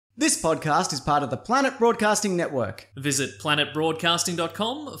This podcast is part of the Planet Broadcasting Network. Visit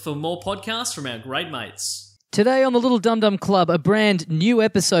planetbroadcasting.com for more podcasts from our great mates. Today on the Little Dum Dum Club, a brand new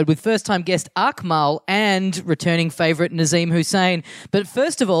episode with first-time guest Akmal and returning favourite Nazeem Hussain. But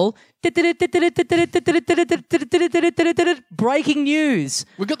first of all, breaking news.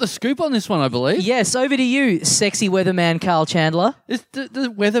 We got the scoop on this one, I believe. Yes, over to you, sexy weatherman Carl Chandler. Does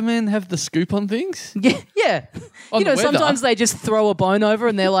the weatherman have the scoop on things? Yeah. On the weather? Sometimes they just throw a bone over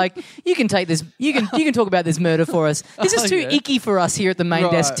and they're like, you can take this, you can talk about this murder for us. This is too icky for us here at the main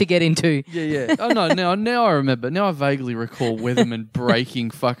desk to get into. Yeah. Oh, no, now I remember. Now I vaguely recall weathermen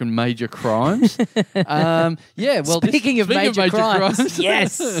breaking fucking major crimes. Speaking of major crimes.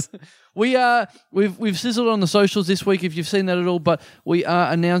 Yes. We've sizzled on the socials this week if you've seen that at all, but we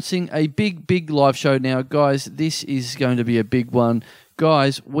are announcing a big live show now. Guys, this is going to be a big one.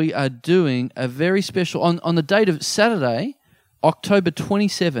 Guys, we are doing a very special on the date of Saturday, October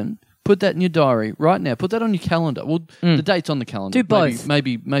 27. Put that in your diary right now. Put that on your calendar. Well, the date's on the calendar. Do both.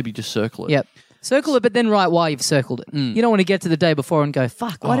 Maybe just circle it. Yep. Circle it, but then write why you've circled it. You don't want to get to the day before and go,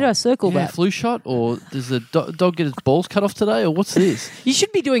 fuck, why did I circle that? Flu shot, or does the dog get its balls cut off today, or what's this? You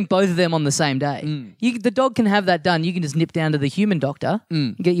should be doing both of them on the same day. The dog can have that done. You can just nip down to the human doctor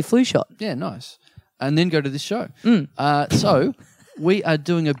and get your flu shot. Yeah, nice. And then go to this show. So we are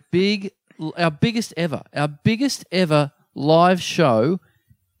doing our biggest ever live show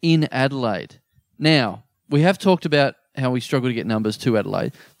in Adelaide. Now, we have talked about how we struggle to get numbers to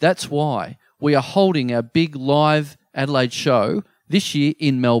Adelaide. That's why we are holding our big live Adelaide show this year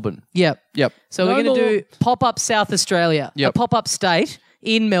in Melbourne. Yep. So we're going to do pop-up South Australia, a pop-up state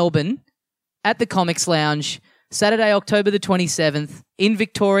in Melbourne at the Comics Lounge, Saturday, October the 27th, in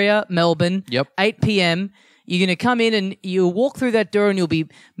Victoria, Melbourne, 8 p.m. You're going to come in and you'll walk through that door and you'll be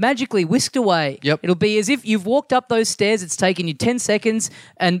magically whisked away. It'll be as if you've walked up those stairs. It's taken you 10 seconds,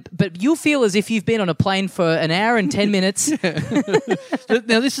 but you'll feel as if you've been on a plane for an hour and 10 minutes.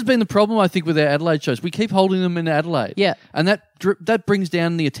 Now, this has been the problem, I think, with our Adelaide shows. We keep holding them in Adelaide. Yeah. And that brings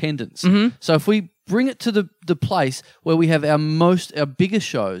down the attendance. So if we bring it to the place where we have our biggest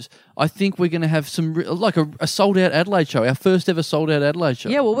shows, I think we're going to have some a sold out Adelaide show, our first ever sold out Adelaide show.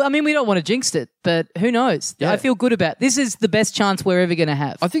 Yeah, well, I mean, we don't want to jinx it, but who knows? Yeah. I feel good about it. This is the best chance we're ever going to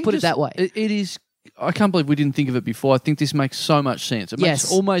have. I think it that way. It is. I can't believe we didn't think of it before. I think this makes so much sense. It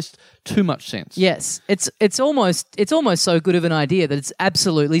makes almost too much sense. Yes, it's almost so good of an idea that it's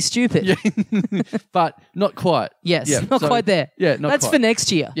absolutely stupid. Yeah. But not quite. Yes, not quite there. Yeah, that's for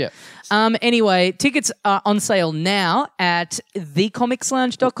next year. Yeah. Anyway, tickets are on sale now at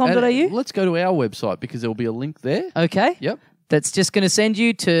thecomicslounge.com.au. Let's go to our website because there will be a link there. Okay. Yep. That's just going to send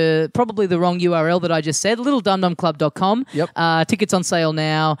you to probably the wrong URL that I just said, littledumdumclub.com. Yep. Tickets on sale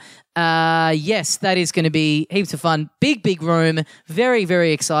now. Yes, that is going to be heaps of fun. Big room. Very,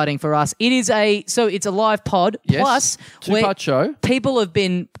 very exciting for us. It's a live pod. Yes. Plus, two-part show. People have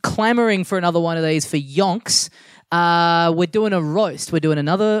been clamoring for another one of these for yonks. We're doing a roast. We're doing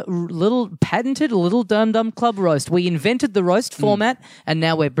another patented Little Dum Dum Club roast. We invented the roast format, and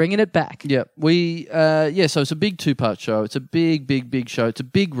now we're bringing it back. Yeah, so it's a big two-part show. It's a big show. It's a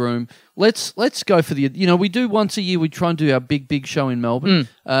big room. Let's go for we do once a year. We try and do our big show in Melbourne.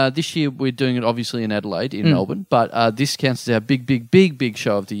 This year we're doing it obviously in Adelaide in Melbourne, but this counts as our big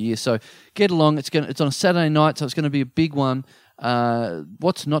show of the year. So get along. It's on a Saturday night, so it's going to be a big one.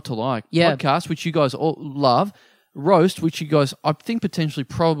 What's not to like? Yeah. Podcast, which you guys all love. Roast, which you guys, I think, potentially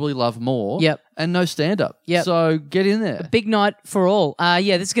probably love more. Yep. And no stand-up. Yep. So get in there. A big night for all.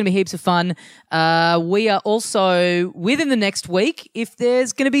 This is going to be heaps of fun. We are also, within the next week, if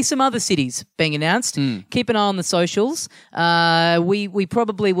there's going to be some other cities being announced, keep an eye on the socials. We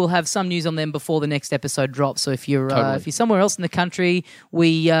probably will have some news on them before the next episode drops. So if you're somewhere else in the country,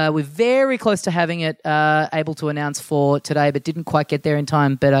 we're very close to having it able to announce for today, but didn't quite get there in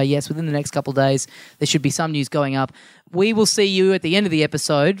time. But yes, within the next couple of days, there should be some news going up. We will see you at the end of the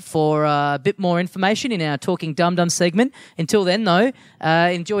episode for a bit more information in our Talking Dum Dum segment. Until then, though,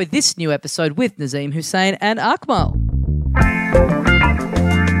 enjoy this new episode with Nazeem Hussain and Akmal.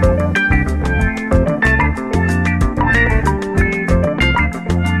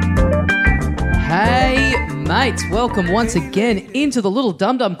 Hey, mates, welcome once again into the Little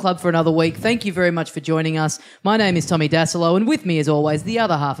Dum Dum Club for another week. Thank you very much for joining us. My name is Tommy Dasilo, and with me, as always, the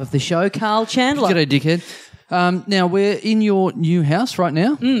other half of the show, Carl Chandler. G'day, dickhead. Now, we're in your new house right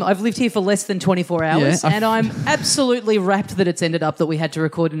now. I've lived here for less than 24 hours, and I'm absolutely rapt that it's ended up that we had to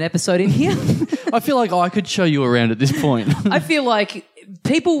record an episode in here. I feel like I could show you around at this point. I feel like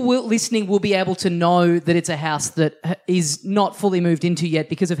people listening will be able to know that it's a house that is not fully moved into yet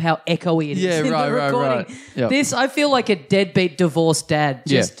because of how echoey it is. Yeah, in right, the right, recording. right. Yep. This, I feel like a deadbeat divorced dad.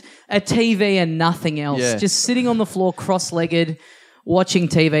 Just a TV and nothing else. Yeah. Just sitting on the floor cross-legged, watching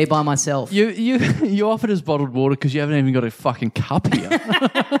TV by myself. You offered us bottled water because you haven't even got a fucking cup here.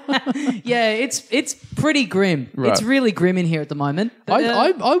 Yeah, it's pretty grim. Right. It's really grim in here at the moment. But,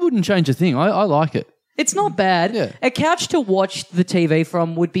 I wouldn't change a thing. I like it. it's not bad. Yeah. A couch to watch the TV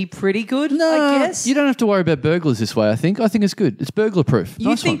from would be pretty good, I guess. You don't have to worry about burglars this way, I think. I think it's good. It's burglar proof. You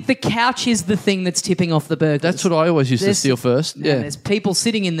Nice think one. the couch is the thing that's tipping off the burglars? That's what I always used to There's- steal first. Man, Yeah. there's people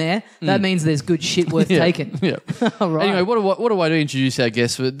sitting in there. That means there's good shit worth Yeah. taking. Yeah. All right. Anyway, what a way to introduce our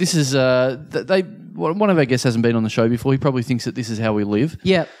guests. But this is one of our guests hasn't been on the show before. He probably thinks that this is how we live.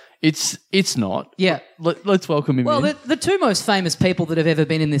 Yeah. It's not. Yeah. Let's welcome him Well, in. the two most famous people that have ever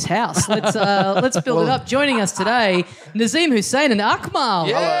been in this house. Let's build it up. Joining us today, Nazeem, Hussain, and Akmal.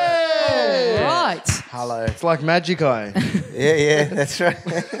 Yay! All right. Hello. It's like magic eye. Yeah, that's right.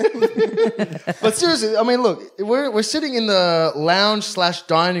 But seriously, I mean, look, we're sitting in the lounge /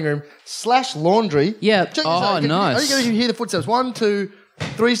 dining room / laundry. Yeah. Check this Oh, out. nice. Are you going to hear the footsteps? 1, 2,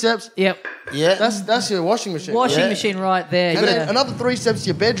 3 steps. Yep. Yeah. That's your washing machine. Washing Yeah. machine right there. And Yeah. then another 3 steps to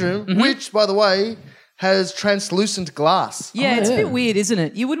your bedroom, which, by the way, has translucent glass. Yeah, it's a yeah. bit weird, isn't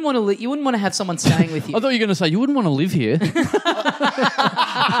it? You wouldn't want to. You wouldn't want to have someone staying with you. I thought you were going to say you wouldn't want to live here.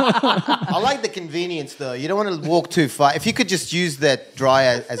 I like the convenience though. You don't want to walk too far. If you could just use that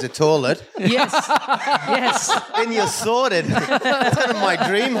dryer as a toilet, Yes. Yes. then you're sorted. That's kind of my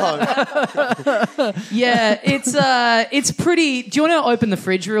dream home. Yeah. It's pretty. Do you want to open the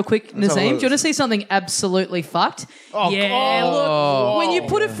fridge real quick, Nazeem? have a Do you look. want to see something absolutely fucked? Oh, yeah. Look, when you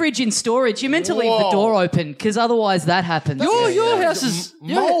put a fridge in storage, you're meant to leave the door open because otherwise that happens. Your house is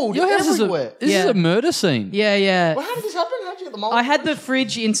mold Your house everywhere. This is Yeah. a murder scene. Yeah. Yeah. Well, how did this happen? How did you get the mold? I had the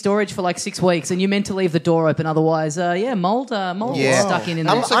fridge in storage for like 6 weeks, and you're meant to leave the door open. Otherwise, mold Yeah. gets stuck in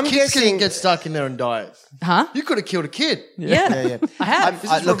there. So I'm kids guessing- can get stuck in there and die. Huh? You could have killed a kid. Yeah. I have.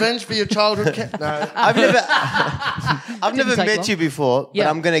 This is revenge for your childhood. No. I've never take met long. you before, Yeah. but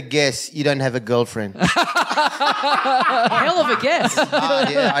I'm gonna guess you don't have a girlfriend. Hell of a guess.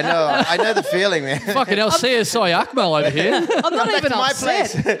 Yeah, I know the feeling, man. Fucking hell, CSI Akmal over here. I'm not even My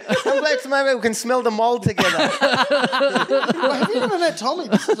upset. place. I'm back to my place. We can smell the mold together. Well, have you never met Tommy?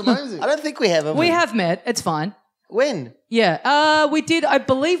 This is amazing. I don't think we have. We have met. It's fine. When? Yeah, we did. I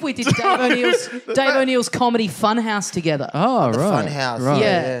believe we did Dave O'Neill's comedy Funhouse together. Oh, right. Fun house. Right.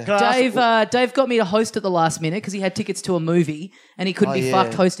 Yeah, Can I ask- Dave got me to host at the last minute because he had tickets to a movie and he couldn't Oh, be yeah.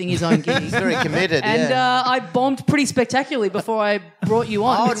 fucked hosting his own gig. Very committed. And yeah. I bombed pretty spectacularly before I brought you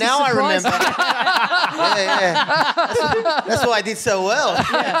on. Oh, It's a now I surprise. remember. yeah. That's why I did so well.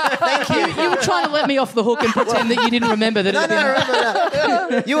 Thank you. You were trying to let me off the hook and pretend that you didn't remember that. No, it no, had I been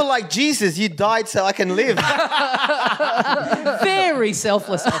remember that. You were like Jesus. You died so I can live. very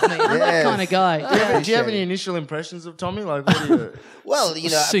selfless of me. I'm that Yes. kind of guy. Do you have any initial impressions of Tommy? Like, what do you... Well, you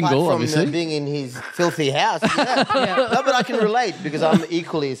know, Single, apart from obviously. being in his filthy house. Yeah. No, but I can relate because I'm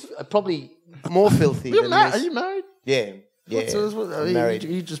equally, probably more filthy than Are this. you married? Yeah, yeah. Married.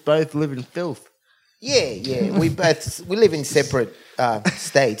 You just both live in filth. Yeah. We live in separate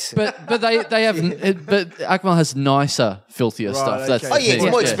states. But they have but Akmal has nicer, filthier stuff. That's okay. Oh yeah, the it's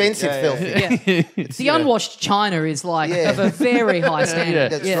thing. more expensive filthy. Yeah. The unwashed china is like of a very high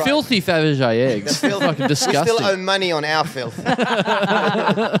standard. Yeah. That's right. Filthy Fabergé eggs. Fucking We disgusting. still owe money on our filth.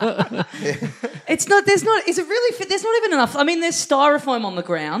 It's not. There's not. Is it really? There's not even enough. I mean, there's styrofoam on the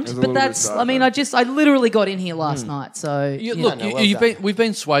ground, but little bit that's. of I mean, I literally got in here last night, so You, yeah. look, no, well you've done. we've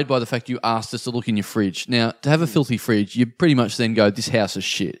been swayed by the fact you asked us to look in your fridge. Now, to have a filthy fridge, you pretty much then go, "This house is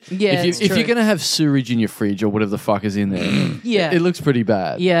shit." Yeah, it's if true. you're going to have sewage in your fridge or whatever the fuck is in there, Yeah. it looks pretty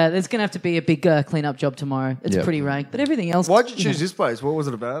bad. Yeah, there's gonna have to be a big clean-up job tomorrow. It's Yep. pretty rank, but everything else. Why'd you choose this place? What was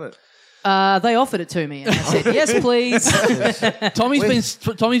it about it? They offered it to me, and I said yes, please.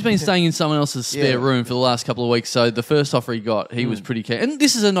 Tommy's been staying in someone else's spare Yeah. room for the last couple of weeks. So the first offer he got, he was pretty keen. And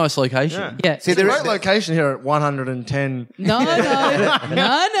this is a nice location. Yeah. See, It's a there great location here at 110. No.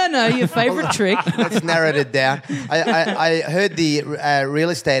 Your favourite trick. Let's narrow it down. I heard the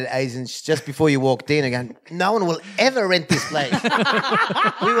real estate agents just before you walked in again, no one will ever rent this place.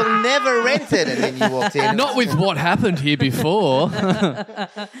 We will never rent it. And then you walked in. Not with what happened here before.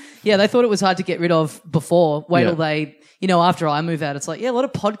 Yeah, they thought it was hard to get rid of before. Wait Yeah. till they, after I move out, it's like, a lot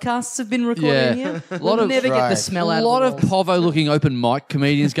of podcasts have been recorded Yeah. in here. A lot We'll of- never get the Right. smell A out lot of of the walls. povo-looking open mic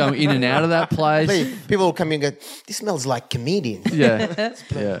comedians going in and out of that place. People will come in and go, this smells like comedian. Yeah.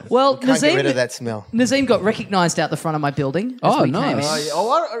 Yeah. Well, Can't get rid of Nazeem, that smell. Nazeem got recognised out the front of my building. as Oh, we came nice.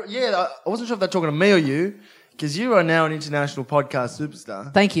 in. I wasn't sure if they're talking to me or you. because you are now an international podcast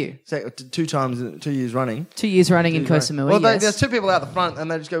superstar. Thank you. 2 years running. 2 years running in Koh Samui. Well, yes. there's two people out the front, and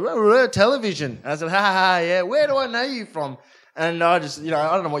they just go, we're television. And I said, ha, yeah, where do I know you from? And I just, I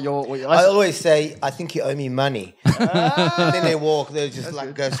don't know what your I always say, I think you owe me money. And then they walk, they just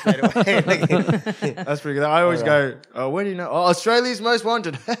go straight away. That's pretty good. I always go, where do you know? Oh, Australia's Most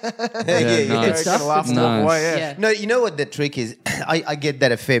Wanted. nice. Good stuff. Laugh and walk away, Yeah. No, you know what the trick is? I get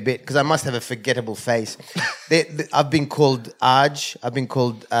that a fair bit because I must have a forgettable face. I've been called Arj. I've been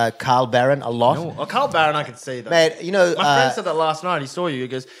called Carl Barron a lot. Oh, Carl Barron, I can see that. Mate, My friend said that last night. He saw you. He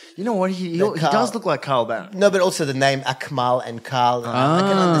goes, you know what? He does look like Carl Barron. No, but also the name Akmal and Carl. I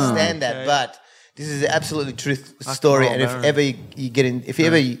can understand that, but this is an absolutely true story. And if ever you get in, if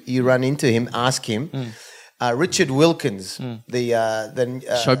ever you run into him, ask him. Richard Wilkins, the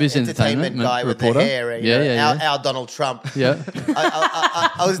Showbiz entertainment guy reporter. with the hair, our Donald Trump. Yeah.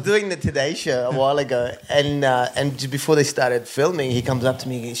 I was doing the Today Show a while ago, and just before they started filming, he comes up to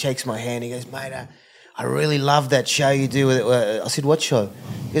me, he shakes my hand, he goes, mate, I really love that show you do. I said, what show?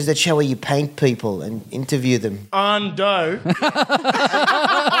 He goes, that show where you paint people and interview them. Undo.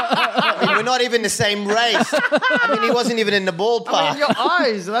 I mean, we're not even the same race. I mean, he wasn't even in the ballpark. I mean, your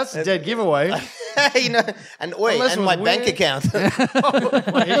eyes, that's a dead giveaway. And my bank account.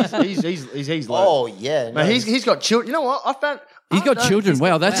 Well, he's low. Oh, yeah. No, he's got children. You know what? I found... He's got children.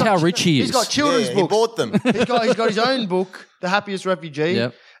 Wow, that's how rich he is. He's got children's He books. bought them. He's got his own book, The Happiest Refugee.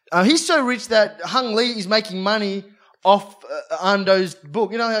 Yep. He's so rich that Hung Lee is making money off Ando's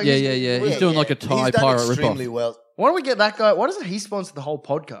book. You know how Yeah. He's doing like a Thai He's done pirate extremely ripoff. well. Why don't we get that guy? Why doesn't he sponsor the whole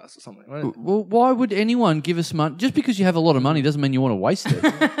podcast or something? Well, why would anyone give us money? Just because you have a lot of money doesn't mean you want to waste it.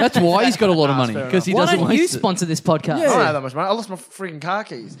 That's why he's got a lot of money, fair because he Why doesn't don't you waste it. sponsor this podcast? I don't have that much money. I lost my freaking car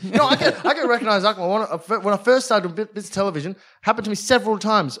keys. I get recognised. Akmal, when I first started doing bits of television, happened to me several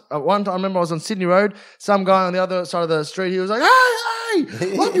times. One time, I remember I was on Sydney Road. Some guy on the other side of the street, he was like,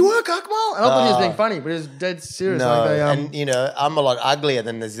 "Hey, love your work, Akmal." And I thought he was being funny, but he was dead serious. No, Like and I'm a lot uglier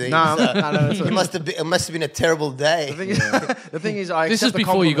than Nazeem. No, It must have been a terrible day. the thing is, I This is accept the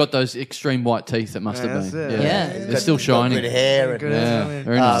before you compliment. got those extreme white teeth. That must have that's been. it. Yeah. They're still shining. Good hair. Good, Yeah, I mean,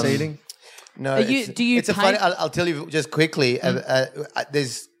 very nice. Seating. No, Do you it's a paint- funny. I'll tell you just quickly.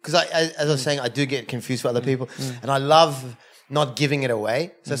 There's because as I was saying, I do get confused with other people, and I love not giving it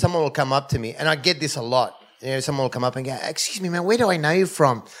away. So someone will come up to me, and I get this a lot. Someone will come up and go, "Excuse me, man, where do I know you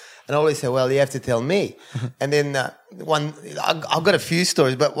from?" And I always say, "Well, you have to tell me." And then I've got a few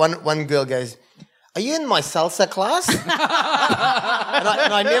stories, but one girl goes, "Are you in my salsa class?" and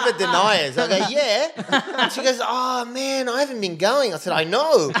I never deny it. So I go, "Yeah." And she goes, "Oh, man, I haven't been going." I said, "I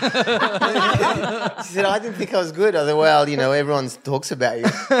know." She said, "I didn't think I was good." I said, "Well, everyone talks about you."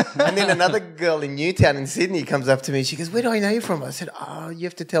 And then another girl in Newtown in Sydney comes up to me. She goes, "Where do I know you from?" I said, "Oh, you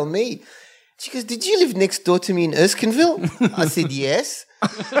have to tell me." She goes, "Did you live next door to me in Erskineville?" I said, "Yes."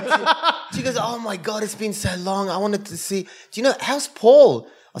 She goes, "Oh my God, it's been so long. I wanted to see. Do you know, how's Paul?"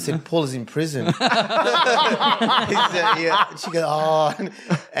 I said, "Paul is in prison." She goes, "Oh,"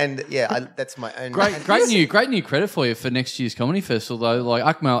 and that's my own. Great new credit for you for next year's comedy festival though. Like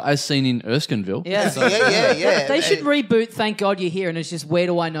Akmal, as seen in Erskineville. Yeah. yeah. They should reboot Thank God You're Here, and it's just where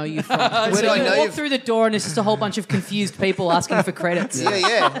do I know you from? Where do I know walk you through the door and it's just a whole bunch of confused people asking for credits.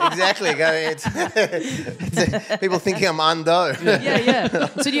 Yeah, exactly. It's people thinking I'm Ando. Yeah.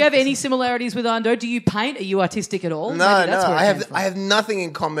 So do you have any similarities with Ando? Do you paint? Are you artistic at all? No. Maybe that's where it came from. I have nothing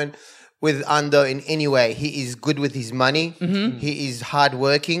in common with Ando in any way. He is good with his money. Mm-hmm. He is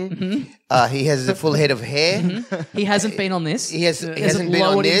hardworking. He has a full head of hair. He hasn't been on this. He hasn't been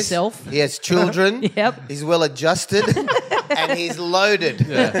on lowered this. himself. He has children. Yep. He's well adjusted. And he's loaded.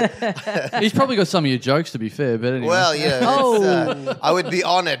 He's probably got some of your jokes, to be fair. But anyway. Well, I would be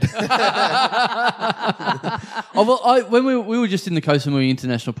honoured. When we were just in the Koh Samui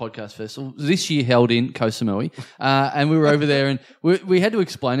International Podcast Festival this year, held in Koh Samui, and we were over there, and we had to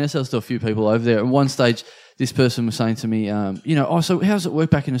explain ourselves to a few people over there. At one stage, this person was saying to me, so how does it work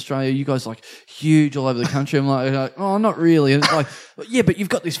back in Australia? You guys like huge all over the country. I'm like, oh, not really. And it's like, yeah, but you've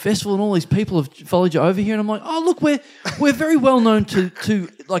got this festival and all these people have followed you over here. And I'm like, oh, look, we're very well known to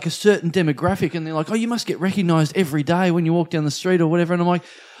like a certain demographic. And they're like, oh, you must get recognised every day when you walk down the street or whatever. And I'm like,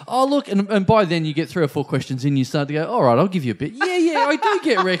 oh, look. And by then you get 3 or 4 questions in, you start to go, all right, I'll give you a bit. Yeah, I do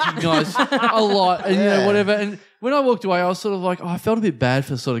get recognised a lot and whatever. when I walked away, I was sort of like, I felt a bit bad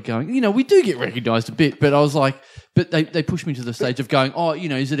for sort of going, we do get recognised a bit, but I was like, but they pushed me to the stage of going,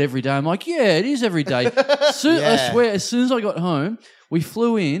 is it every day? I'm like, yeah, it is every day. I swear, as soon as I got home, we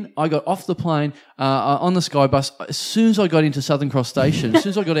flew in, I got off the plane on the Sky Bus. As soon as I got into Southern Cross Station, as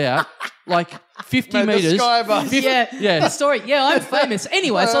soon as I got out, like 50 metres. The Sky Bus. Yeah, the story. Yeah, I'm famous.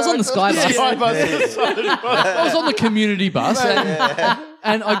 Anyway, so I was on the Sky Bus. I was on the community bus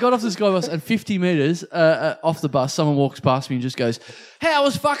and I got off the Sky Bus and 50 metres off the bus, someone walks past me and just goes, "How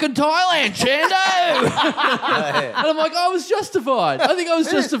was fucking Thailand, Chando?" And I'm like, I was justified. I think I was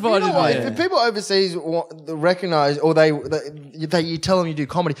justified. You know what? If people overseas recognise or you tell them you do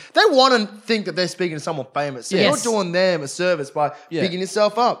comedy, they want to think that they're speaking to someone famous. So Yes. you're doing them a service by bigging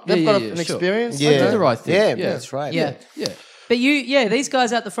yourself up. They've got an experience. Yeah. Did the right thing. Yeah, that's right. Yeah. But these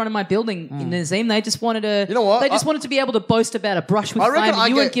guys out the front of my building in Nazeem, they just wanted to. You know what? They just wanted to be able to boast about a brush with I reckon fame. And I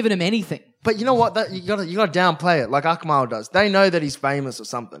you weren't get- giving them anything. But you know what? You got to downplay it like Akmal does. They know that he's famous or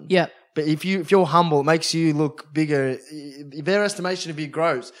something. Yeah. But if you're humble, it makes you look bigger. Their estimation of you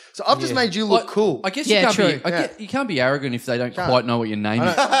grows. So I've just made you look cool. I guess Yeah, you can't true. you can't be arrogant if they don't quite know what your name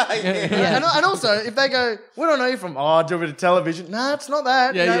is. And also, if they go, we don't know you from, do a bit of television. Nah, it's not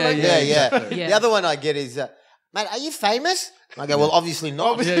that. Yeah, You know, yeah. Yeah. The other one I get is, mate, are you famous? I go, well, obviously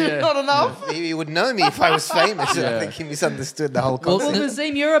not. Not enough. He would know me if I was famous. I think he misunderstood the whole Well, concept.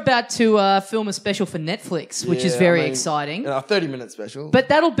 Nazeem, you're about to film a special for Netflix, which is very exciting. A 30-minute special. But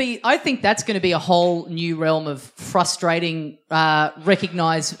I think that's going to be a whole new realm of frustrating,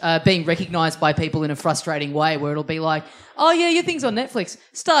 being recognised by people in a frustrating way, where it'll be like, oh yeah, your thing's on Netflix.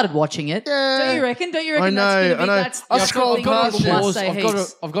 Started watching it. Yeah. Don't you reckon? I know. That's I the scrolled thing that past people it. must say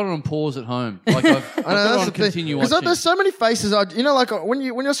heaps. I've got it on pause at home. Like I've got it on continue watching. Because there's so many faces. Like when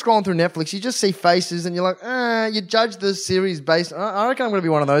you're scrolling through Netflix, you just see faces and you're like, you judge the series based. I reckon I'm going to be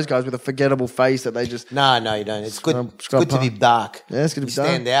one of those guys with a forgettable face that they just. No, you don't. It's good. It's Scrub good to be past. dark. Yeah, it's good to be dark.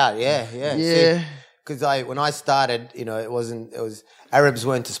 Stand out. Yeah. Yeah. Because when I started, it was Arabs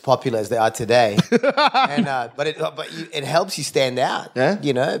weren't as popular as they are today, but it helps you stand out.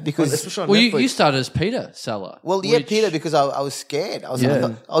 Yeah? Because Especially on Well, Netflix. you started as Peter Saleh. Peter, because I was scared. I was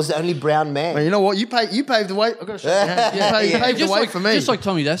the only brown man. Man, you know what? You paved the way. I've got to show you. You paved the way for me. Just like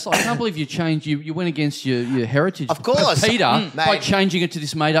Tommy Dassler. I can't believe you changed. You went against your heritage. Of course. Peter, by Mate. changing it to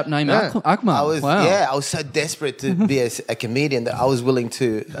this made up name, Akmal. I was so desperate to be a comedian that I was willing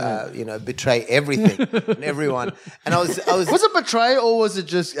to, betray everything and everyone. And I was. Was it betrayal or was it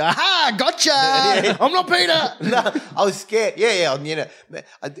just, aha, gotcha? I'm not Peter. No, I was scared. Yeah.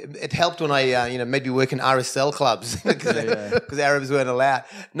 It helped when I, maybe work in RSL clubs because Arabs weren't allowed.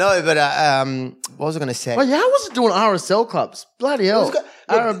 No, but what was I going to say? Wait, how was it doing RSL clubs? Bloody hell.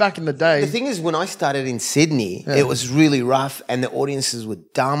 Arab back in the day. The thing is, when I started in Sydney, it was really rough, and the audiences were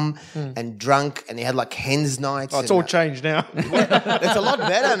dumb and drunk, and they had like hens nights. It's all changed now. It's a lot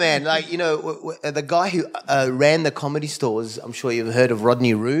better, man. Like the guy who ran the comedy stores. I'm sure you've heard of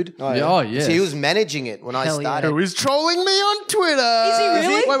Rodney Rude. Oh, yeah. So he was managing it when I Hell yeah. started. Who is trolling me on Twitter? Is he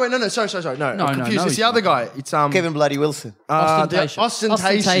really? Wait, no. Sorry. No, I'm confused. no, It's he's the other not. guy. It's Kevin Bloody Wilson. Ostentatious.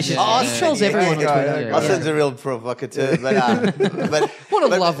 Ostentatious. Oh, He trolls everyone on Twitter. Austin's a real provocateur, but What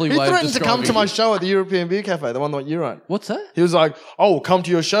a lovely He way of threatened to come to describing my it. show at the European Beer Cafe, the one that you run. What's that? He was like, "Oh, come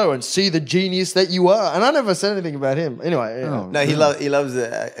to your show and see the genius that you are." And I never said anything about him. Anyway, no, he loves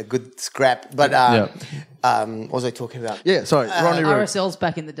a good scrap. But what was I talking about? yeah. Sorry, Ronnie Rude. RSL's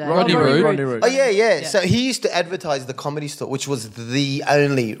back in the day. Rodney Rude. Ronnie Rude. Oh yeah. So he used to advertise the Comedy Store, which was the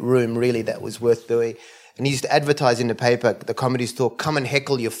only room really that was worth doing. And he used to advertise in the paper, the Comedy Store, come and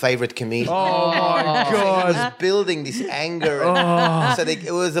heckle your favorite comedian. Oh my He god. was building this anger. So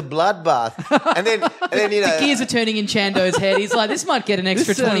it was a bloodbath. And then Gears are turning in Chando's head. He's like, this might get an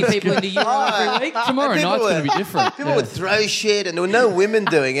extra 20 people into Euro every week. Tomorrow People night's were- going to be different. People would throw shit, and there were no women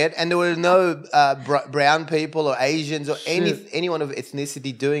doing it, and there were no brown people or Asians or anyone of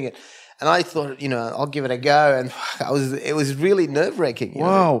ethnicity doing it. And I thought, I'll give it a go, and it was really nerve-wracking.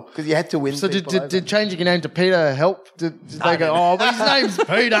 Wow. Because you had to win. So people over. did changing your name to Peter help? Did they go, "Oh, but his name's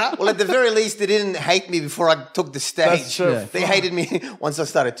Peter"? Well, at the very least, they didn't hate me before I took the stage. That's true. Yeah. They hated me once I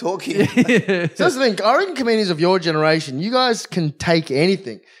started talking. So that's the thing. I reckon comedians of your generation, you guys can take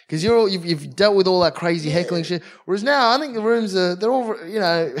anything because you've dealt with all that crazy heckling shit. Whereas now, I think the rooms they're all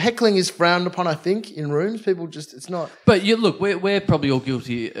heckling is frowned upon. I think in rooms, people it's not. But look, we're probably all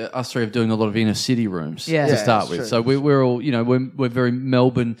guilty, us three, of doing a lot of inner city rooms Yeah. to Yeah, start that's with. true. So we're all, we're very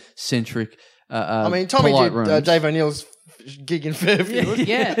Melbourne centric. I mean, Tommy polite did rooms. Dave O'Neill's gig in Fairfield.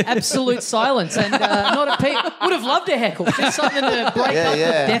 Yeah, absolute silence, and not a peep. Would have loved a heckle, just something to break up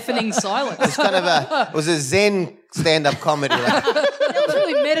the deafening silence. It's kind of it was a Zen stand-up comedy. Like, I was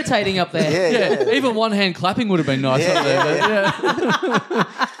really meditating up there. Yeah, even one hand clapping would have been nice up there.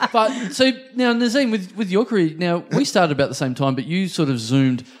 But so now, Nazeem, with your career, now we started about the same time, but you sort of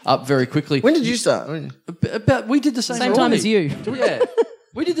zoomed up very quickly. When did you start? About we did the same Same Raw time Heat. as you. Yeah,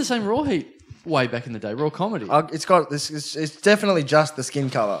 we did the same Raw Heat way back in the day, Raw comedy. It's got this. It's definitely just the skin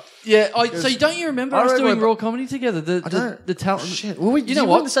color. Yeah, so don't you remember I us remember- doing Raw comedy together? I don't. The talent. Shit. Well, you know what?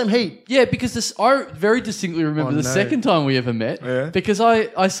 what? In the same heat. Yeah, because I very distinctly remember the second time we ever met. Yeah. Because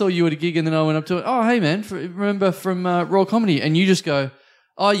I saw you at a gig and then I went up to it. Oh, hey man, remember from Raw comedy? And you just go,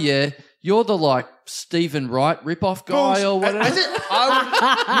 oh yeah, you're the like Stephen Wright ripoff guy or whatever. I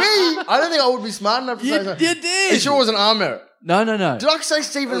don't think I would be smart enough to say so. You did. It sure was an arm merit. No. Did I say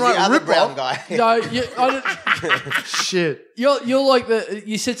Stephen the Wright other ripoff? brown guy. No, Shit. you're like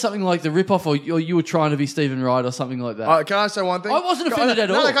you said something like the ripoff, or you were trying to be Stephen Wright or something like that. Can I say one thing? I wasn't offended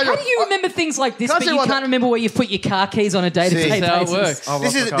at all. How do you remember things like this, Can I but say you one can't thing? remember where you've put your car keys on a day-to-day See, basis? that's how it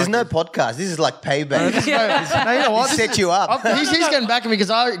works. there's no podcast. This is like payback. No, you know what? Set you up. He's getting back at me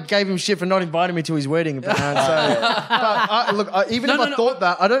because I gave him shit for not inviting me to his wedding. Even if I thought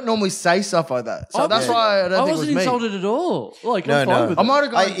that, I don't normally say stuff like that. So that's why I don't think it was wasn't me. insulted at all. Like, No, I'm fine no. with I it. might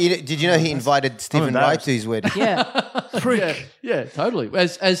have gone. Did you know he invited Stephen Wright embarrassed. to his wedding? Yeah. Yeah, totally.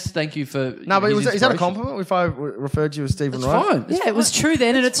 As thank you for No, but his is that a inspiration. compliment if I referred to you as Stephen It's Wright? fine. Yeah, it was true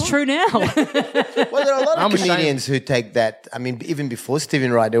then and it's true now. Well, there are a lot of I'm ashamed. comedians who take that. I mean, even before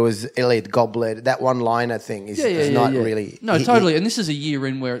Stephen Wright, there was Elliot Goblet. That one-liner thing is not really. No, totally. And this is a year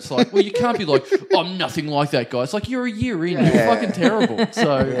in where it's like, well, you can't be like, I'm nothing like that guy. It's like you're a year in. You're fucking terrible.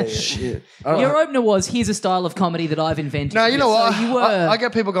 So Shit. Your opener was, here's a style of comedy that I've invented. No, you know what? So you were... I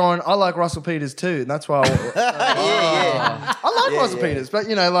get people going, I like Russell Peters too, and that's why I like Russell Peters, but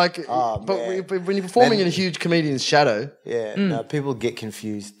you know, like, but when you're performing in a huge comedian's shadow, No, people get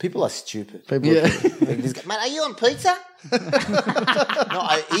confused. People are stupid. people Man, are you on pizza? No,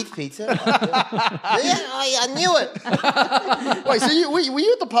 I eat pizza. I knew it. Wait, so were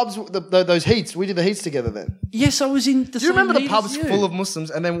you at the pubs, those heats? We did the heats together then. yes, I was in the Do you remember the pubs full of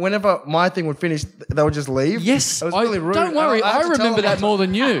Muslims, and then whenever my thing would finish, they would just leave? Yes, It was really rude. Don't worry, And I I had to tell remember them- that more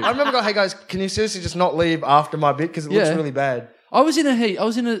than you. I remember going, hey guys, can you seriously just not leave after my bit because it looks Yeah. really bad? I was in a heat. I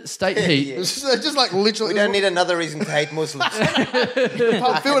was in a state heat. It's just like literally. We don't need another reason to hate Muslims.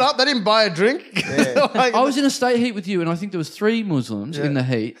 pub filled up. They didn't buy a drink. Like, I was in a state heat with you, and I think there was 3 Muslims in the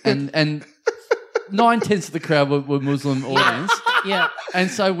heat, and 9/10 of the crowd were Muslim audience. Yeah. And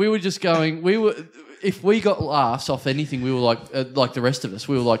so we were just going. If we got laughs off anything, we were like the rest of us.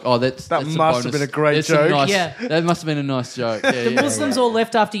 We were like, oh, that's That that's must have bonus. been a great There's some joke. Nice, Yeah. that must have been a nice joke. Yeah, The Muslims all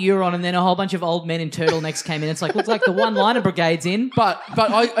left after you were on, and then a whole bunch of old men in turtlenecks came in. It's like, looks like the one-liner brigade's in. But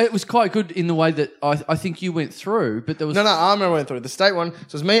it was quite good in the way that I think you went through. But there was No, Amir went through the state one. So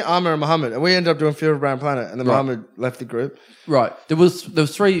it was me, Amir, and Muhammad, and we ended up doing Fear of Brown Planet, and then Muhammad left the group. Right. There was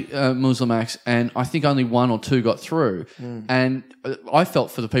 3 Muslim acts, and I think only 1 or 2 got through. And I felt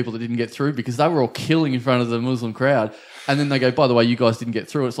for the people that didn't get through because they were all killing in front of the Muslim crowd. And then they go, by the way, you guys didn't get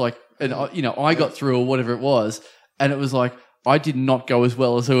through. It's like, and I got through or whatever it was, and it was like I did not go as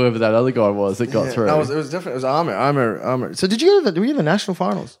well as whoever that other guy was that got through. It was different. It was Amir. So did you go to were you in the national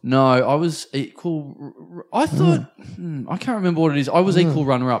finals? No, I was equal. I thought I can't remember what it is. I was equal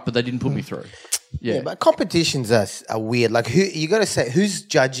runner-up, but they didn't put me through. Yeah, But competitions are weird. Like, who you got to say who's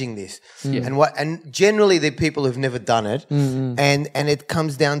judging this, and what? And generally, they're people who've never done it, and it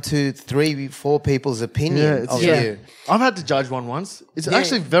comes down to 3-4 people's opinion of you. I've had to judge one once. It's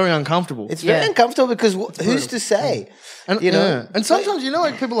actually very uncomfortable. It's very uncomfortable because who's to say? And, and sometimes,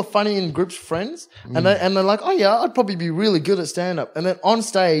 like people are funny in groups, friends, and they're like, oh yeah, I'd probably be really good at stand-up. And then on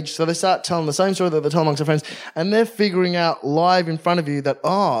stage, so they start telling the same story that they tell amongst their friends, and they're figuring out live in front of you that,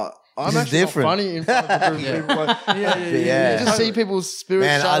 I'm actually different. not funny in front of a group of people. Like, You just see people's spirits.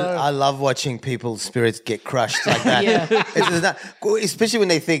 Man, shadow. I love watching people's spirits get crushed like that. It's not, especially when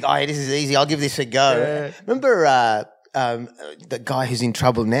they think, "Oh, this is easy. I'll give this a go." Remember the guy who's in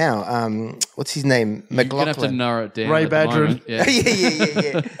trouble now? What's his name? you're gonna have to McLaughlin. narrow it down. Ray at the Badron. moment. Yeah.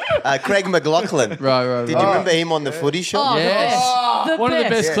 yeah. Craig McLaughlin. Right. Did you remember him on the footy show? Yes. One of the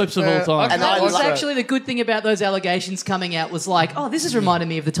best clips of all time. And That I was love- actually the good thing about those allegations coming out was like, oh, this is reminding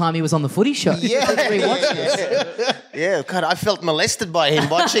me of the time he was on the footy show. Yeah. Let's rewatch this. Yeah, God, I felt molested by him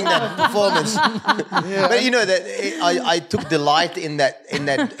watching that performance. But you know that I took delight in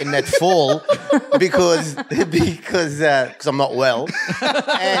that fall because I'm not well,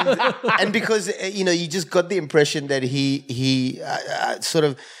 and because you just got the impression that he sort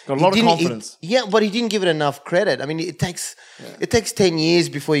of Got a lot of didn't- confidence. But he didn't give it enough credit. I mean, it takes 10 years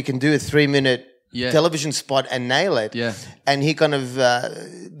before you can do a 3-minute television spot and nail it. Yeah. And he kind of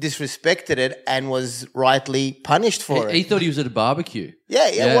disrespected it and was rightly punished for it. He thought he was at a barbecue.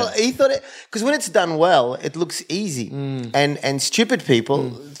 Yeah. Well, he thought it because when it's done well, it looks easy, and stupid people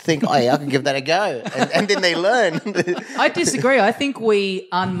think, oh yeah, I can give that a go, and then they learn. I disagree. I think we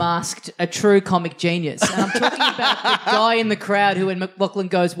unmasked a true comic genius. And I'm talking about the guy in the crowd who, when McLaughlin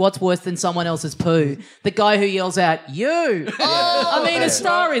goes, "What's worse than someone else's poo?" The guy who yells out, "You!" I mean, A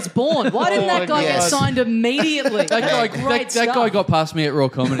Star Is Born. Why didn't that guy get signed immediately? That guy got past me at Raw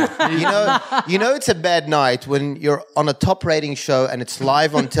Comedy. You know, it's a bad night when you're on a top rating show and it's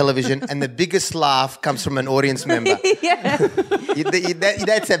live on television, and the biggest laugh comes from an audience member.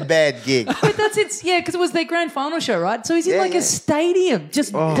 That's a bad gig. But that's it. Yeah, because it was their grand final show, right? So he's in a stadium,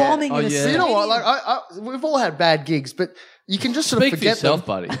 just bombing in a stadium. You know what? Like, we've all had bad gigs, but you can just sort Speak of for forget yourself,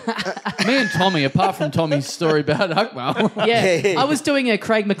 buddy. Me and Tommy, apart from Tommy's story about Akmal. Yeah, I was doing a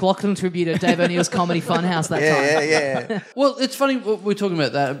Craig McLaughlin tribute at Dave O'Neill's Comedy Funhouse that time. Yeah. Well, it's funny we're talking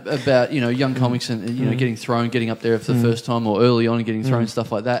about that, about young comics and getting up there for the first time or early on and getting thrown,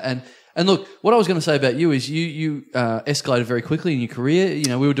 stuff like that. And look, what I was going to say about you is you escalated very quickly in your career.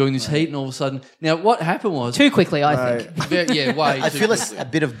 We were doing this heat, and all of a sudden, now what happened was Too quickly, I think. I feel a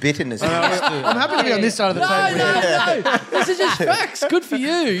bit of bitterness. I'm happy to be on this side of the table. No. This is just facts. Good for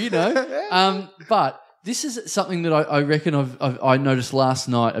you, But this is something that I reckon I noticed last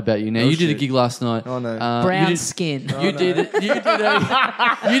night about you. Now, you did a gig last night. Oh, no. Brown skin. You did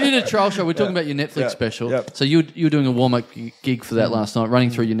a trial show. We're talking about your Netflix special. Yep. So you were doing a warm-up gig for that last night, running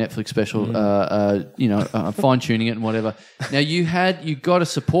through your Netflix special, fine-tuning it and whatever. Now, you got a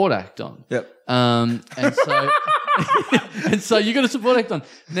support act on. Yep. And so you got a support act on.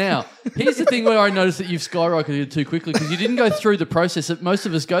 Now, here's the thing where I noticed that you've skyrocketed too quickly because you didn't go through the process that most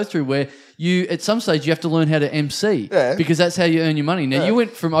of us go through where at some stage you have to learn how to MC because that's how you earn your money. Now, you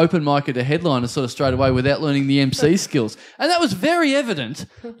went from open micer to headliner sort of straight away without learning the MC skills. And that was very evident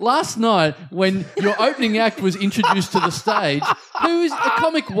last night when your opening act was introduced to the stage, who is a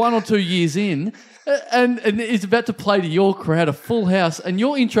comic 1 or 2 years in, and is about to play to your crowd, a full house, and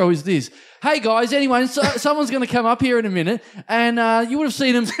your intro is this. Hey guys, anyway, someone's going to come up here in a minute, and you would have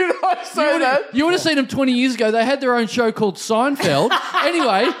seen them. You would have seen them 20 years ago. They had their own show called Seinfeld.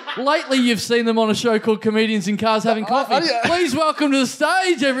 Anyway, lately you've seen them on a show called Comedians in Cars Having Coffee. Please welcome to the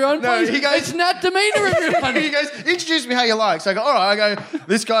stage, everyone. No, Please, he goes- it's Nat Demeanor, everyone. He goes, introduce me how you like. So I go, all right. I go,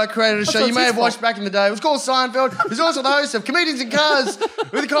 this guy created a show you may have watched back in the day. It was called Seinfeld. He's also the host of Comedians in Cars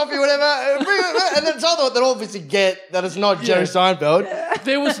with coffee, whatever. And then so I thought that all obviously get that it's not Jerry Seinfeld.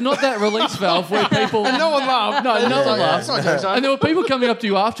 There was not that release valve where people... And no one laughed. No, no one laughed. It's not Jerry Seinfeld. And there were people coming up to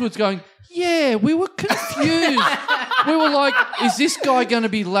you afterwards going, yeah, we were confused. We were like, is this guy going to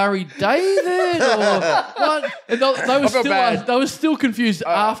be Larry David or what? And they were still confused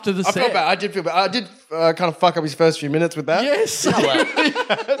after the I set. felt bad. I did feel bad. I did kind of fuck up his first few minutes with that. Yes.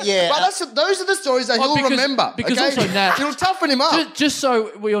 Yeah. But those are the stories that he'll remember. Because okay? also Nat... It'll toughen him up. Just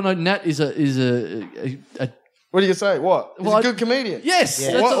so we all know, Nat is a What do you say? What? He's Well, a good comedian. yes.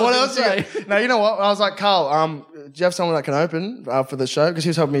 Yeah. That's What I else? was gonna say. No, you know what? I was like, Carl, do you have someone that can open for the show? Because he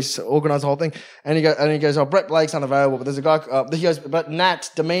was helping me organise the whole thing. And he goes, oh, Brett Blake's unavailable, but there's a guy. He goes, but Nat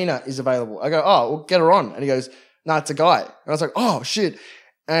Demeanor is available. I go, oh, well, get her on. And he goes, no, it's a guy. And I was like, oh shit.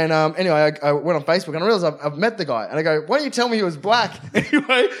 And anyway, I went on Facebook and I realised I've met the guy. And I go, why don't you tell me he was black?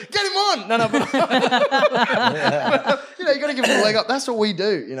 Anyway, get him on. No, but you got to give him a leg up. That's what we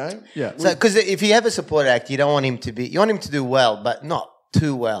do, Yeah. So, because if you have a support act, you don't want him to be. You want him to do well, but not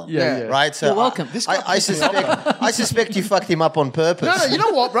too well. Yeah. Right. So You're welcome. I suspect you fucked him up on purpose. No, you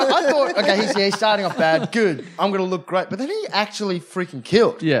know what, bro? I thought, okay, he's starting off bad. Good. I'm going to look great. But then he actually freaking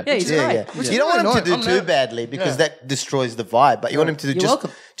killed. Yeah. Yeah, he's great. You don't want him to do I'm too not- badly because that destroys the vibe. But you want him to do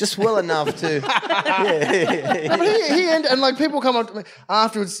welcome. just well enough to. No, but he and like people come up to me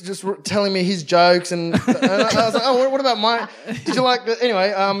afterwards just telling me his jokes and I was like, oh, what about my? Did you like?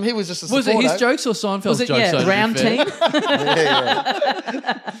 Anyway, he was just a Was it support his act. jokes or Seinfeld's Was it, jokes? though, to be round fair? team?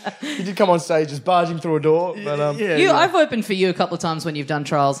 He did come on stage, just barging through a door. But I've opened for you a couple of times when you've done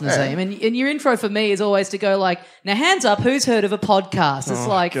trials, Nazeem, and your intro for me is always to go like, now hands up, who's heard of a podcast? It's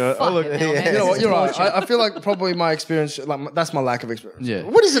like, God. fuck look, it now, man. you know This what? is You're right. torture. I feel like probably my experience, like that's my lack of experience. Yeah.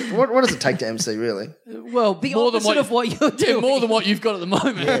 What is it? What does it take to MC really? Well, The more than opposite of what you're Yeah, doing. more than what you've got at the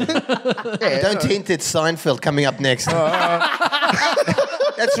moment. Don't hint at Seinfeld coming up next.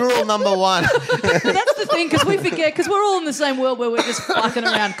 That's rule number one. That's the thing, because we forget, because we're all in the same world where we're just fucking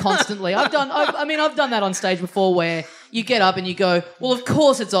around constantly. I've done that on stage before where, you get up and you go, well, of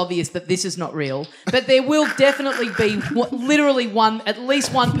course it's obvious that this is not real, but there will definitely be literally at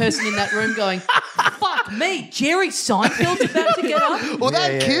least one person in that room going, fuck me, Jerry Seinfeld's about to get up? Well,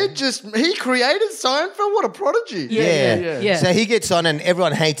 that kid he created Seinfeld. What a prodigy. Yeah. So he gets on and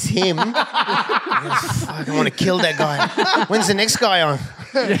everyone hates him. He goes, fuck, I want to kill that guy. When's the next guy on?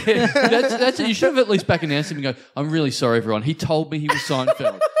 That's it. You should have at least back announced him and go, I'm really sorry, everyone. He told me he was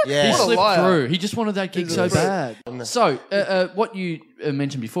Seinfeld. Yeah. He What a slipped liar. through. He just wanted that gig so bad. So, what you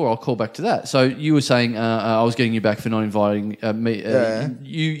mentioned before, I'll call back to that. So you were saying I was getting you back for not inviting me.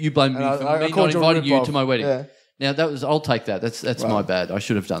 You blamed me for me not inviting you to my wedding. Yeah. Now I'll take that. That's my bad. I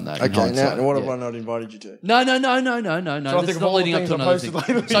should have done that. in Okay, hindsight. now what have Yeah. I not invited you to? No. think That's of not all the leading up things to I another posted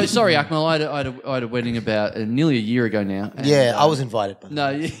thing. lately. So sorry, Akmal. I had a wedding about nearly a year ago now. And, Yeah, I was invited. By the way. No,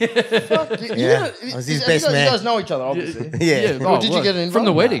 yeah. Yeah, I was his best you man. guys know each other, obviously. Yeah. Or did you get an invite? from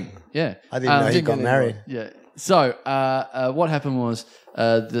the wedding? Yeah, I didn't know he didn't got get an married. Yeah. So what happened was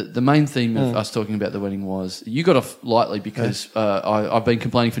the main theme of us talking about the wedding was you got off lightly because I've been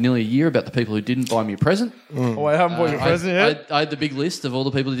complaining for nearly a year about the people who didn't buy me a present. Oh, I haven't bought you a present yet. I had the big list of all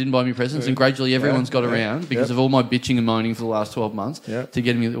the people who didn't buy me presents, and gradually everyone's got around because of all my bitching and moaning for the last 12 months to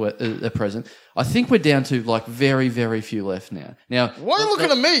get me a present. I think we're down to like very, very few left now. Now, Why are you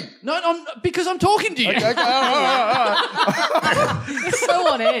looking at me? No, because I'm talking to you. Okay, all right. You're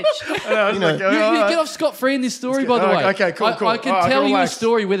so on edge. You get off scot-free in this story, by the way. Okay, cool. I can All right, tell you a relax.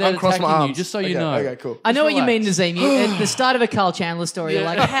 story without Uncross my attacking you, arms. just so you know. Okay, cool. I know what you mean, relax. Nazim. At the start of a Carl Chandler story, you're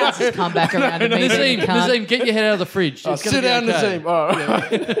like, how's this come back around to me? Nazim, get your head out of the fridge. It's Sit down, Nazeem. All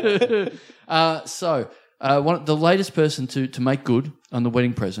right. The latest person to make good on the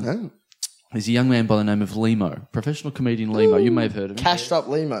wedding present is a young man by the name of Limo, professional comedian Limo. You may have heard of him. Cashed up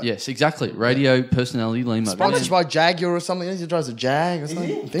Limo. Yes, exactly. Radio personality Limo. Sponsored by Jaguar or something. He drives a Jag or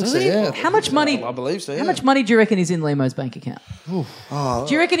something. I think so, yeah. How much money? I believe so, yeah. How much money do you reckon is in Limo's bank account? Do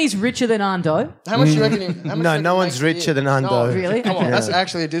you reckon he's richer than Ando? How much do you reckon? No one's richer than Ando. Really? Come on, Okay. that's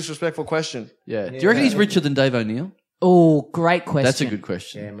actually a disrespectful question. Yeah. Do you reckon he's richer than Dave O'Neill? Oh, great question. That's a good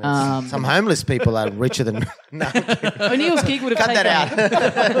question. Some homeless people are richer than. No, O'Neill's gig would have cut that out.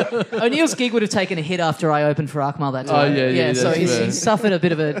 O'Neill's gig would have taken a hit after I opened for Akmal that time. yeah, So that's fair. he's suffered a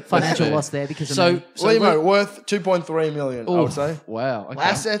bit of a financial loss there because of me. Limo worth 2.3 million, I would say. Wow. Okay.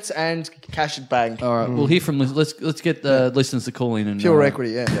 Assets and cash at bank. All right, we'll hear from let's get the listeners to call in and Pure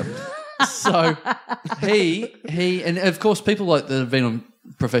equity, yeah. So he and of course people like that have been on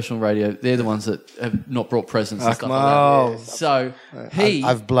professional radio, they're the ones that have not brought presents and stuff like that. So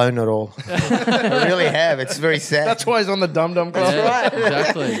I've blown it all. I really have. It's very sad. That's why he's on the Dum Dum Club. yeah,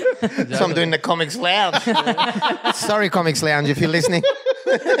 exactly. So I'm doing the Comics Lounge. Sorry, Comics Lounge, if you're listening.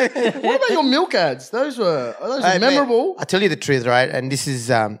 What about your milk ads? Those were memorable. I tell you the truth, right? And this is,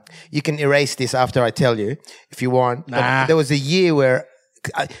 you can erase this after I tell you if you want. But there was a year where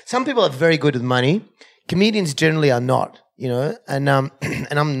some people are very good with money. Comedians generally are not, and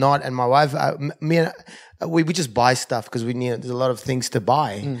I'm not. And my wife, we just buy stuff because there's a lot of things to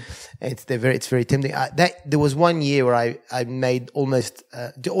buy. It's very tempting. There was one year where I made almost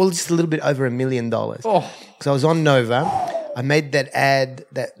just a little bit over $1 million. Because I was on Nova. I made that ad,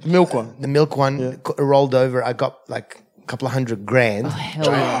 that Milk one. the milk one rolled over. I got like a couple of $100,000. Oh, hell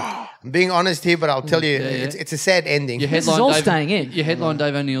yeah. I'm being honest here, but I'll tell you, it's a sad ending. This is all staying in. Your headline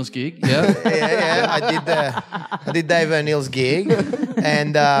Dave O'Neill's gig, yeah. I did Dave O'Neill's gig,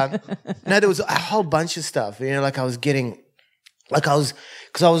 and there was a whole bunch of stuff. Like I was getting, because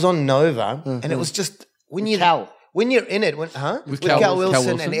I was on Nova, and it was just when you're in it, with Cal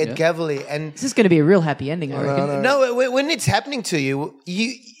Wilson and Ed Cavalier, and This is going to be a real happy ending, I reckon. no, when it's happening to you,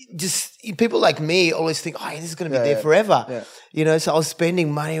 people like me always think, this is going to be there forever. Yeah. So I was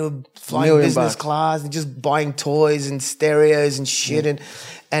spending money, flying business class, and just buying toys and stereos and shit, and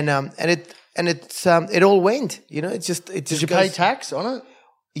it all went. Did you pay tax on it?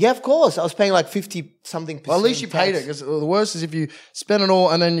 Yeah, of course. I was paying like 50-something%. Well, at least you paid it, because the worst is if you spend it all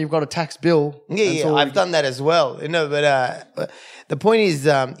and then you've got a tax bill. Yeah, I've done that as well. But the point is,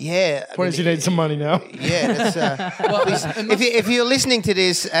 Point is you need some money now. Yeah, that's, if you're listening to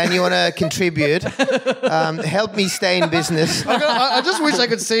this and you want to contribute, help me stay in business. I just wish I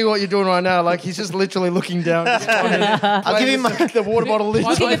could see what you're doing right now. Like, he's just literally looking down. I'll give him the water bottle.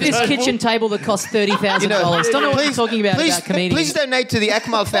 Think of this kitchen table that costs $30,000. Don't know what you're talking about comedians. Please donate to the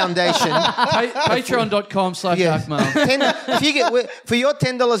Akmal Foundation. Patreon.com/Akmal. For your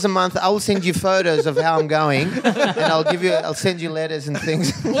 $10 a month, I will send you photos of how I'm going, and I'll send you letters and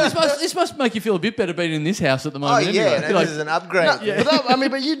things. Well, this must make you feel a bit better being in this house at the moment. Oh yeah, anyway. this is an upgrade.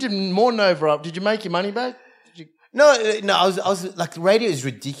 But you did more Nova up. Did you make your money back? No. I was like, radio is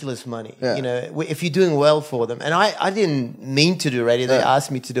ridiculous money. Yeah. You know, if you're doing well for them. And I didn't mean to do radio. They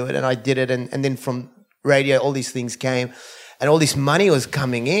asked me to do it, and I did it. And then from radio, all these things came, and all this money was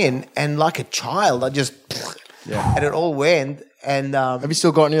coming in. And like a child, I just and it all went. And Have you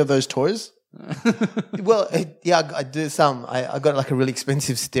still got any of those toys? well, yeah, I do some. I got like a really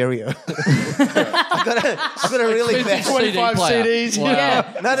expensive stereo. I got a really bad 25 CDs. Wow.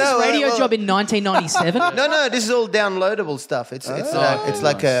 Yeah. No, Radio job in 1997. No, this is all downloadable stuff. It's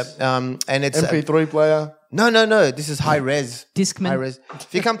like a and it's MP3 player. No. This is high res. Discman. High res.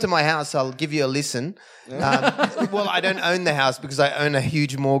 If you come to my house, I'll give you a listen. Well, I don't own the house because I own a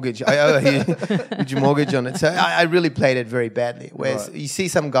huge mortgage. I owe a huge mortgage on it. So I really played it very badly. Whereas you see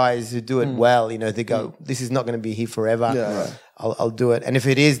some guys who do it well, you know, they go, this is not going to be here forever. Yeah, right. I'll do it. And if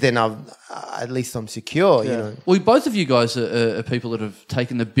it is, then at least I'm secure, you know. Well, both of you guys are people that have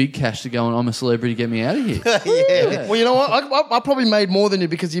taken the big cash to go and I'm a celebrity, get me out of here. Yeah. Well, you know what? I probably made more than you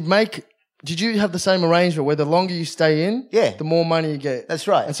because you make. Did you have the same arrangement where the longer you stay in, the more money you get? That's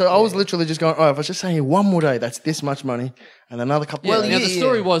right. And so I was literally just going, if I was just staying here one more day, that's this much money, and another couple. Well, of days. now the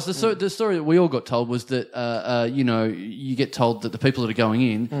story was the story that we all got told was that you know, you get told that the people that are going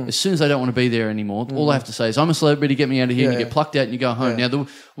in, as soon as they don't want to be there anymore, all they have to say is, "I'm a celebrity, get me out of here," and you get plucked out and you go home. Now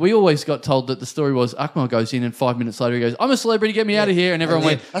we always got told that the story was Akmal goes in and 5 minutes later he goes, "I'm a celebrity, get me out of here," and everyone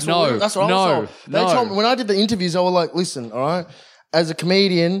went, That's "No, what I was told. They told me when I did the interviews, they were like, "Listen, all right, as a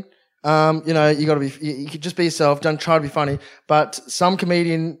comedian." You know, you got to be. You could just be yourself. Don't try to be funny. But some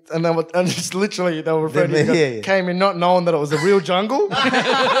comedian, and it's literally they were referring to you, came in not knowing that it was a real jungle. And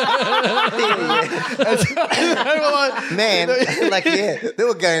so they were like, Man, they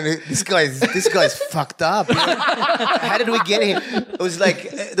were going. This guy's fucked up. How did we get him? It was like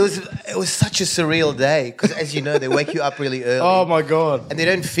it was such a surreal day because, as you know, they wake you up really early. oh my god! And they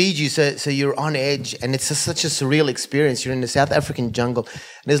don't feed you, so you're on edge, and it's such a surreal experience. You're in the South African jungle,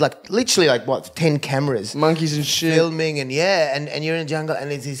 and there's like literally 10 cameras, Monkeys and shit. filming, and you're in the jungle,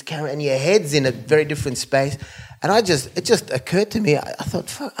 and there's this camera, and your head's in a very different space. And it just occurred to me, I thought,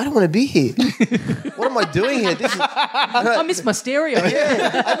 fuck, I don't want to be here. What am I doing here? I miss my stereo.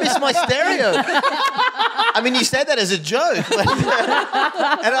 Yeah, I miss my stereo. I mean, you said that as a joke, but,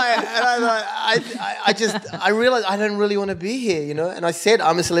 I realized I don't really want to be here, you know. And I said,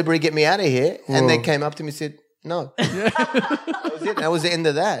 I'm a celebrity, get me out of here. And they came up to me and said, no. That was it. That was the end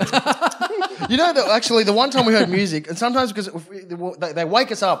of that. You know, actually, the one time we heard music, and sometimes because they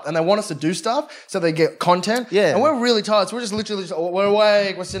wake us up and they want us to do stuff, so they get content. Yeah. And we're really tired, so we're just literally we're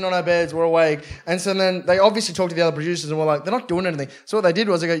awake, we're sitting on our beds, we're awake. And so then they obviously talk to the other producers and we're like, they're not doing anything. So what they did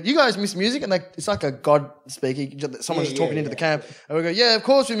was they go, you guys miss music? And it's like a God speaking, someone's just talking into the camp. And we go, yeah, of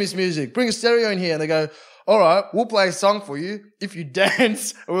course we miss music. Bring a stereo in here. And they go, all right, we'll play a song for you if you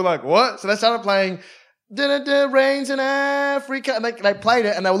dance. And we're like, what? So they started playing Rains in Africa. And they played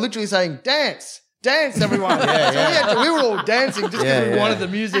it and they were literally saying, dance, everyone. So we were all dancing just because we wanted the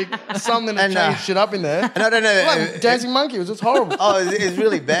music, something to change shit up in there. And I don't know. Like Dancing Monkey, it was just horrible. Oh, it's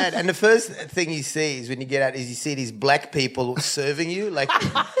really bad. And the first thing you see is when you get out is you see these black people serving you, like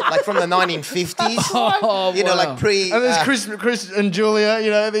from the 1950s. You know, like pre. And there's Chris and Julia,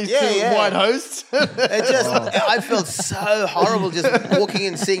 you know, these two white hosts. I felt so horrible just walking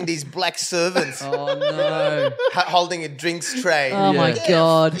and seeing these black servants. Oh no! Holding a drinks tray. Oh my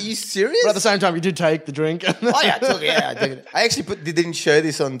God. Are you serious? But at the same time, you did take the drink. Oh yeah, I took it. I actually didn't show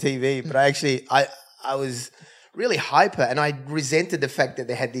this on TV, but I was really hyper, and I resented the fact that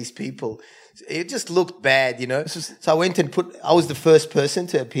they had these people. It just looked bad, you know. So I went and I was the first person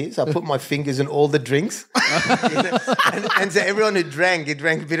to appear, so I put my fingers in all the drinks. You know? and so everyone who drank, it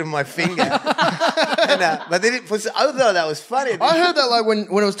drank a bit of my finger. But then I thought that was funny. I heard that like when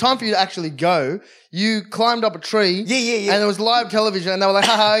it was time for you to actually go, you climbed up a tree. Yeah. And it was live television, and they were like,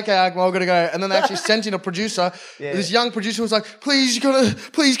 haha, okay, Akmal, we're going to go. And then they actually sent in a producer. Yeah. This young producer was like, please, can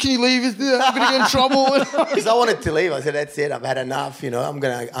you leave? I'm going to get in trouble. Because I wanted to leave. I said, that's it. I've had enough. You know,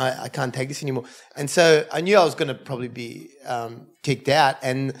 I can't take this anymore. And so I knew I was going to probably be kicked out.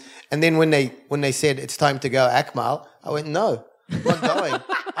 And then when they said it's time to go, Akmal, I went, no, I'm not going.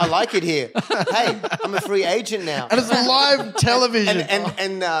 I like it here. Hey, I'm a free agent now. And it's live television.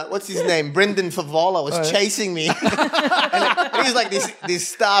 And what's his name? Brendan Favola was chasing me. and he's like this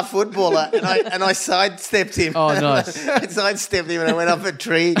star footballer. And I sidestepped him. Oh, nice. I sidestepped him and I went up a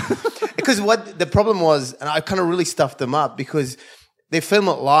tree. Because what the problem was, and I kind of really stuffed them up because they film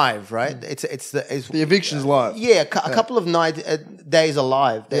it live, right? It's the eviction's live. Yeah, a couple of days are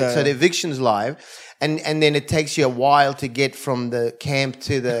live. So the eviction's live. And then it takes you a while to get from the camp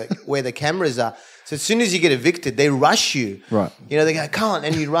to where the cameras are. So as soon as you get evicted, they rush you. Right. You know, they go, come on,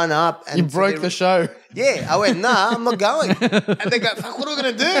 and you run up. And you broke the show. Yeah, I went, nah, I'm not going. And they go, fuck, what are we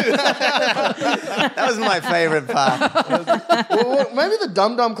going to do? That was my favourite part. Well, maybe the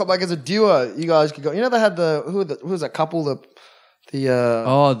Dum Dum Club, like as a duo, you guys could go. You know, they had who was that couple, the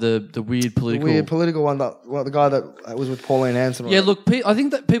weird political one, the guy that was with Pauline Hanson. Yeah, look, I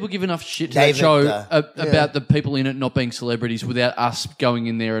think that people give enough shit to David, that show about the people in it not being celebrities without us going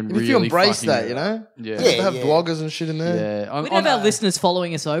in there and if really you embrace fucking that, it you up. know? Yeah. They have bloggers and shit in there. Yeah. We'd have our listeners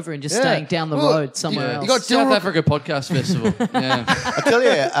following us over and just staying down the road somewhere else. You got South Africa Podcast Festival. Yeah.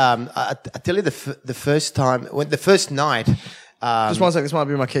 I tell you, the first time, the first night. Just 1 second, this might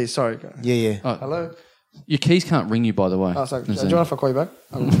be my keys. Sorry. Yeah. Oh, Hello? your keys can't ring you, by the way. Oh, sorry. Do Nazeem. you mind if I call you back?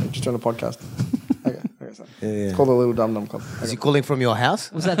 I'm just doing a podcast. Okay, sorry. It's called the Little Dum Dum Club. Is he calling from your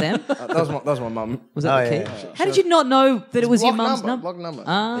house? Was that them? That was my mum. Was that the key? yeah. How did you not know that it was your Block mum's number? Block number.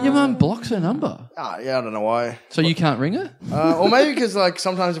 Your mum blocks her number. Yeah, I don't know why. So you can't ring her? Or maybe because like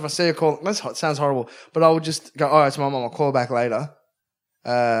sometimes if I see a call, that sounds horrible, but I would just go, "Oh, it's my mum. I'll call her back later,"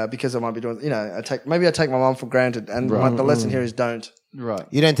 because I might be doing. I take my mum for granted, and the lesson here is don't. Right.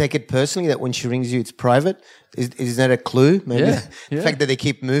 You don't take it personally that when she rings you, it's private? Is that a clue? Maybe Yeah, the fact that they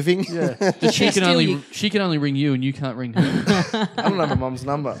keep moving? Yeah. She can only ring you and you can't ring her. I don't know my mum's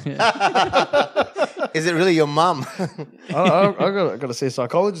number. Is it really your mum? I got to see a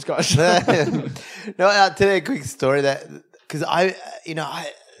psychologist, guys. No, I'll tell you a quick story because I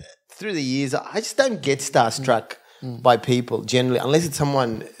through the years, I just don't get starstruck by people generally, unless it's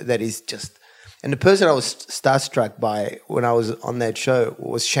someone that is just. And the person I was starstruck by when I was on that show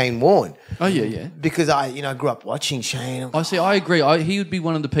was Shane Warne. Oh, yeah. Because I grew up watching Shane. I see. I agree. He would be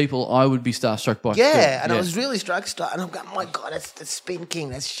one of the people I would be starstruck by. Yeah, and I was really struck, and I'm going, oh my God, that's Spin King,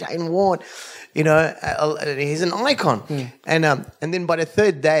 that's Shane Warne. He's an icon. And then by the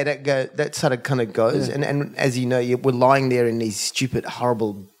third day, that sort of kind of goes. Yeah. And as you know, we're lying there in these stupid,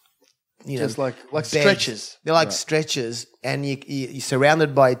 horrible, just like beds. stretches. They're like stretches, and you're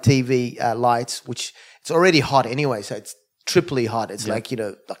surrounded by TV lights, which it's already hot anyway, so it's triply hot. It's like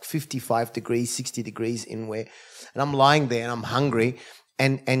 55 degrees, 60 degrees in where, and I'm lying there and I'm hungry.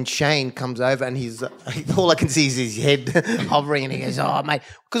 And Shane comes over and he's all I can see is his head hovering, and he goes, "Oh, mate,"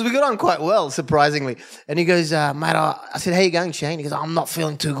 because we got on quite well, surprisingly. And he goes, "Mate," I said, "How you going, Shane?" He goes, "I'm not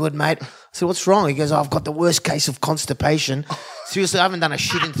feeling too good, mate." I said, "What's wrong?" He goes, "I've got the worst case of constipation. Seriously, I haven't done a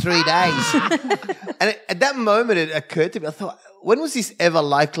shit in 3 days." And at that moment, it occurred to me. I thought, when was this ever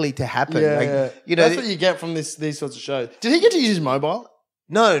likely to happen? That's what you get from these sorts of shows. Did he get to use his mobile?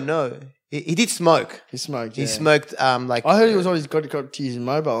 No. He did smoke. He smoked. He smoked. I heard he was always got to use his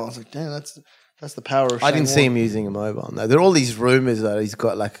mobile. I was like, damn, that's the power of Shane I didn't see Warne. him using a mobile. No, there are all these rumors that he's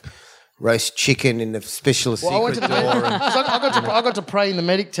got like roast chicken in the special secret I went to the door. I got to pray in the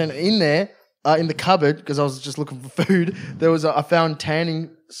medic tent in there in the cupboard because I was just looking for food. I found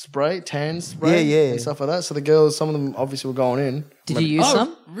tan spray, and stuff like that. So the girls, some of them obviously were going in. Did you use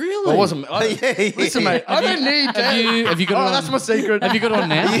some? Really? Well, it wasn't. Listen, mate, I don't need that. Have you got it on? That's my secret. Have you got it on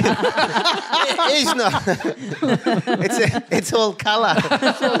now? He's not. It's all colour.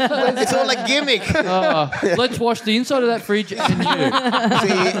 It's all a gimmick. Let's wash the inside of that fridge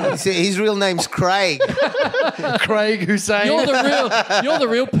and you. See, his real name's Craig. Craig Hussain. You're the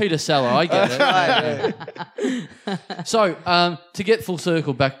real Peter Saller. I get it. So to get full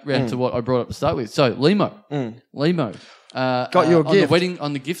circle back round to what I brought up to start with. So Limo. Got your gift.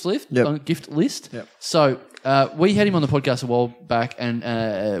 On the gift list. Yep. On the gift list. Yep. So we had him on the podcast a while back,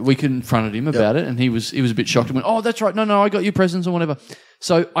 and we confronted him about it, and he was a bit shocked and went, "Oh, that's right. No, I got you presents or whatever."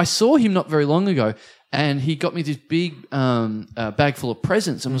 So I saw him not very long ago, and he got me this big bag full of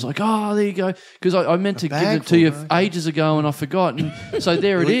presents, and was like, "Oh, there you go," because I meant to give it to you ages ago, and I forgot, and so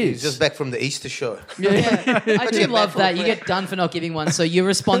there it is. He's just back from the Easter show. I do love that. You get done for not giving one, so your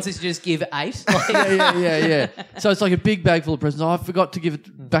response is to just give 8. Yeah. So it's like a big bag full of presents. Oh, I forgot to give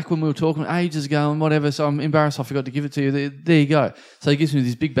it back when we were talking ages ago and whatever, so I'm embarrassed I forgot to give it to you. There you go. So he gives me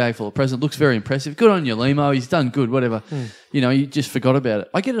this big bag full of presents. Looks very impressive. Good on you, Limo. He's done good, whatever. You just forgot about it.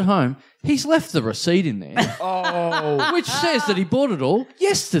 I get it home. He's left the receipt in there. Which says that he bought it all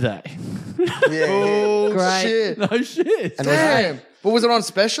yesterday. Great. Shit. No shit. Damn. But was it on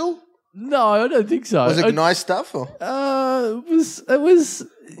special? No, I don't think so. Was it nice stuff? Or? It was.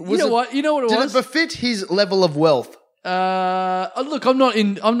 You know what it Did was? it befit his level of wealth? Look, I'm not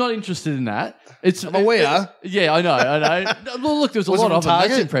interested in that. But we are. Yeah, I know. Well, look, there's a Was it lot from of them. That's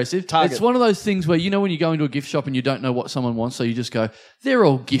Target? impressive. Target. It's one of those things where, you know, when you go into a gift shop and you don't know what someone wants, so you just go, they're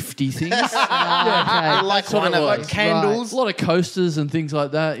all gifty things. Okay. Like one of Like those. candles. A lot of coasters and things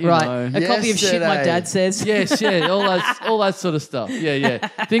like that, you Right. know. A copy of shit my Yesterday. dad says. Yes, yeah, all that sort of stuff. Yeah.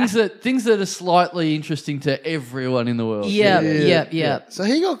 Things that are slightly interesting to everyone in the world. Yep. So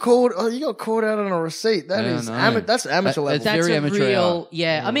he got called. Oh, you got called out on a receipt. That I is know. that's amateur level. That's That's very a amateur real, hour.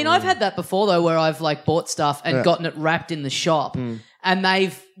 yeah. I mean, I've had that before though, where I've like bought stuff and gotten it wrapped in the shop, and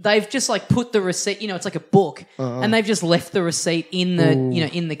they've just like put the receipt. You know, it's like a book, and they've just left the receipt in the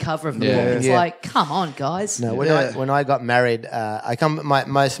in the cover of the Yeah. book. It's Yeah. like, come on, guys. No, when I got married,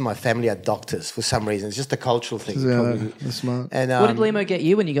 most of my family are doctors for some reason. It's just a cultural thing. probably. That's smart. And What did Limo get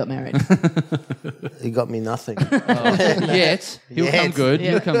you when you got married? he got me nothing. Yet he'll Yet. come good. Yeah.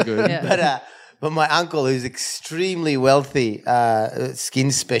 He'll come good. Yeah. But my uncle, who's extremely wealthy,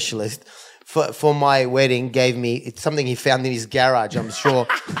 skin specialist, for my wedding, gave me it's something he found in his garage. I'm sure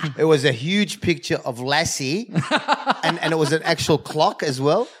it was a huge picture of Lassie, and it was an actual clock as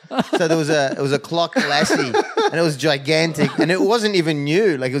well. So it was a clock Lassie, and it was gigantic, and it wasn't even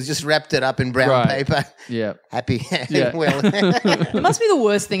new. Like it was just wrapped it up in brown Right. paper. Yeah. Happy. Yeah. Well, It must be the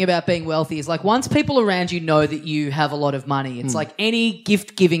worst thing about being wealthy is like once people around you know that you have a lot of money, it's like any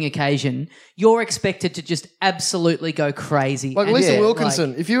gift giving occasion, you're expected to just absolutely go crazy. Like And, Lisa yeah,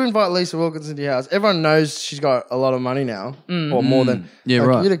 Wilkinson. If you invite Lisa Wilkinson to your house, everyone knows she's got a lot of money now, or more than. Yeah,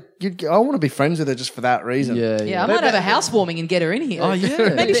 like, right. I want to be friends with her just for that reason. yeah, I might have a housewarming and get her in here. Oh, yeah.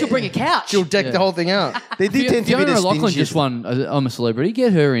 Maybe she'll bring a couch. She'll deck the whole thing out. they do tend to be Fiona the O'Loughlin just stingiest. won I'm a Celebrity.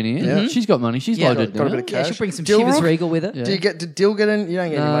 Get her in here. Yeah. She's got money. She's Yeah, loaded got a now. bit of Yeah, cash. she'll bring some Dilrook? Chivas Regal with her. Did Dill get in? You don't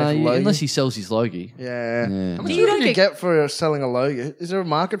get any money for Logie. Unless he sells his Logie. Yeah. How much You don't do you get- get for selling a Logie? Is there a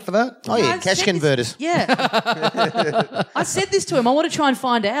market for that? Oh yeah, I cash said converters. Yeah. I said this to him. I want to try and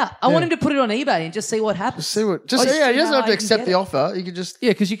find out. I want him to put it on eBay and just see what happens. See what? Just Oh, just he see doesn't how have to I can accept get the it. offer. You could just. Yeah,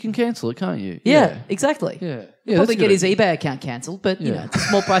 because you can cancel it, can't you? Yeah, exactly. Yeah. Probably that's get good. his eBay account cancelled, but you know, it's a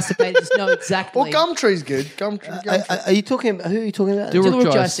small price to pay to just know exactly. Well, Gumtree's good. Gumtree. Are you talking? Who are you talking about? Dilrook Dilrook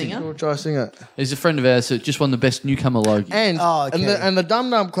Jai Jai Singer. Singer. We'll try to sing it. He's a friend of ours that just won the best newcomer Logie. And okay. and the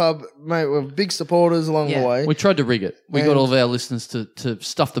Dum Dum Club, mate, we're big supporters along Yeah. the way. We tried to rig it. We got And- all of our listeners to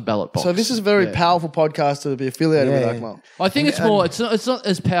stuff the ballot box. So this is a very Yeah. powerful podcast to be affiliated with Yeah. Akmal. I think it's more. It's not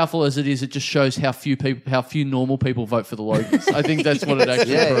as powerful as it is. It just shows how few normal people vote for the Logies. I think that's what it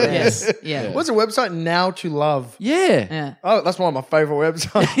actually proves. Yes. Yeah. What's the website? Now to Love. Yeah. Yeah. Oh, that's one of my favourite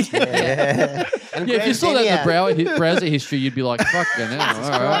websites. Yeah, if you saw that in the browser history, you'd be like, "Fuck, you know, all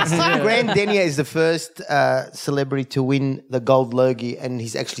right." Grand Denier is the first celebrity to win the gold Logie, and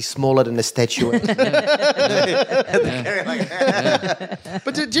he's actually smaller than a statuette.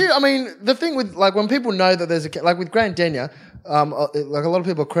 But do you? I mean, the thing with like when people know that there's like with Grand Denier, like a lot of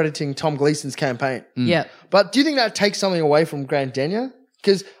people are crediting Tom Gleason's campaign. Yeah. But do you think that takes something away from Grand Denier?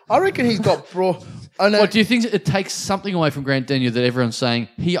 Because I reckon he's got brought. I know. What do you think? It takes something away from Grant Denier that everyone's saying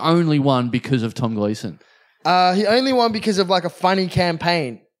he only won because of Tom Gleason. He only won because of like a funny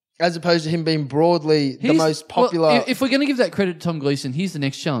campaign, as opposed to him being broadly the most popular. Well, if we're going to give that credit to Tom Gleason, here's the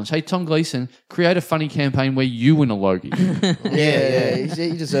next challenge. Hey, Tom Gleason, create a funny campaign where you win a Logie. yeah,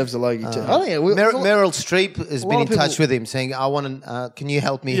 he deserves a Logie too. I think Meryl Streep has lot been in of people- touch with him, saying, "I want to. Can you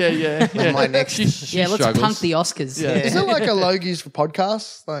help me? yeah. with my next." She Yeah, let's struggles. punk the Oscars. Yeah. is there like a Logies for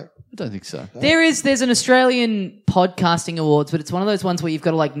podcasts? Like, I don't think so. There's an Australian podcasting awards, but it's one of those ones where you've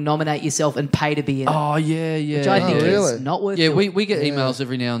got to like nominate yourself and pay to be in it, Oh yeah. which I think really? is not worth Yeah, doing. we get emails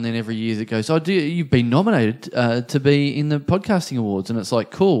every now and then, every year that goes, "Oh, you've been nominated to be in the podcasting awards," and it's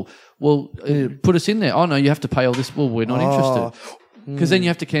like, cool. Well, put us in there. Oh no, you have to pay all this. Well, we're not interested because then you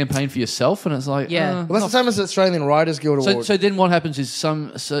have to campaign for yourself, and it's like, Yeah. well, that's the same as the Australian Writers Guild Award. So then what happens is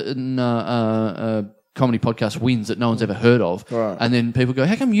some certain comedy podcast wins that no one's ever heard of, Right. and then people go,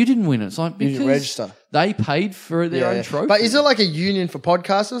 "How come you didn't win it?" It's like You because didn't register. they paid for their own trophy. But is it like a union for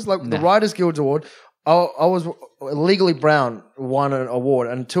podcasters? Like the Writers Guild Award, I was Legally Brown won an award,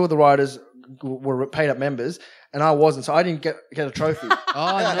 and two of the writers were paid up members, and I wasn't, so I didn't get a trophy.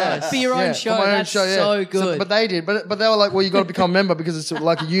 Oh, nice. For your own Yeah, show, for my own that's show, yeah. so good. but they did. But they were like, well, you got to become a member because it's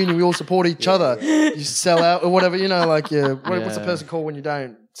like a union. We all support each other. You sell out or whatever, you know, like what's the person called when you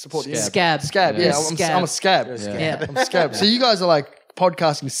don't support the union? Scab. Scab, Yeah, yeah. scab. I'm a scab. Yeah. I'm scab. So you guys are like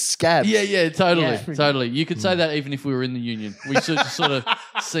podcasting scabs. Yeah, totally, Yeah. totally. You could say that even if we were in the union. We sort of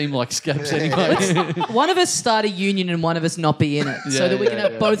seem like scabs anyway. One of us start a union and one of us not be in it, so that we can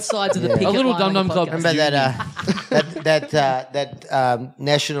have both sides of the picket A little line on Dum the Dum Club. podcast. Remember that that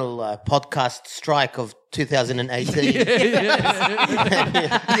national podcast strike of 2018.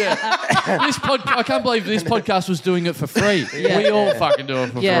 I can't believe this podcast was doing it for free. Yeah. We all fucking do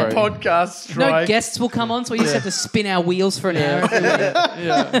it for Yeah. free. Podcast No strike. guests will come on, so we just have to spin our wheels for an hour.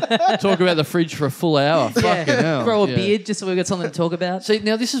 Talk about the fridge for a full hour. Fucking hell. Grow a Yeah. beard just so we've got something to talk about. See,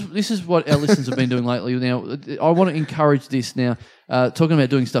 now this is what our listeners have been doing lately. Now, I want to encourage this now. Talking about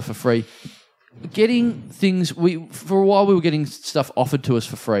doing stuff for free. Getting things for a while we were getting stuff offered to us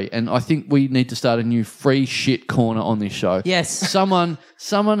for free, and I think we need to start a new free shit corner on this show. Yes. someone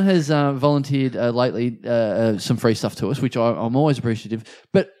has volunteered lately some free stuff to us, which I'm always appreciative.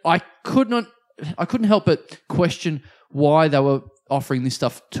 But I couldn't help but question why they were offering this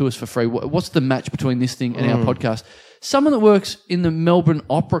stuff to us for free. What's the match between this thing and our podcast? Someone that works in the Melbourne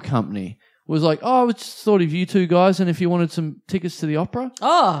Opera Company was like, "Oh, I just thought of you two guys, and if you wanted some tickets to the opera."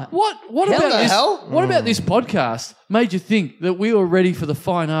 Oh, What Hell about the this? hell? What about this podcast made you think that we were ready for the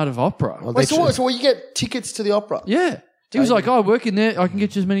fine art of opera? Wait, so you get tickets to the opera? Yeah. He was like, "Oh, I work in there. I can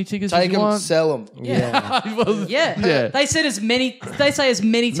get you as many tickets as Take you them, want." sell them. Well, yeah. They said as many tickets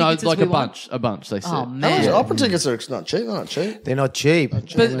no, as like we a want. bunch. They said. Oh man. Opera tickets are not cheap. They're not cheap. They're not cheap.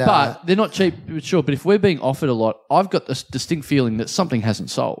 But they're not cheap, sure. But if we're being offered a lot, I've got this distinct feeling that something hasn't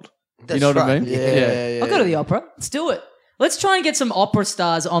sold. You know what I right. mean? Yeah. I'll go to the opera. Let's do it. Let's try and get some opera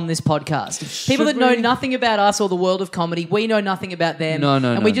stars on this podcast. People that know nothing about us or the world of comedy. We know nothing about them.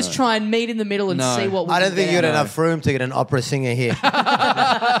 And we just try and meet in the middle and see what we I don't can think get you got out. enough room to get an opera singer here.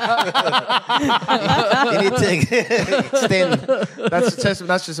 You need to extend. That's a testament.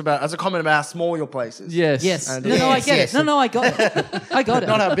 That's just about as a comment about how small your place is. Yes. Yes. And- No, I Yes, get yes. it. No, I got it. I got it.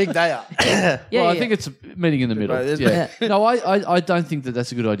 Not how big they are. Yeah, I think it's a meeting in the middle. Right, isn't Yeah. No, I don't think that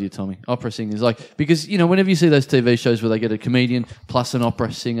that's a good idea, Tommy. Opera singers, because whenever you see those TV shows where they get a comedian plus an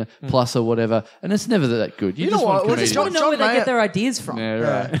opera singer plus or whatever, and it's never that good. You, You just know want what? I just comedians. want to know John where they Mayer- get their ideas from. Yeah,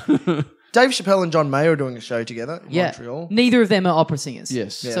 right. Dave Chappelle and John Mayer are doing a show together in Yeah. Montreal. Neither of them are opera singers.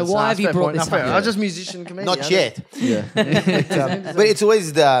 Yes. Yeah, So why have you fair brought point. this No, fair. up? I was just musician, comedian. Not yet. Yeah. But it's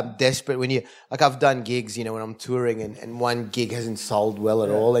always desperate when you I've done gigs, when I'm touring and one gig hasn't sold well at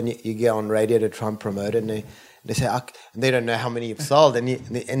all, and you get on radio to try and promote it, and they say and they don't know how many you've sold, and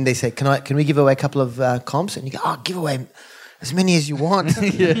they say, can we give away a couple of comps? And you go, give away as many as you want. But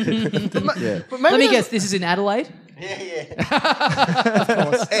maybe Let me guess, this is in Adelaide? Made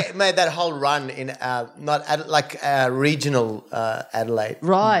that whole run in regional Adelaide.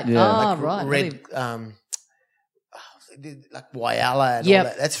 Right. Yeah. Ah, right. Red, like Whyalla and Yep. all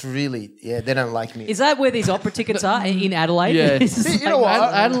that. That's really, they don't like me. Is that where these opera tickets are? In Adelaide? Yeah. It's just You know like-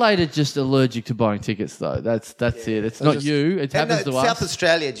 what? Adelaide are just allergic to buying tickets, though. That's it. It's not you. It And happens to South us.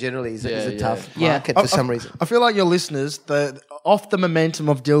 Australia generally is a tough Yeah. market for some reason. I feel like your listeners, off the momentum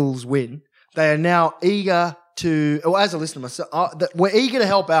of Dill's win, they are now eager to, or as a listener myself, we're eager to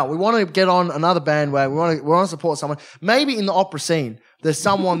help out. We want to get on another bandwagon. We want to support someone. Maybe in the opera scene, there's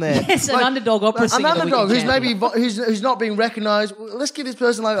someone there. Yes, an underdog opera singer An that we underdog can who's champion. maybe who's not being recognised. Let's give this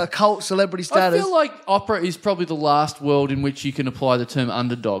person like a cult celebrity I status. feel like opera is probably the last world in which you can apply the term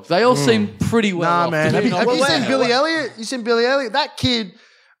underdog. They all seem pretty well Nah, off. man. Have you Well, seen wait. Billy Elliot? You seen Billy Elliot? That kid.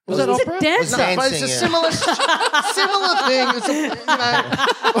 Was that He's opera? a dancer. Was But it's a Dancing, similar thing. It's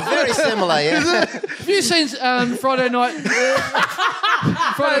Very similar, yeah. Have you seen Friday Night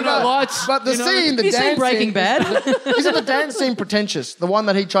Lights? But the scene, the Have you seen dance Breaking scene, Bad? isn't the dance scene pretentious? The one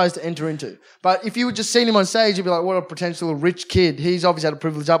that he tries to enter into. But if you had just seen him on stage, you'd be like, what a potential rich kid. He's obviously had a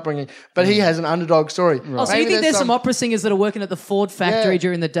privileged upbringing, but he has an underdog story. Oh, so you think there's some opera singers that are working at the Ford factory Yeah.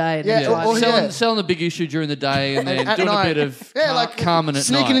 during the day? And Yeah, then driving- or selling, yeah. selling the big issue during the day and then At doing night. a bit of like Carmen at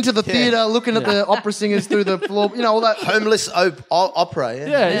sneaking night. into the theatre, looking at the opera singers through the floor, all that. Homeless opera,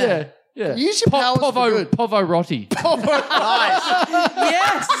 yeah. Yeah. Use your powers for good. Pavarotti. Nice.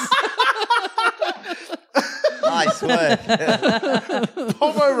 Yes! Nice work.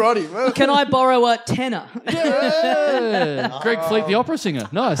 Pavarotti. Well, Can I borrow a tenor? Yeah. Greg Fleet, the opera singer.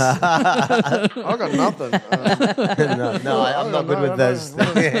 Nice. I got nothing. No, I'm not good with those.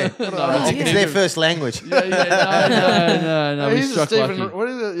 It's their first language. No, we He's a struck Stephen. lucky. What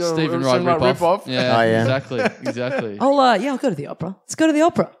is it? Your Stephen Wright rip-off. Yeah, Oh, yeah. exactly. I'll go to the opera. Let's go to the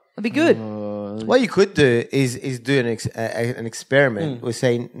opera. That'd be good. What you could do is do an experiment. We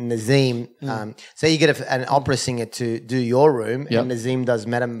say Nazeem. Say you get an opera singer to do your room, Yep. and Nazeem does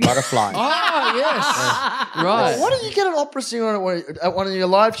Madame Butterfly. Yes. Right. Why don't you get an opera singer on at one of your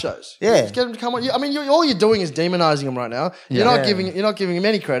live shows? Yeah. Just get him to come on. I mean, all you're doing is demonizing him right now. You're not giving him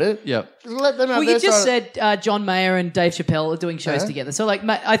any credit. Yep. Just let them have Well, their you just side. said John Mayer and Dave Chappelle are doing shows together. So,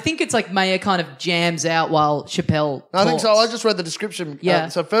 I think it's like Mayer kind of jams out while Chappelle I think so. talks. I just read the description. Yeah.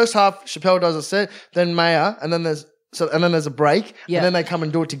 So first half, Chappelle does a set, then Maya, and then there's a break, Yeah. and then they come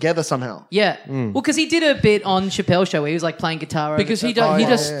and do it together somehow. Yeah. Well, because he did a bit on Chappelle's show where he was like playing guitar. Because he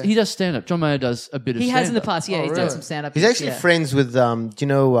does stand up. John Mayer does a bit of He stand up. has in the past, yeah. He's done some stand up. He's actually friends with, do you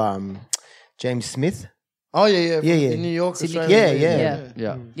know James Smith? Oh yeah. Yeah. In New York, Sydney Australia. Kid.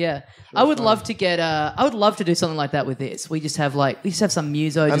 Yeah. Yeah. I would love to get I would love to do something like that with this. We just have some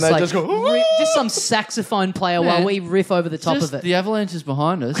muso, And just they like just go, just some saxophone player while we riff over the top Just of it. the avalanche is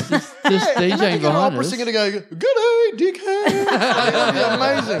behind us. Just DJing Get an behind opera us. singer to go, good day, dickhead. That'd be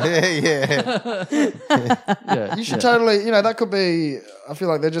amazing. Yeah, You should totally, that could be. I feel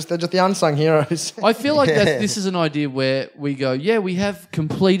like they're just the unsung heroes. I feel like this is an idea where we go, yeah, we have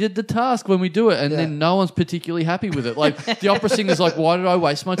completed the task when we do it, and then no one's particularly happy with it. Like the opera singer's like, why did I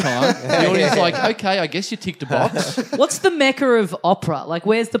waste my time? The audience is like, okay, I guess you ticked a box. What's the mecca of opera? Like,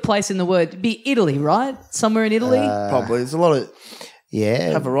 where's the place in the world? It'd be Italy, right? Somewhere in Italy. Probably. There's a lot of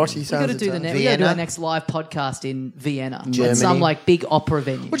Yeah. Pavarotti we sounds. got to do Italian. we got to do our next live podcast in Vienna, at Germany. some like big opera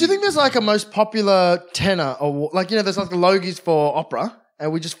venue. Would you think there's like a most popular tenor, or there's like the Logies for opera,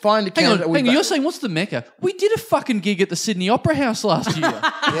 and we just find a Hang on, candidate. you're saying what's the mecca? We did a fucking gig at the Sydney Opera House last year.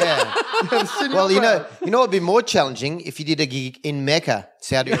 Yeah. Well, you know what'd be more challenging if you did a gig in Mecca,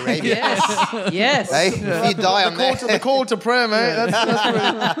 Saudi Arabia. Yes, yes. Hey, if you die on there. the call to prayer, mate.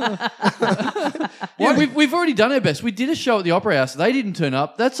 That's Yeah, we've already done our best. We did a show at the Opera House. They didn't turn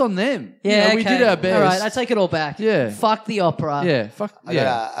up. That's on them. Yeah, we okay. did our best. All right, I take it all back. Yeah. Fuck the opera. Yeah, fuck. I Yeah.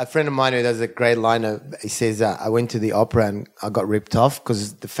 got a friend of mine who does a great line of, he says, I went to the opera and I got ripped off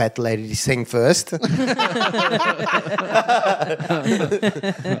because the fat lady sang first.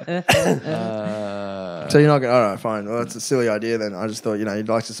 so you're not going. All right, fine. Well, that's a silly idea. Then I just thought you'd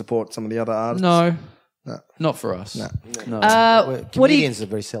like to support some of the other artists. No, not for us. No. Comedians are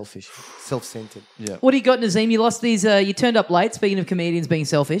very selfish, self-centered. Yeah. What do you got, Nazeem? You lost these. You turned up late. Speaking of comedians being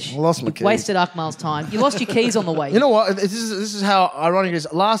selfish, I lost my you keys. wasted Akmal's time. You lost your keys on the way. You know what? This is how ironic it is.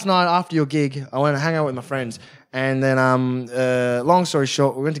 Last night after your gig, I went to hang out with my friends, and then long story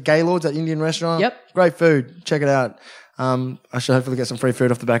short, we went to Gaylord's, that Indian restaurant. Yep. Great food. Check it out. I should hopefully get some free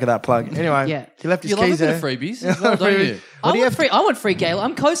food off the back of that plug. Anyway, Yeah. he left his You love a keys bit there. of freebies as well, don't you? I want free Gale.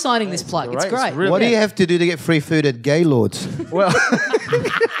 I'm co-signing this plug. It's great. really- What do you have to do to get free food at Gaylord's? Well,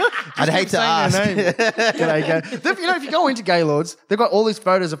 I'd hate to ask. G'day, Gay. If you go into Gaylord's, they've got all these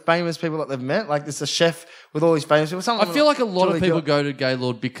photos of famous people that they've met. Like there's a chef with all these famous people. I feel like a lot of people go to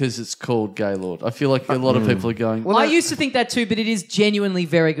Gaylord because it's called Gaylord. I feel like a lot of people are going. I used to think that too, but it is genuinely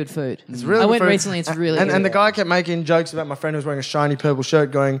very good food. It's really I good went food. recently. It's really good. And the guy kept making jokes about my friend who was wearing a shiny purple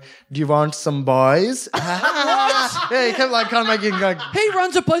shirt, going, "Do you want some boys?" Yeah, he kept kind of making He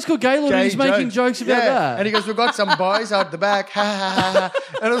runs a place called Gaylord and he's making jokes about that. And he goes, "We've got some boys out the back." Ha ha ha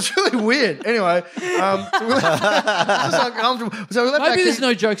ha. And it was really weird. Anyway, so we left, it was uncomfortable. So we left Maybe that there's key-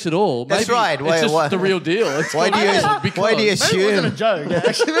 no jokes at all. That's Maybe right. It's Wait, just what? the real deal. It's Why do you Maybe it wasn't a assume? joke. Yeah,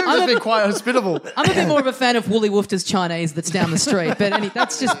 actually, maybe it was just being quite hospitable. I'm a bit more of a fan of Woolly Woofter's Chinese that's down the street, but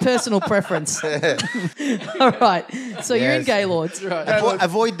that's just personal preference. All right. So you're in Yes. Gaylord's.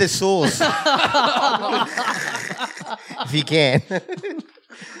 Avoid the sauce. If you can.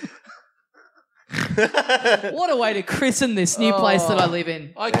 What a way to christen this new place that I live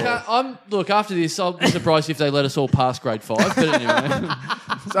in. I can't. Look, after this, I'll be surprised if they let us all pass grade 5. But anyway,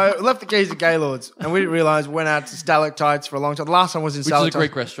 So we left the keys at Gaylord's, and we didn't realise we went out to Stalactites for a long time. The last time was in which is Stalactites. a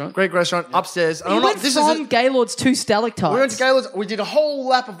Greek restaurant. Greek restaurant upstairs. And You I'm not- went this from is Gaylord's to Stalactites. we went to Gaylord's. We did a whole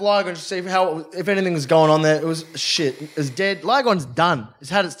lap of Lygon to see if anything was going on there. It was shit. It was dead. Lygon's done. It's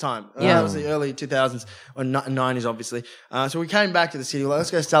had its time. Yeah. That was the early 2000s or 90s, obviously. So we came back to the city. We're like,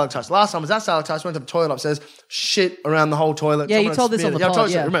 let's go to Stalactites. Last time I was at Stalactites. Went to the toilet upstairs. Shit around the whole toilet. Yeah, you Someone told had this on smeared the it. pod, I told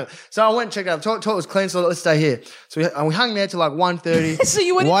you, yeah. remember. So I went and checked out. The toilet was clean, so let's stay here. So we hung there till like 1:30. So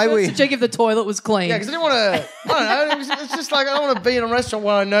you went Why in first we- to check if the toilet was clean. Yeah, because I didn't want to. I don't know. It's just like I don't want to be in a restaurant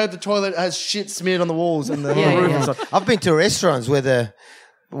where I know the toilet has shit smeared on the walls and the Yeah, roof yeah. and stuff. I've been to restaurants where the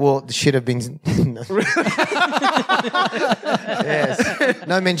should have been. Yes.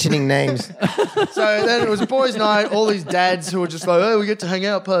 No mentioning names. So then it was a boys' night. All these dads who were just like, "Oh, we get to hang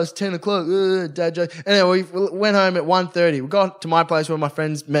out past 10 o'clock." Dad joke. Anyway, we went home at 1:30. We got to my place where my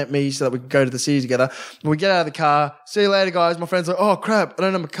friends met me so that we could go to the city together. We get out of the car. See you later, guys. My friend's like, "Oh crap, I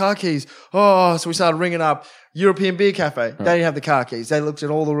don't have my car keys." Oh, so we started ringing up European Beer Cafe. They didn't have the car keys. They looked at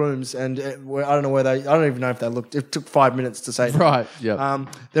all the rooms, and I don't know where I don't even know if they looked. It took 5 minutes to say. Right. Yeah.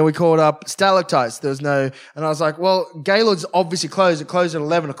 Then we called up Stalactites. There was no, and I was like, well, Gaylord's obviously closed. It closed at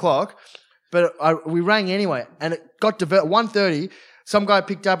 11 o'clock, but we rang anyway, and it got to 1:30. Some guy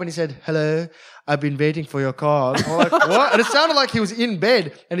picked up and he said, "Hello, I've been waiting for your call. I'm like, what? And it sounded like he was in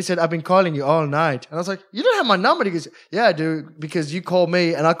bed. And he said, I've been calling you all night. And I was like, you don't have my number? He goes, yeah, I do, because you called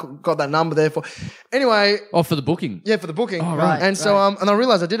me and I got that number there for. Anyway. Oh, for the booking. Yeah, for the booking. Oh, right. And so, and I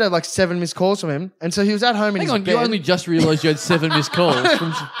realized I did have like 7 missed calls from him. And so he was at home in his bed. You only just realised you had 7 missed calls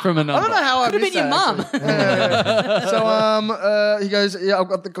from a number. I don't know how I Could have missed been your that, mum. So he goes, yeah, I've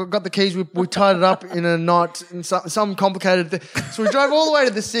got the keys. We tied it up in a knot and some complicated thing. So we drove all the way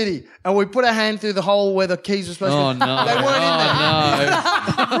to the city and we put our hand through the hole where the keys were supposed to be. No. They weren't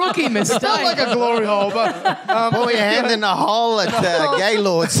in there. Rookie mistake. Felt like a glory hole, but Put your hand in a hole at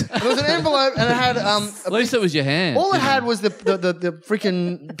Gaylord's. there was an envelope and it had At least it was your hand. all it had was the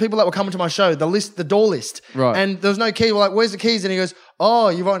freaking people that were coming to my show, the door list. Right. And there was no key. We're like, where's the keys? And he goes, oh,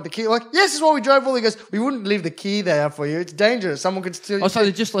 you want the key? We're like, yes, this is why we drove all. He goes, we wouldn't leave the key there for you. It's dangerous. Someone could steal your Oh, so key.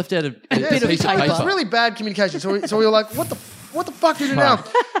 they just left out a Yeah, piece so of it's paper. really bad communication. So we were like, what the fuck do we do now?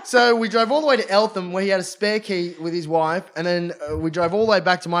 So we drove all the way to Eltham where he had a spare key with his wife. And then we drove all the way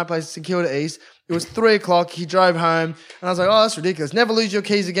back to my place, Security East. It was 3 o'clock. He drove home. And I was like, oh, that's ridiculous. Never lose your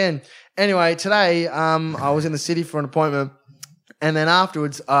keys again. Anyway, today I was in the city for an appointment. And then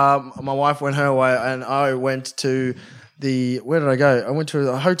afterwards, my wife went her way and I went to where did I go? I went to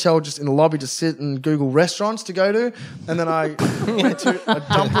a hotel just in the lobby to sit and Google restaurants to go to. And then I went to a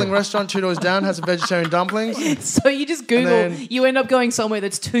dumpling restaurant 2 doors down, has some vegetarian dumplings. So you just Google, then- you end up going somewhere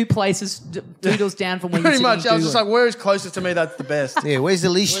that's 2 places, 2 doors down from where you're Pretty sitting. much. I was just like, where is closest to me? That's the best. Yeah, where's the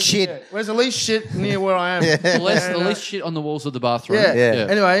least shit? Yeah. Where's the least shit near where I am? The less shit on the walls of the bathroom. Yeah. Yeah.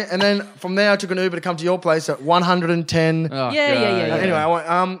 Anyway, and then from there I took an Uber to come to your place at 110. Oh, Yeah. Anyway, I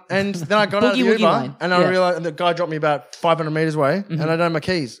went, and then I got out of the Boogie woogie Uber line. and I Yeah. realized and the guy dropped me about 500 meters away and I don't have my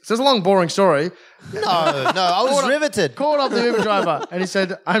keys. So it's a long, boring story. No, I was riveted. Called up the Uber driver and he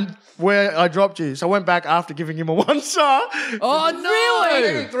said, I'm where I dropped you. So I went back after giving him a 1 star. Oh, no. I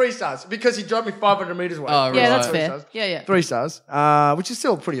gave him 3 stars because he dropped me 500 meters away. Oh, right. Yeah, that's 3 fair. stars. Yeah. 3 stars, which is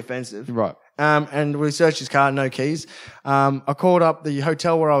still pretty offensive. Right. And we searched his car, no keys. I called up the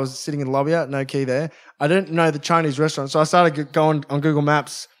hotel where I was sitting in the lobby at, no key there. I didn't know the Chinese restaurant, so I started going on Google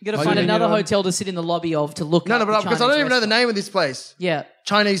Maps. You got to find another hotel to sit in the lobby of to look No, up but the because I don't even know the Chinese name of this place. restaurant.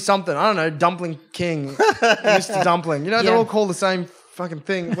 Chinese something. I don't know, Dumpling King, Mr. Dumpling. You know, they're Yeah. all called the same fucking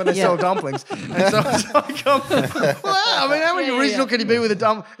thing when they sell dumplings. And so I was like, well, I mean, how many original can you be with a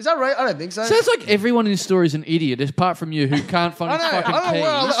dumpling? Is that right? I don't think so. Sounds like everyone in this story is an idiot, apart from you, who can't find his fucking keys.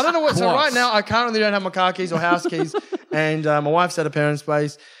 I don't know what. So Twice. right now, I currently don't have my car keys or house keys, and my wife's at her parents'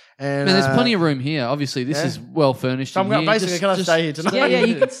 place. And Man, there's plenty of room here. Obviously, this is well furnished. So I'm in here. basically, can I stay here tonight? Yeah,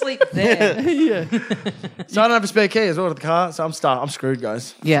 you can sleep there. So I don't have a spare key as well to the car, so I'm screwed,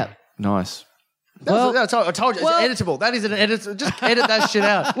 guys. Yeah. Nice. Well- I told you, it's editable. That is an edit. Just edit that shit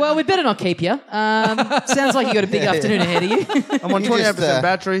out. Well, we better not keep you. Sounds like you got a big afternoon ahead of you. I'm on You 28% just,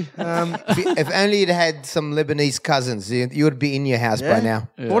 battery. If only you'd had some Lebanese cousins, you would be in your house by now.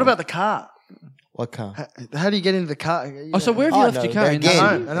 But what about the car? What car? How do you get into the car? Oh, so where have you left your car? In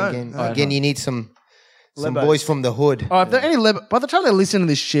Again, I know. again, you need some Lebo. boys from the hood. All right, if there are any by the time they listen to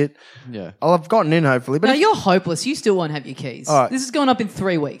this shit, Yeah. I'll have gotten in hopefully. But No, if you're hopeless. You still won't have your keys. All right. This is going up in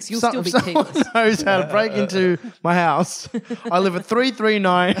 3 weeks. You'll still be someone keyless. knows how to break into my house, I live at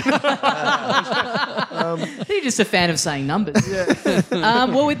 339. You're just a fan of saying numbers.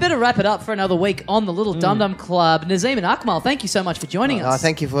 Well, we better wrap it up for another week on the Little Dum Dum Club. Nazeem and Akmal, thank you so much for joining us.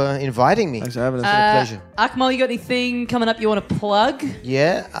 Thank you for inviting me. Thanks for having us. Pleasure. Akmal, you got anything coming up you want to plug?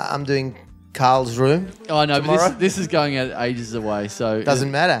 Yeah, I'm doing Carl's room. Oh, no, Tomorrow? but this is going out ages away, so...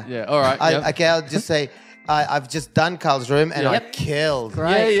 Doesn't matter. Yeah, all right. yep. Okay, I'll just say I've just done Carl's room and I Yep. killed.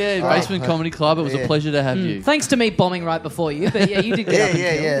 Great. Yeah, Basement Comedy Club. It was a pleasure to have you. Thanks to me bombing right before you, but yeah, you did get up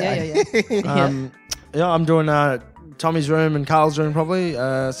and kill. Yeah. Yeah, I'm doing Tommy's room and Carl's room probably.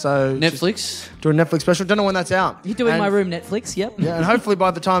 So Netflix. just doing a Netflix special. Don't know when that's out. You're doing And- My Room Netflix, yep. Yeah, and hopefully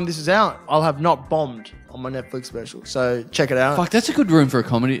by the time this is out, I'll have not bombed on my Netflix special. So check it out. Fuck, that's a good room for a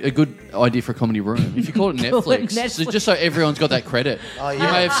comedy. A good idea for a comedy room. If you call it Netflix, So Netflix. just so everyone's got that credit. yeah. You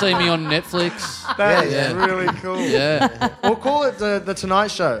may have seen me on Netflix. That is yeah. really cool. Yeah. We'll call it the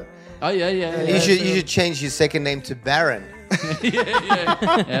Tonight Show. Oh yeah. You should change your second name to Baron.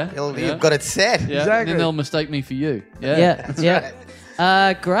 Yeah. You've got it set. Yeah. Exactly. And then they'll mistake me for you. Yeah.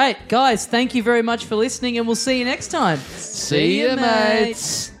 Yeah. Great. Guys, thank you very much for listening, and we'll see you next time. See ya,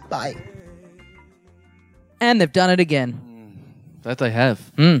 mates. Bye. And they've done it again. That they have.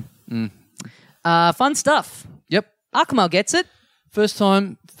 Fun stuff. Yep. Akmal gets it. First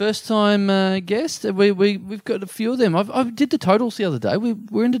time guest. We've got a few of them. I did the totals the other day.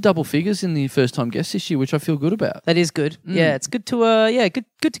 We're into double figures in the first time guests this year, which I feel good about. That is good. Yeah, it's good to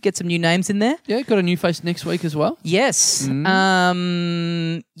good to get some new names in there. Yeah, got a new face next week as well. Yes. I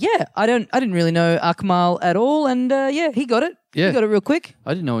didn't really know Akmal at all, and he got it. Yeah. He got it real quick.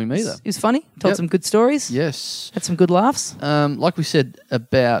 I didn't know him either. It was funny. Told some good stories. Yes. Had some good laughs. Like we said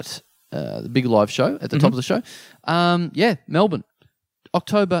about the big live show at the top of the show. Melbourne.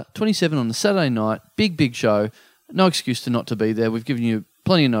 October 27 on the Saturday night, big show. No excuse to not to be there. We've given you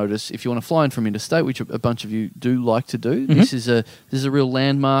plenty of notice. If you want to fly in from interstate, which a bunch of you do like to do, this is a real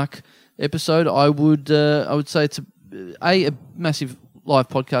landmark episode. I would say it's a massive live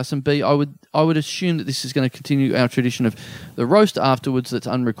podcast, and B, I would assume that this is going to continue our tradition of the roast afterwards that's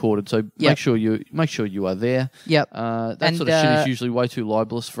unrecorded. So make sure you are there. Yep. That sort of shit is usually way too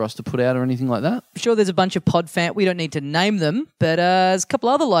libelous for us to put out or anything like that. I'm sure there's a bunch of pod fan. We don't need to name them, but there's a couple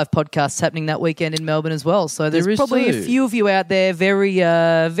other live podcasts happening that weekend in Melbourne as well. So there's probably a few of you out there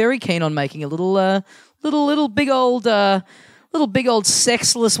very keen on making a little big old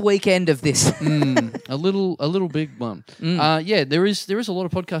sexless weekend of this. A little big one. There is a lot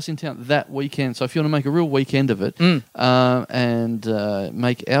of podcasts in town that weekend. So if you want to make a real weekend of it, and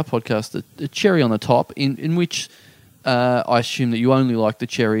make our podcast the cherry on the top, in which I assume that you only like the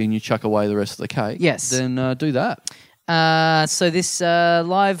cherry and you chuck away the rest of the cake. Yes. Then do that. So this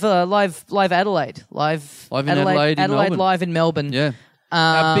live Adelaide, live in Adelaide in Melbourne. live in Melbourne. Yeah.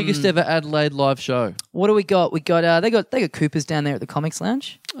 Our biggest ever Adelaide live show. What do we got? We got they got Coopers down there at the Comics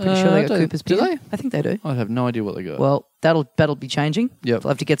Lounge. Pretty sure they got Coopers. Do beer. they? I think they do. I have no idea what they got. Well, that'll be changing. Yep.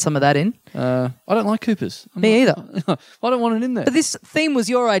 We'll have to get some of that in. I don't like Coopers. Me either. I don't want it in there. But this theme was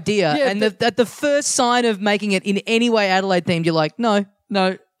your idea, and at the first sign of making it in any way Adelaide themed, you're like, no,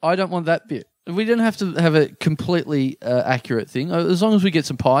 I don't want that bit. We don't have to have a completely accurate thing. As long as we get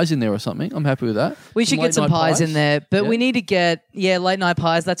some pies in there or something, I'm happy with that. We should get some pies in there, but we need to get late night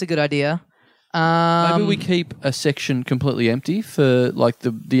pies. That's a good idea. Maybe we keep a section completely empty for like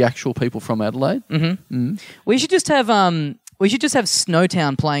the actual people from Adelaide. We should just have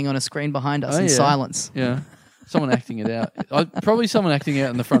Snowtown playing on a screen behind us in silence. Yeah, someone acting it out. Probably someone acting out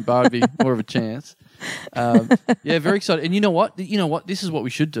in the front bar would be more of a chance. Very excited. And you know what? This is what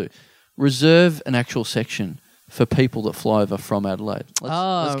we should do. Reserve an actual section for people that fly over from Adelaide.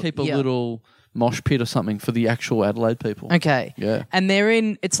 Let's keep a little mosh pit or something for the actual Adelaide people. Okay. Yeah. And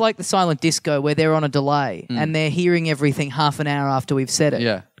it's like the silent disco where they're on a delay and they're hearing everything half an hour after we've said it.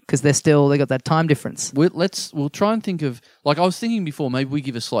 Yeah. Because they got that time difference. We'll try and think of, like I was thinking before, maybe we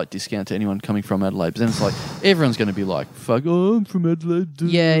give a slight discount to anyone coming from Adelaide, but then it's like everyone's going to be like, fuck, I'm from Adelaide. Dude.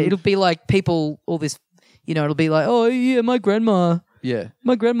 Yeah, it'll be like people, all this, it'll be like, oh yeah, my grandma. Yeah,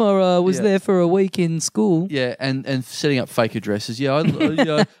 my grandma was there for a week in school. Yeah, and setting up fake addresses. Yeah, I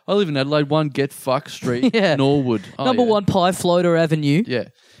live in Adelaide, 1 Get Fuck Street, Norwood, number 1 Pie Floater Avenue.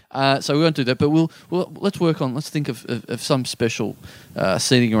 Yeah, so we won't do that, but let's think of some special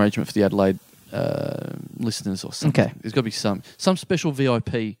seating arrangement for the Adelaide listeners or something. Okay, there's got to be some special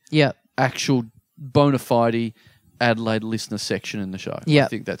VIP. Yeah, actual bona fide Adelaide listener section in the show. Yeah, I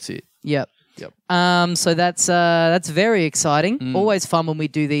think that's it. Yep. So that's very exciting. Always fun when we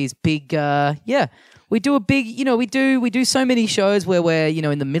do these big. We do a big. We do so many shows where we're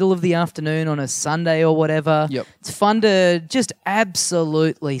in the middle of the afternoon on a Sunday or whatever. Yep. It's fun to just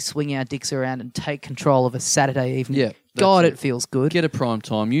absolutely swing our dicks around and take control of a Saturday evening. Yeah. God, it feels good. Get a prime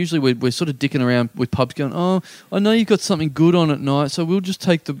time. Usually we're sort of dicking around with pubs going, oh, I know you've got something good on at night, so we'll just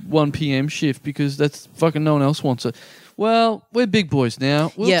take the 1 p.m. shift because that's fucking no one else wants it. Well, we're big boys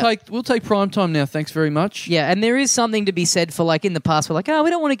now. We'll take prime time now. Thanks very much. Yeah, and there is something to be said for in the past we're like, we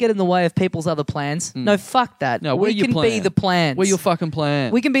don't want to get in the way of people's other plans. No, fuck that. No, we can be the plans. We're your fucking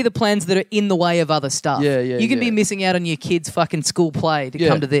plan. We can be the plans that are in the way of other stuff. Yeah. You can be missing out on your kids' fucking school play to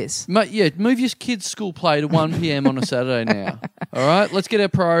come to this. Move your kids' school play to 1 p.m. on a Saturday now. All right, let's get our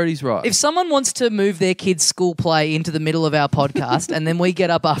priorities right. If someone wants to move their kids' school play into the middle of our podcast and then we get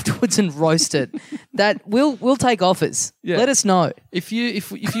up afterwards and roast it, that we'll take offers. Yeah. Let us know. If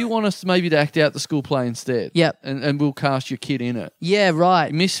you want us maybe to act out the school play instead, yep, and we'll cast your kid in it. Yeah,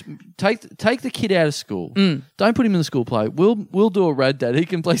 right. Take the kid out of school. Don't put him in the school play. We'll do a Rad Dad. He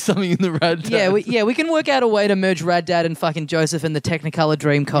can play something in the Rad Dad. We can work out a way to merge Rad Dad and fucking Joseph and the Technicolor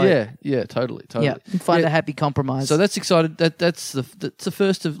Dreamcoat. Yeah, totally. Yeah, and find a happy compromise. So that's excited. That's the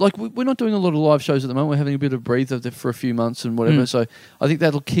first of we're not doing a lot of live shows at the moment. We're having a bit of breather for a few months and whatever. So I think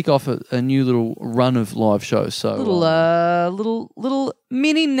that'll kick off a new little run of live shows. So little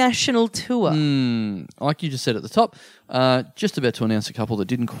mini national tour. Like you just said at the top, just about to announce a couple that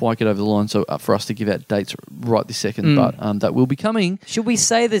didn't quite get over the line, so for us to give out dates right this second, but that will be coming. Should we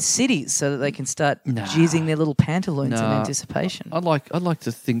say the cities so that they can start jizzing their little pantaloons in anticipation? I'd like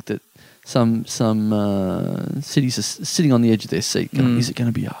to think that some cities are sitting on the edge of their seat going, is it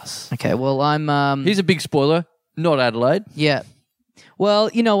going to be us? Okay, well, I'm... Here's a big spoiler, not Adelaide. Yeah.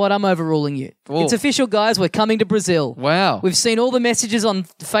 Well, you know what? I'm overruling you. Oh. It's official, guys. We're coming to Brazil. Wow. We've seen all the messages on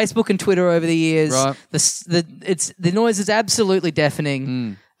Facebook and Twitter over the years. Right. The noise is absolutely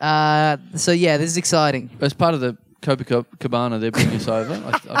deafening. So, yeah, this is exciting. As part of the Copacabana, they're bringing us over,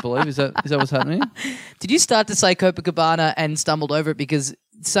 I believe. Is that what's happening? Did you start to say Copacabana and stumbled over it because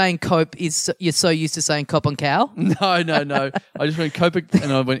saying cope is you're so used to saying cop on cow? No. I just went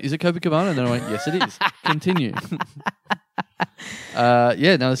and I went, is it Copacabana? And then I went, yes, it is. Continue.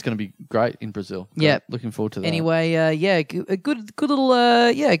 It's going to be great in Brazil. Yeah, looking forward to that. Anyway, a good little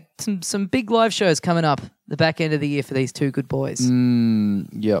some big live shows coming up the back end of the year for these two good boys.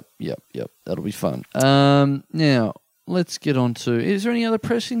 Yep. That'll be fun. Now let's get on to. Is there any other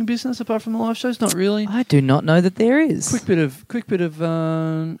pressing business apart from the live shows? Not really. I do not know that there is. Quick bit of.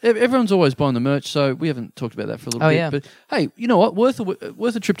 Everyone's always buying the merch, so we haven't talked about that for a little bit. Yeah. But hey, you know what? Worth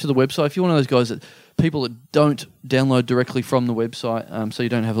a trip to the website if you're one of those guys that people that don't download directly from the website, so you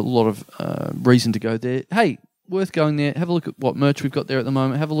don't have a lot of reason to go there. Hey, worth going there. Have a look at what merch we've got there at the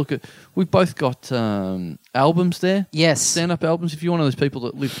moment. Have a look at. We've both got albums there. Yes, stand-up albums. If you're one of those people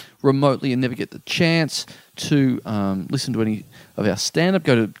that live remotely and never get the chance to listen to any of our stand-up,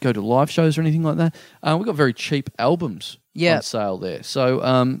 go to live shows or anything like that, we've got very cheap albums on sale there.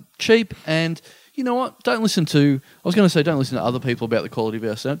 So cheap, and you know what? Don't listen to other people about the quality of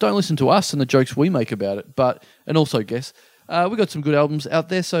our stand-up. Don't listen to us and the jokes we make about it. And also guess. We've got some good albums out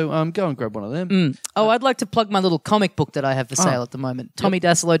there, so go and grab one of them. I'd like to plug my little comic book that I have for sale at the moment.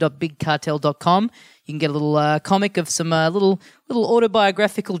 TommyDasilo.bigcartel.com. You can get a little comic of some little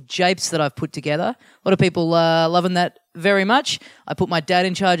autobiographical japes that I've put together. A lot of people loving that very much. I put my dad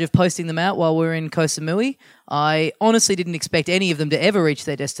in charge of posting them out while we were in Koh Samui. I honestly didn't expect any of them to ever reach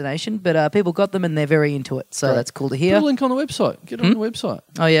their destination, but people got them and they're very into it, so that's cool to hear. Put a link on the website. Get it on the website.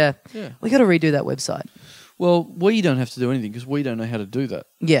 Oh, yeah. We got to redo that website. Well, we don't have to do anything because we don't know how to do that.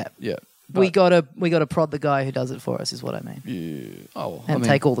 Yeah. Yeah. We gotta prod the guy who does it for us, is what I mean. Yeah. Oh, and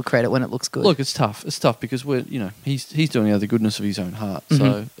take all the credit when it looks good. Look, it's tough. It's tough because he's doing it out of the goodness of his own heart.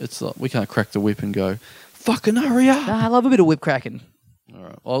 So it's like we can't crack the whip and go, fucking hurry up. I love a bit of whip cracking. All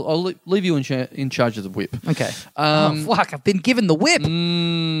right. I'll leave you in charge of the whip. Okay. Fuck! I've been given the whip. You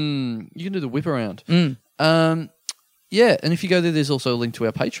can do the whip around. Yeah, and if you go there's also a link to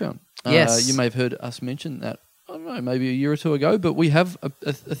our Patreon. Yes. You may have heard us mention that, I don't know, maybe a year or two ago, but we have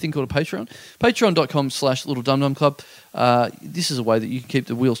a thing called a Patreon. Patreon.com/Little Dum Dum Club. This is a way that you can keep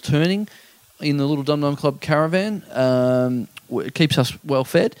the wheels turning in the Little Dum Dum Club caravan. It keeps us well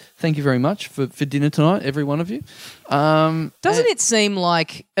fed. Thank you very much for dinner tonight, every one of you. Doesn't it seem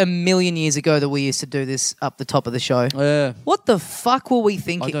like a million years ago that we used to do this up the top of the show? Yeah. What the fuck were we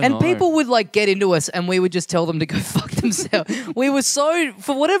thinking? I don't and know. People would get into us and we would just tell them to go fuck themselves. We were so,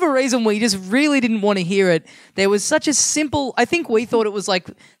 for whatever reason, we just really didn't want to hear it. There was such a simple, I think we thought it was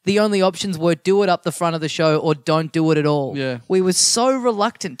the only options were do it up the front of the show or don't do it at all. Yeah. We were so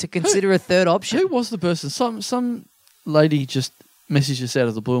reluctant to consider a third option. Who was the person? Some lady just messaged us out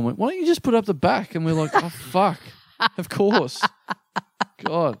of the blue and went, why don't you just put up the back? And we're like, oh, fuck. Of course.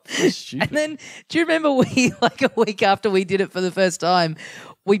 God, that's stupid. And then, do you remember we, a week after we did it for the first time,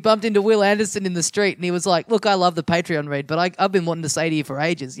 we bumped into Will Anderson in the street and he was like, look, I love the Patreon read, but I've been wanting to say to you for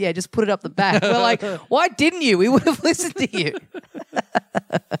ages, yeah, just put it up the back. We're like, why didn't you? We would have listened to you.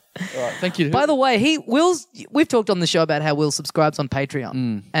 All right, thank you. By the way, we've talked on the show about how Will subscribes on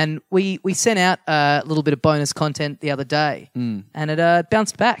Patreon, and we sent out a little bit of bonus content the other day, and it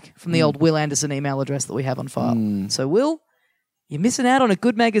bounced back from the old Will Anderson email address that we have on file. So, Will, you're missing out on a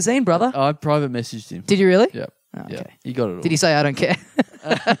good magazine, brother. I private messaged him. Did you really? Yep. Oh, okay. Yeah, he got it all. Did he say, I don't care?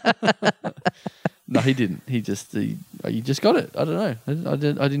 No, he didn't. He just got it. I don't know. I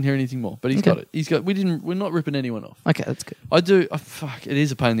didn't hear anything more. But he's got it. We're not ripping anyone off. Okay, that's good. I do. Fuck, it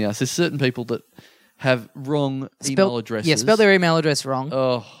is a pain in the ass. There's certain people that have wrong email addresses. Yeah, spell their email address wrong.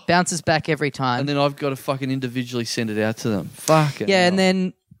 Oh, bounces back every time. and then I've got to fucking individually send it out to them. Fuck it. Yeah, and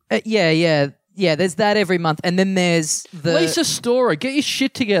then yeah. There's that every month, and then there's the Lisa Storer, get your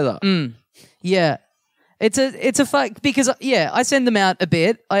shit together. Yeah. It's a fuck because I send them out a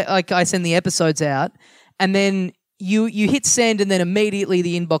bit. I send the episodes out, and then you hit send, and then immediately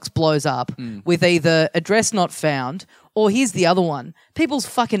the inbox blows up with either address not found Or here's the other one. People's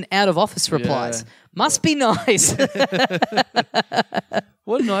fucking out of office replies. Must be nice.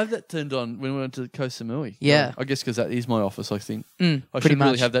 Why didn't I have that turned on when we went to Koh Samui? Yeah. I guess because that is my office, I think. I pretty should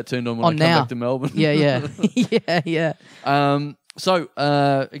really much. have that turned on when On I come now. back to Melbourne. Yeah. So,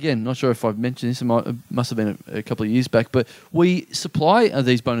 again, not sure if I've mentioned this. It must have been a couple of years back, but we supply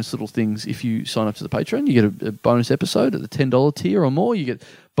these bonus little things. If you sign up to the Patreon, you get a bonus episode at the $10 tier or more. You get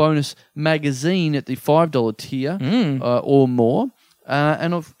bonus magazine at the $5 tier or more.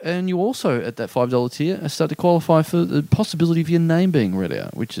 And you also, at that $5 tier, start to qualify for the possibility of your name being read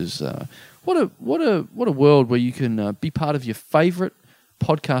out, which is what a world where you can be part of your favourite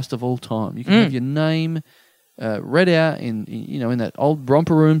podcast of all time. You can have your name read out in that old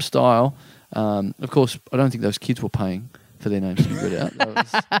romper room style. Of course, I don't think those kids were paying for their names to be read out.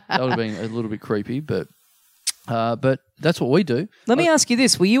 That would have been a little bit creepy, but that's what we do. Let me ask you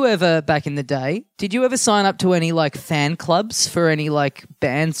this. Were you ever, back in the day, did you ever sign up to any like fan clubs for any like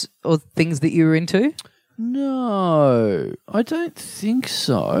bands or things that you were into? No, I don't think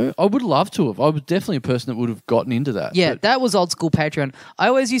so. I would love to have. I was definitely a person that would have gotten into that. Yeah, but that was old school Patreon. I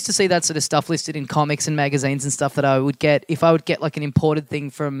always used to see that sort of stuff listed in comics and magazines and stuff that I would get if I would get like an imported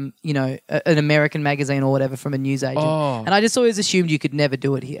thing from, an American magazine or whatever from a newsagent. Oh. And I just always assumed you could never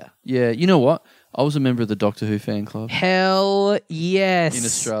do it here. Yeah, you know what? I was a member of the Doctor Who fan club Hell yes. in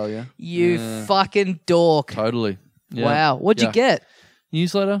Australia. You fucking dork. Totally. Yeah. Wow. What'd you get?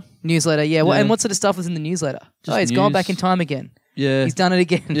 Newsletter? Newsletter, yeah. Yeah. And what sort of stuff was in the newsletter? Just He's gone news. back in time again. Yeah. He's done it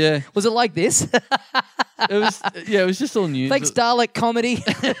again. Yeah. Was it like this? It was just all news. Thanks, Dalek comedy.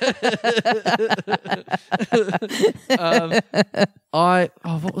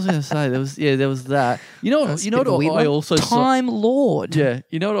 What was I going to say? There was that. You know what I also Time Lord. Yeah.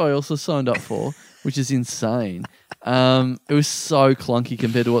 You know what I also signed up for, which is insane. It was so clunky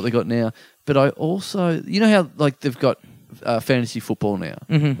compared to what they got now. But I also, you know how like they've got fantasy football now.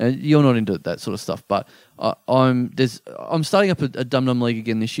 You're not into that sort of stuff, but I'm starting up a Dum Dum League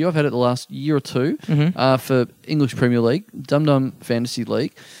again this year. I've had it the last year or two for English Premier League, Dum Dum Fantasy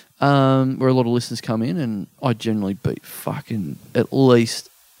League, where a lot of listeners come in, and I generally beat fucking at least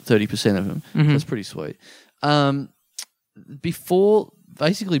 30% of them. That's pretty sweet. Before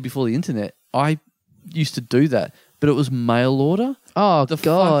the internet, I used to do that, but it was mail order. Oh, The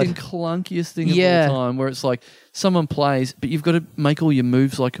God. fucking clunkiest thing of all time, where it's like someone plays, but you've got to make all your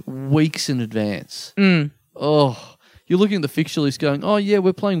moves like weeks in advance. Oh, you're looking at the fixture list going, oh, yeah,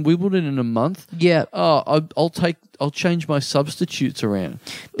 we're playing Wimbledon in a month. Yeah. Oh, I'll change my substitutes around.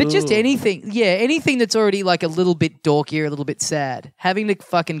 But just anything that's already like a little bit dorky or a little bit sad. Having to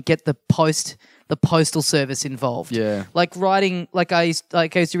fucking get the postal service involved. Yeah. Like writing, I used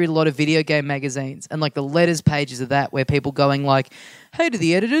to read a lot of video game magazines and like the letters pages of that where people going like, hey to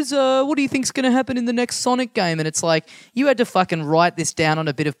the editors, what do you think's going to happen in the next Sonic game? And it's like, you had to fucking write this down on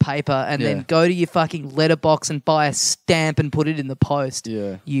a bit of paper and then go to your fucking letterbox and buy a stamp and put it in the post.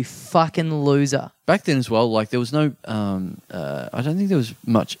 Yeah. You fucking loser. Back then as well, like there was no, I don't think there was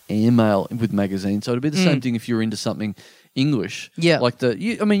much airmail with magazines. So it'd be the same thing if you were into something English. Yeah. Like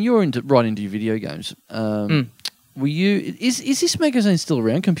you're right into your video games. Were you? Is this magazine still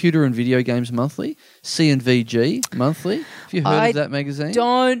around? Computer and Video Games Monthly, C&VG Monthly. Have you heard of that magazine?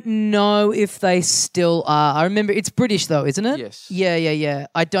 Don't know if they still are. I remember it's British though, isn't it? Yes. Yeah.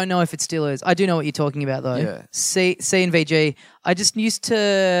 I don't know if it still is. I do know what you're talking about though. Yeah. C&VG. I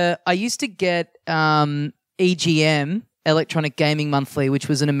used to get EGM, Electronic Gaming Monthly, which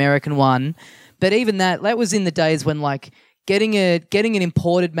was an American one. But even that was in the days when like getting an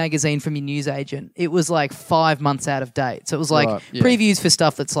imported magazine from your newsagent, it was like 5 months out of date. So it was like previews for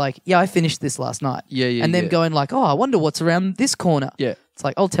stuff that's like, yeah, I finished this last night. Yeah. And then going like, oh, I wonder what's around this corner. Yeah. It's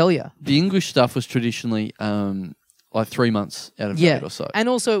like, I'll tell you. The English stuff was traditionally like 3 months out of date or so. And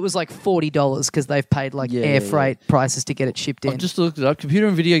also it was like $40 because they've paid like air freight prices to get it shipped in. I've just looked it up. Computer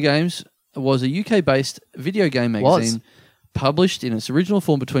and Video Games was a UK-based video game magazine published in its original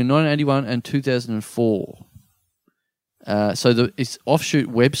form between 1981 and 2004. So its offshoot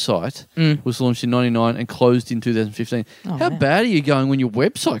website was launched in 1999 and closed in 2015. How bad are you going when your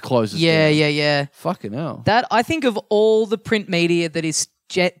website closes down? Yeah. Fucking hell. That, I think of all the print media that is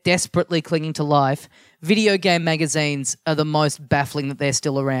desperately clinging to life, video game magazines are the most baffling that they're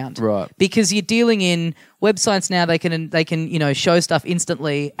still around. Right. Because you're dealing in websites now, they can show stuff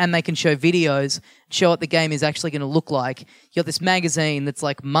instantly and they can show videos, show what the game is actually going to look like. You got this magazine that's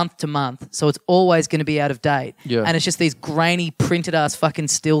like month to month, so it's always going to be out of date. Yeah. And it's just these grainy printed ass fucking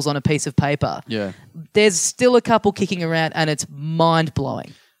stills on a piece of paper. Yeah. There's still a couple kicking around and it's mind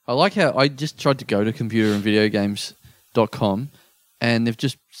blowing. I like how I just tried to go to computerandvideogames.com and they've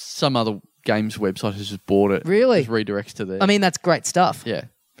just some other games website has just bought it. Really? Just redirects to there. I mean, that's great stuff. yeah,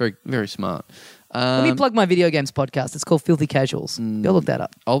 very very smart. Let me plug my video games podcast. It's called Filthy Casuals. Go look that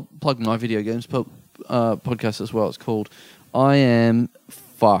up. I'll plug my video games podcast as well. It's called I Am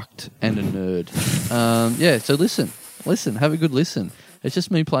Fucked and a Nerd. Yeah, so listen, have a good listen. It's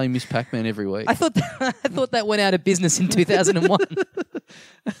just me playing Miss Pac-Man every week. I thought that went out of business in 2001.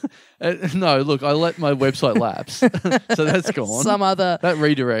 No, look, I let my website lapse, so that's gone. That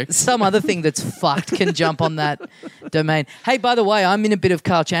redirects. Some other thing that's fucked can jump on that domain. Hey, by the way, I'm in a bit of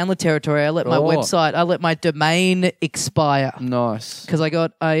Carl Chandler territory. I let my domain expire. Nice. Because I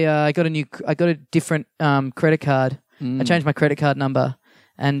got a different credit card. I changed my credit card number,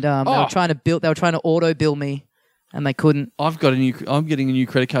 and they were trying to auto bill me, and they couldn't. I'm getting a new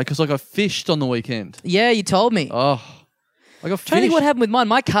credit card because I got fished on the weekend. Yeah, you told me. Oh, I got fished. Trying to think what happened with mine.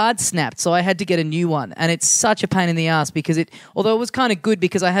 My card snapped, so I had to get a new one, and it's such a pain in the ass because although it was kind of good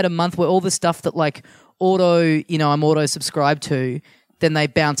because I had a month where all the stuff that like I'm auto subscribed to, then they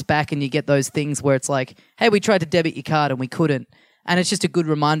bounce back and you get those things where it's like, hey, we tried to debit your card and we couldn't, and it's just a good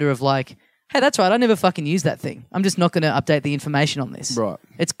reminder of like, hey, that's right, I never fucking use that thing. I'm just not going to update the information on this. Right.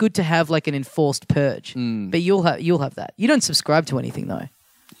 It's good to have like an enforced purge, but you'll have that. You don't subscribe to anything though.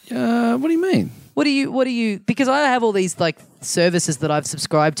 What do you mean? What do you? Because I have all these like services that I've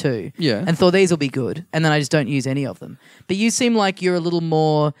subscribed to, and thought these will be good, and then I just don't use any of them. But you seem like you're a little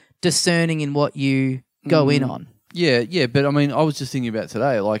more discerning in what you go in on. Yeah, but I mean, I was just thinking about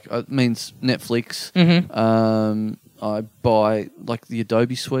today. Like, it means Netflix. I buy like the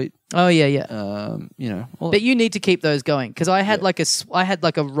Adobe suite. Oh yeah. But you need to keep those going because I had like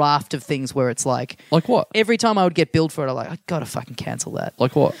a raft of things where it's like what? Every time I would get billed for it, I'm like, I gotta fucking cancel that.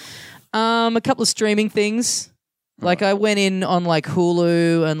 Like what? A couple of streaming things. Like I went in on like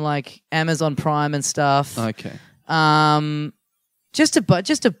Hulu and like Amazon Prime and stuff. Okay. Just a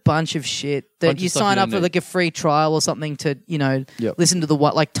bunch of shit that you sign up for like a free trial or something to listen to the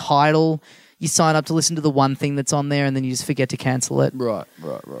what like Tidal. You sign up to listen to the one thing that's on there and then you just forget to cancel it. Right.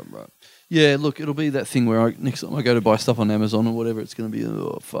 Yeah, look, it'll be that thing where next time I go to buy stuff on Amazon or whatever, it's going to be,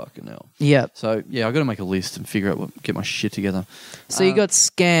 oh, fucking hell. Yeah. So, yeah, I've got to make a list and figure out get my shit together. So you got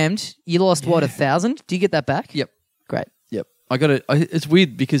scammed. You lost, what, 1,000? Do you get that back? Yep. Great. Yep. It's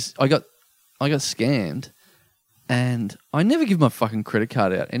weird because I got scammed and I never give my fucking credit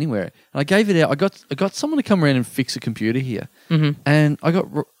card out anywhere. And I gave it out. I got someone to come around and fix a computer here. And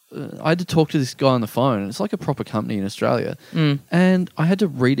I had to talk to this guy on the phone, and it's like a proper company in Australia. And I had to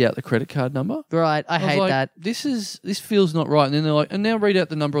read out the credit card number. Right, I hate like, that. This feels not right. And then they're like, and now read out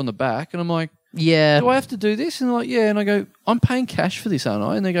the number on the back. And I'm like, yeah. Do I have to do this? And they're like, yeah. And I go, I'm paying cash for this, aren't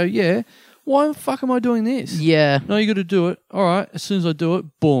I? And they go, yeah. Why the fuck am I doing this? Yeah. No, you got to do it. All right. As soon as I do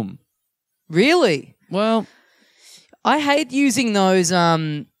it, boom. Really? Well, I hate using those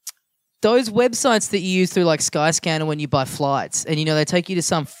websites that you use through like Skyscanner when you buy flights, and they take you to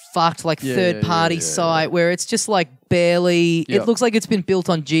some fucked like third-party site where it's just like barely. It looks like it's been built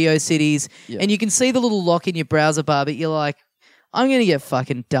on GeoCities, and you can see the little lock in your browser bar, but you're like, I'm gonna get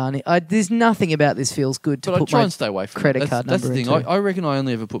fucking done. There's nothing about this feels good to but put I try my and stay away from credit card That's number the thing. into. I reckon I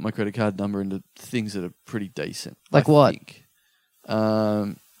only ever put my credit card number into things that are pretty decent. Like I what?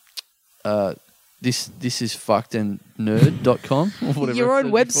 Think. This is fucked and nerd.com or whatever. Your own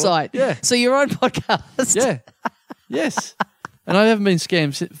website. Yeah. So your own podcast. Yeah. Yes. And I haven't been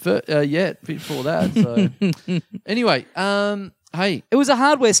scammed yet before that. So anyway, hey. It was a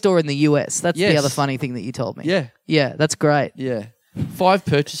hardware store in the US. That's the Yes. other funny thing that you told me. Yeah. Yeah, that's great. Yeah. 5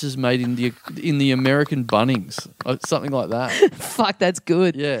 purchases made in the American Bunnings. Something like that. Fuck, that's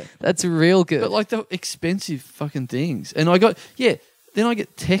good. Yeah. That's real good. But like the expensive fucking things. And then I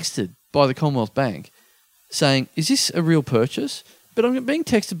get texted by the Commonwealth Bank saying, is this a real purchase? But I'm being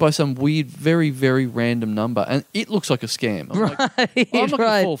texted by some weird, very, very random number, and it looks like a scam. I'm like, I'm not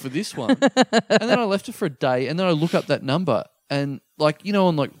going to fall for this one. And then I left it for a day, and then I look up that number, and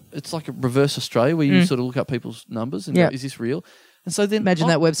it's like a reverse Australia where you sort of look up people's numbers and go, is this real? And so then imagine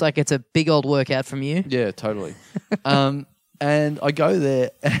that website gets a big old workout from you. Yeah, totally. And I go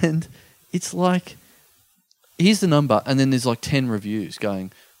there, and it's like, here's the number, and then there's like 10 reviews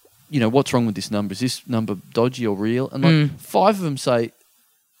going, what's wrong with this number? Is this number dodgy or real? And like 5 of them say,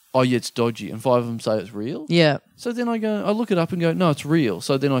 oh yeah, it's dodgy, and 5 of them say it's real. Yeah. So then I look it up and go, no, it's real.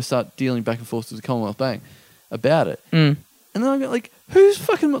 So then I start dealing back and forth with the Commonwealth Bank about it. And then I go like, who's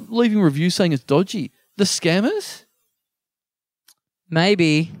fucking leaving reviews saying it's dodgy? The scammers?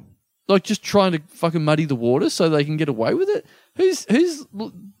 Maybe. Like just trying to fucking muddy the water so they can get away with it? Who's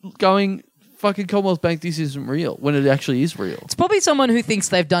going fucking Commonwealth Bank, this isn't real, when it actually is real. It's probably someone who thinks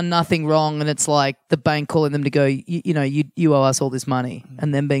they've done nothing wrong, and it's like the bank calling them to go, you owe us all this money,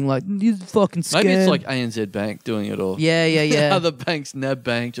 and then being like, you fucking scam. Maybe it's like ANZ Bank doing it, or Yeah. other banks, NAB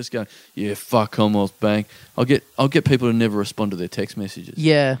Bank, just going, yeah, fuck Commonwealth Bank. I'll get people to never respond to their text messages.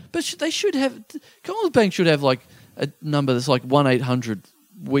 Yeah. But they should have, Commonwealth Bank should have like a number that's like 1-800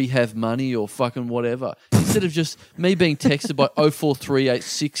 we have money or fucking whatever, instead of just me being texted by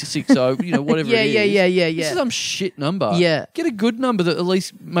 04386660, whatever it is. Yeah. This is some shit number. Yeah. Get a good number that at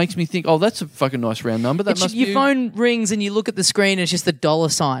least makes me think, oh, that's a fucking nice round number. That must be your phone rings and you look at the screen and it's just the dollar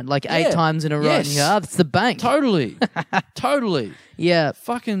sign like 8 times in a row. Yes. And you go, it's the bank. Totally. Totally. Yeah.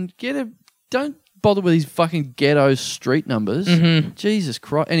 Fucking don't bother with these fucking ghetto street numbers. Mm-hmm. Jesus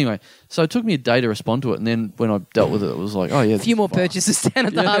Christ. Anyway, so it took me a day to respond to it, and then when I dealt with it, it was like, oh yeah. A few more purchases down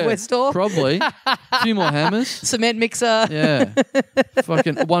at the hardware store. Probably. A few more hammers. Cement mixer. Yeah.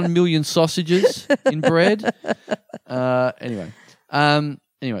 Fucking 1 million sausages in bread. Anyway,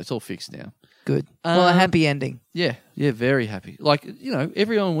 it's all fixed now. Good. Well, a happy ending. Yeah, very happy. Like,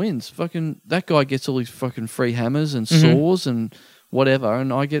 everyone wins. Fucking that guy gets all these fucking free hammers and saws and whatever,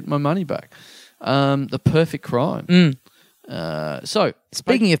 and I get my money back. The perfect crime. So,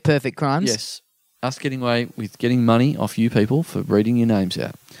 speaking of perfect crimes, yes, us getting away with getting money off you people for reading your names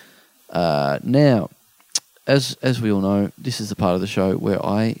out. Now, as we all know, this is the part of the show where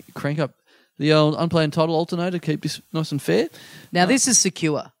I crank up the old unplanned title alternator to keep this nice and fair. Now, this is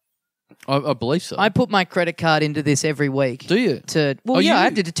secure. I believe so. I put my credit card into this every week. Do you? I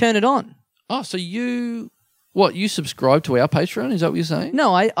had to turn it on. Oh, so you subscribe to our Patreon? Is that what you're saying?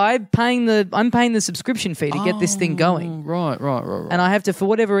 No, I'm paying the subscription fee to get this thing going. Right. And I have to, for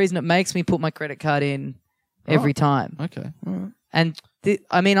whatever reason, it makes me put my credit card in every time. Okay. All right. And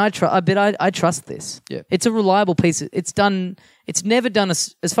I trust this. Yeah. It's a reliable piece. It's never done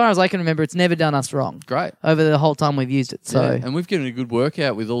us, as far as I can remember, it's never done us wrong. Great. Over the whole time we've used it. So, and we've given a good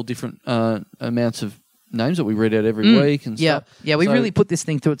workout with all different amounts of names that we read out every week and stuff. Yeah, we really put this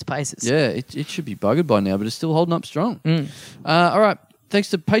thing through its paces. Yeah, it should be buggered by now, but it's still holding up strong. All right. Thanks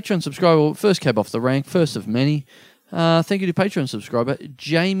to Patreon subscriber, first cab off the rank, first of many. Thank you to Patreon subscriber,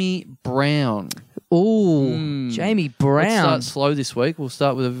 Jamie Brown. Ooh, Jamie Brown. Let's start slow this week. We'll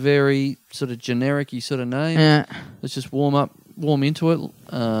start with a very sort of generic-y sort of name. Let's just warm into it.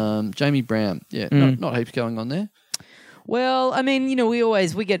 Jamie Brown. Yeah, not heaps going on there. Well, I mean,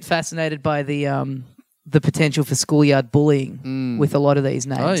 we get fascinated by the potential for schoolyard bullying with a lot of these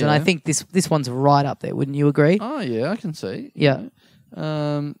names. And I think this one's right up there. Wouldn't you agree? Oh, yeah, I can see. Yeah.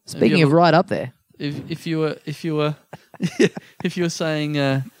 Speaking of right up there. If you were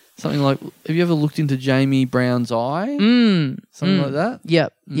saying something like, have you ever looked into Jamie Brown's eye? Something like that?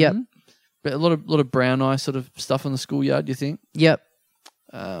 Yep. But a lot of brown eye sort of stuff on the schoolyard, do you think? Yep.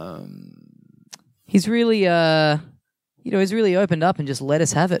 He's really he's really opened up and just let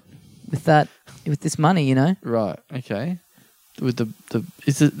us have it with this money, Right. Okay. With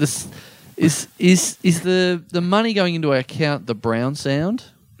is the money going into our account the brown sound?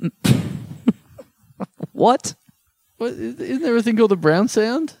 What? Isn't there a thing called the brown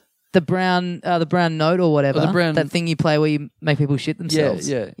sound? The brown note or whatever. That thing you play where you make people shit themselves.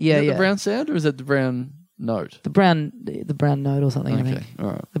 Yeah. Is that the brown sound or is that the brown note? The brown note or something. Okay. I think.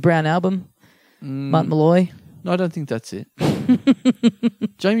 All right. The brown album. Martin Malloy. No, I don't think that's it.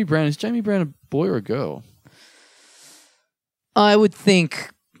 Jamie Brown, is Jamie Brown a boy or a girl? I would think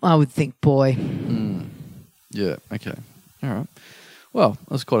boy. Yeah, okay. All right. Well,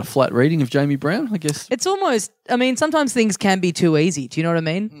 that was quite a flat reading of Jamie Brown, I guess. It's almost, sometimes things can be too easy. Do you know what I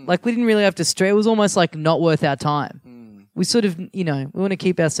mean? Like, we didn't really have to stray. It was almost like not worth our time. We sort of, we want to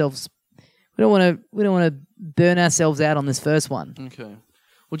keep ourselves, we don't want to burn ourselves out on this first one. Okay.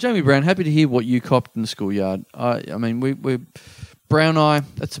 Well, Jamie Brown, happy to hear what you copped in the schoolyard. We're brown eye.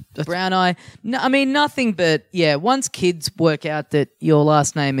 That's brown eye. No, nothing but, once kids work out that your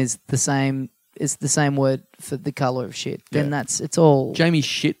last name is the same word for the colour of shit, then it's all... Jamie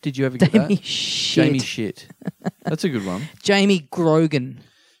Shit, did you ever get Jamie that? Shit. Jamie Shit. That's a good one. Jamie Grogan.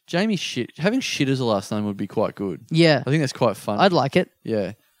 Jamie Shit. Having Shit as a last name would be quite good. Yeah. I think that's quite fun. I'd like it.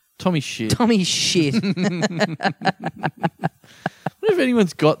 Yeah. Tommy Shit. Tommy Shit. I wonder if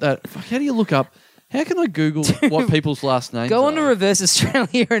anyone's got that. Fuck, how do you look up? How can I Google what people's last names Go are? on to Reverse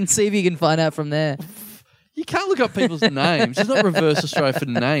Australia and see if you can find out from there. You can't look up people's names. It's not Reverse Australia for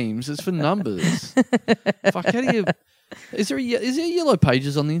names. It's for numbers. Fuck, how do you... Is there yellow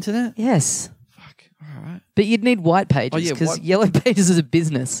pages on the internet? Yes. Fuck, all right. But you'd need white pages because Yellow Pages is a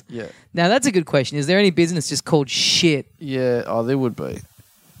business. Yeah. Now, that's a good question. Is there any business just called shit? Yeah, there would be.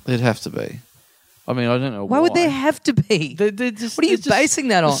 There'd have to be. I mean, I don't know Why would there have to be? They're just, What are you there's just- basing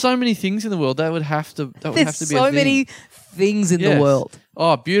that on? There's so many things in the world that would have to. That would There's have to be so a thing. many things in the Yes. world.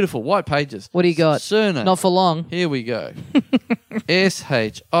 Oh, beautiful white pages. What do you got? Surname. Not for long. Here we go.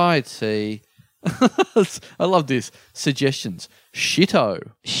 SHIT. I love this. Suggestions.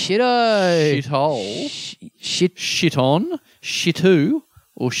 Shito. Shitto. Shithole. Shit. Shit on. Shitu.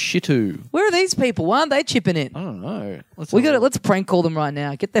 Or shitu. Where are these people? Why aren't they chipping in? I don't know. We got it. Let's prank call them right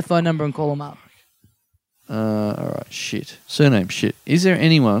now. Get their phone number and call them up. All right. Shit. Surname. Shit. Is there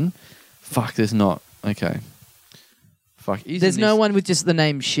anyone? Fuck. There's not. Okay. Fuck. There's no one with just the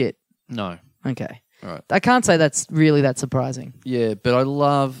name shit. No. Okay. All right. I can't say that's really that surprising. Yeah, but I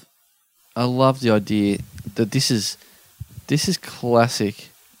love the idea that this is classic,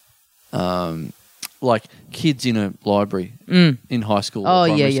 like kids in a library in high school. Oh, or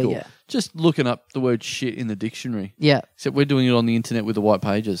primary yeah, school, yeah. just looking up the word shit in the dictionary. Yeah. Except we're doing it on the internet with the white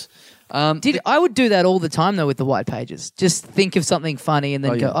pages. I would do that all the time though with the white pages. Just think of something funny and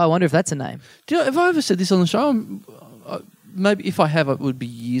then go, yeah. oh, I wonder if that's a name. Do you know, have I ever said this on the show? Maybe if I have, it would be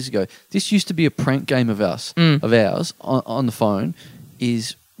years ago. This used to be a prank game of ours on the phone.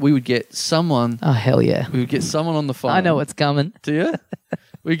 Is we would get someone. Oh, hell yeah. We would get someone on the phone. I know what's coming. Do you?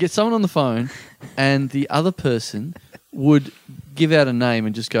 We'd get someone on the phone, and the other person would give out a name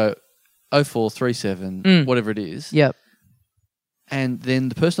and just go 0437, whatever it is. Yep. And then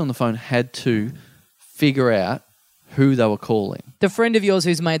the person on the phone had to figure out who they were calling. The friend of yours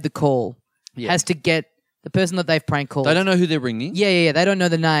who's made the call has to get the person that they've prank called. They don't know who they're ringing. Yeah. They don't know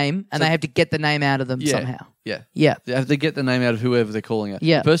the name, and So- they have to get the name out of them Yeah. somehow. Yeah. Yeah. They have to get the name out of whoever they're calling out.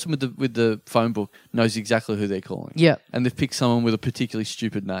 Yeah. The person with the phone book knows exactly who they're calling. Yeah. And they've picked someone with a particularly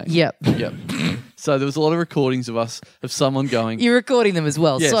stupid name. Yep. Yep. So there was a lot of recordings of someone going. You're recording them as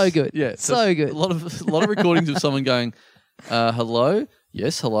well. Yes, So good. Yeah. So good. A lot of recordings of someone going, hello?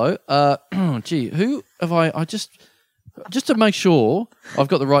 Yes, hello. Gee, who have I just to make sure have I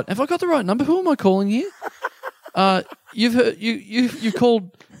got the right number? Who am I calling here? You've heard you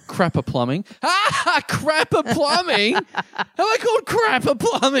called Crapper Plumbing. Crapper Plumbing? Have I called Crapper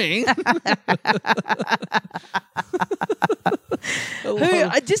Plumbing?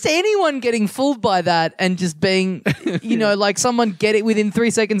 Just anyone getting fooled by that and just being, like someone get it within 3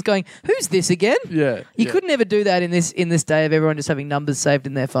 seconds going, who's this again? Yeah. You could never do that in this day of everyone just having numbers saved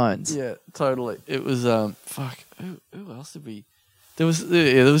in their phones. Yeah, totally. It was fuck. Who else did we? There was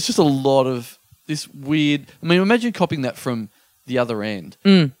just a lot of this weird. I mean, imagine copying that from the other end,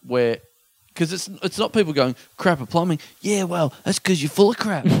 where because it's not people going crapper plumbing. Yeah, well, that's because you're full of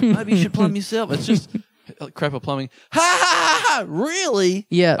crap. Maybe you should plumb yourself. It's just crapper plumbing. Ha ha ha ha! Really?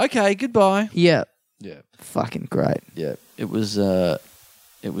 Yeah. Okay. Goodbye. Yeah. Yeah. Fucking great. Yeah. It was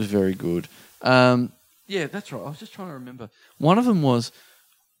very good. Yeah, that's right. I was just trying to remember. One of them was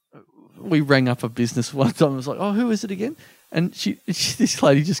we rang up a business one time. I was like, oh, who is it again? And this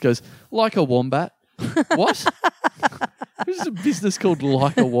lady just goes, like a wombat. What? There's a business called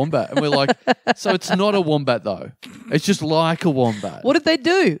Like a Wombat. And we're like, so it's not a wombat though. It's just like a wombat. What did they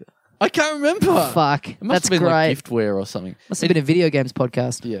do? I can't remember. Fuck. It must That's have been great. like giftware or something. Must have been a video games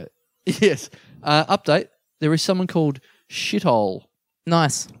podcast. Yeah. Yes. Update. There is someone called Shithole.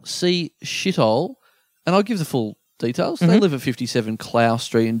 Nice. See Shithole. And I'll give the full details. They live at 57 Clough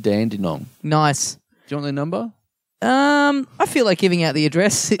Street in Dandenong. Nice. Do you want their number? I feel like giving out the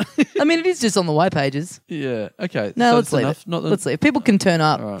address. I mean, it is just on the white pages. Yeah. Okay. No, So let's that's leave enough. it. Not the, Let's leave it. People can turn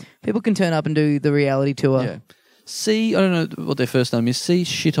up. All right. People can turn up and do the reality tour. Yeah. I don't know what their first name is. C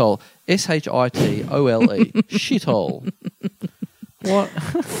Shithole. SHITOLE. Shithole. What?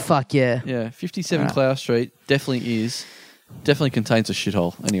 Fuck yeah. Yeah. 57 All right. Clough Street definitely contains a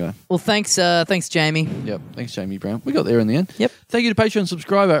shithole. Anyway. Well, thanks, Jamie. Yep. Thanks, Jamie Brown. We got there in the end. Yep. Thank you to Patreon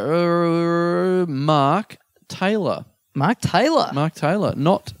subscriber Mark Taylor. Mark Taylor.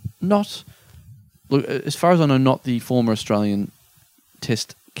 Not. Look, as far as I know, not the former Australian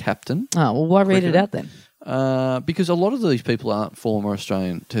Test captain. Oh, well, why read it out then? Because a lot of these people aren't former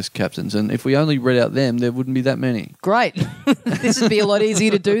Australian Test captains, and if we only read out them, there wouldn't be that many. Great. This would be a lot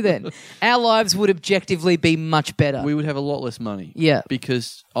easier to do then. Our lives would objectively be much better. We would have a lot less money. Yeah.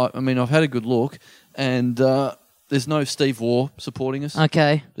 Because, I've had a good look, and there's no Steve Waugh supporting us.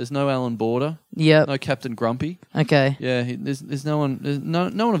 Okay. There's no Alan Border. Yep. No Captain Grumpy. Okay. Yeah, there's no one. There's no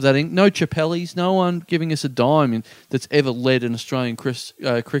one of that. No Chappellis. No one giving us a dime that's ever led an Australian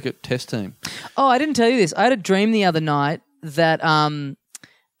cricket test team. Oh, I didn't tell you this. I had a dream the other night that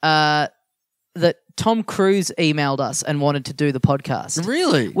that Tom Cruise emailed us and wanted to do the podcast.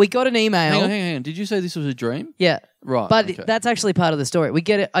 Really? We got an email. Hang on. Did you say this was a dream? Yeah. Right. But okay. that's actually part of the story. We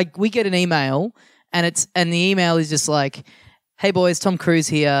get it. We get an email, and the email is just like, "Hey boys, Tom Cruise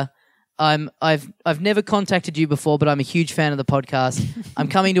here. I've never contacted you before, but I'm a huge fan of the podcast. I'm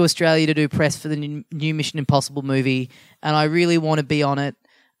coming to Australia to do press for the new Mission Impossible movie, and I really want to be on it.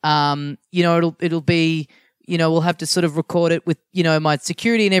 It'll be, we'll have to sort of record it with, my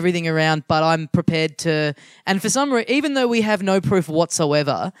security and everything around, but I'm prepared to. And for some reason, even though we have no proof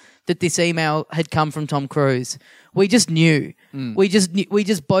whatsoever that this email had come from Tom Cruise, we just knew. We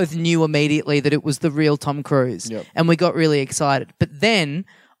just both knew immediately that it was the real Tom Cruise, and we got really excited. But then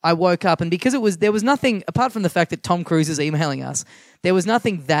I woke up, and because there was nothing apart from the fact that Tom Cruise is emailing us, there was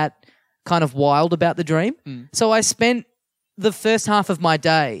nothing that kind of wild about the dream. So I spent the first half of my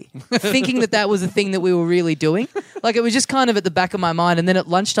day thinking that was a thing that we were really doing. Like, it was just kind of at the back of my mind. And then at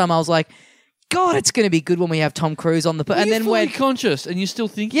lunchtime, I was like, God, it's going to be good when we have Tom Cruise on the... And then fully conscious and you're still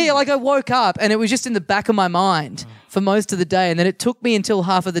thinking? Yeah, like I woke up and it was just in the back of my mind for most of the day. And then it took me until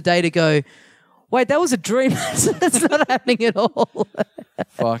half of the day to go, wait, that was a dream. That's not happening at all.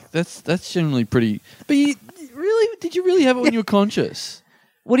 Fuck, that's generally pretty... But did you really have it when you were conscious?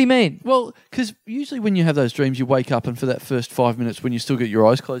 What do you mean? Well, because usually when you have those dreams, you wake up and for that first 5 minutes when you still got your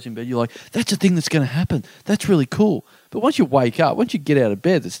eyes closed in bed, you're like, that's a thing that's going to happen. That's really cool. But once you wake up, once you get out of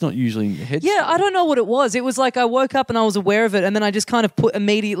bed, it's not usually in your head. Yeah, I don't know what it was. It was like I woke up and I was aware of it, and then I just kind of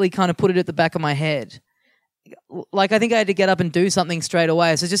immediately put it at the back of my head. Like, I think I had to get up and do something straight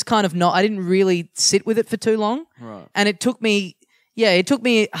away. So just kind of I didn't really sit with it for too long. Right. And it took me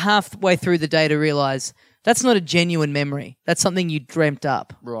halfway through the day to realize that's not a genuine memory. That's something you dreamt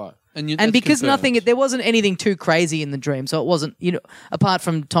up. Right. And because there wasn't anything too crazy in the dream, so it wasn't, apart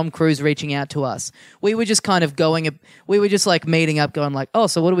from Tom Cruise reaching out to us, we were just kind of we were just like meeting up going like, oh,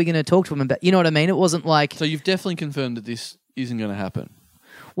 so what are we going to talk to him about? You know what I mean? It wasn't like... So you've definitely confirmed that this isn't going to happen.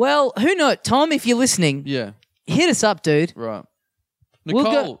 Well, who knows? Tom, if you're listening, hit us up, dude. Right.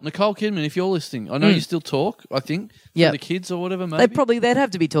 Nicole Kidman, if you're listening, I know you still talk, I think, for the kids or whatever, maybe. They'd have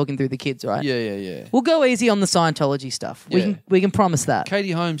to be talking through the kids, right? Yeah. We'll go easy on the Scientology stuff. Yeah. We can promise that.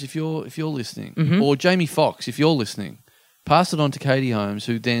 Katie Holmes, if you're listening, or Jamie Foxx, if you're listening, pass it on to Katie Holmes,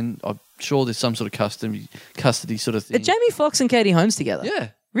 who then, I'm sure there's some sort of custody sort of thing. Are Jamie Foxx and Katie Holmes together? Yeah.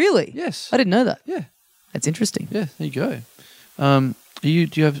 Really? Yes. I didn't know that. Yeah. That's interesting. Yeah, there you go. Do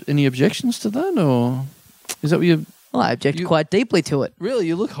you have any objections to that, or is that what you... Well, I object quite deeply to it. Really?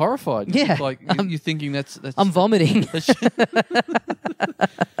 You look horrified. Yeah. You're thinking that's... I'm vomiting. That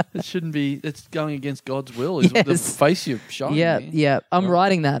shouldn't be... That's going against God's will, is the face you're showing me. Yeah. I'm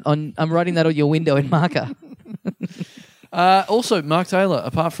writing that on your window in marker. Also, Mark Taylor,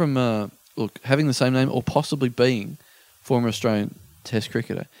 apart from having the same name or possibly being former Australian Test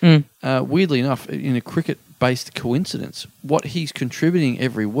cricketer, weirdly enough, in a cricket-based coincidence, what he's contributing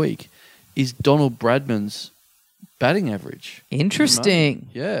every week is Donald Bradman's batting average. Interesting.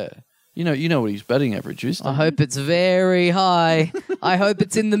 Yeah. You know what his batting average is. I hope it's very high. I hope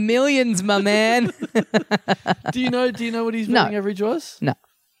it's in the millions, my man. Do you know what his batting average was? No.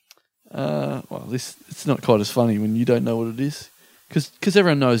 Well, it's not quite as funny when you don't know what it is, because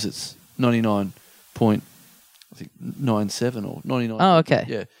everyone knows it's 99.97 or 99. Oh, okay.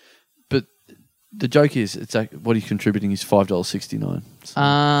 Yeah. But the joke is, what he's contributing is $5.69. So,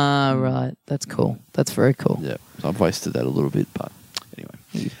 right. That's cool. That's very cool. Yeah. I've wasted that a little bit, but anyway.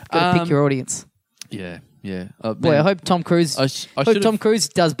 You've got to pick your audience. Yeah. Boy, I hope Tom Cruise. Tom Cruise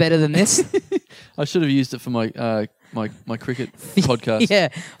does better than this. I should have used it for my cricket podcast. Yeah.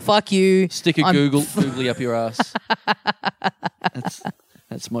 Fuck you. Stick a googly up your ass.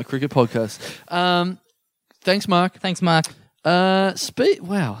 That's my cricket podcast. Thanks, Mark.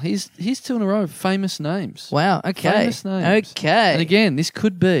 Wow, he's two in a row. Famous names. Wow. Okay. Famous names. Okay. And again, this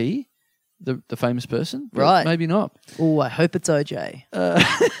could be the famous person, but right? Maybe not. Oh, I hope it's OJ.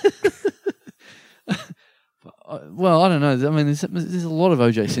 Well, I don't know. I mean, there's a lot of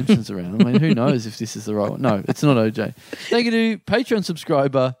OJ Simpsons around. I mean, who knows if this is the right one? No, it's not OJ. Thank you to Patreon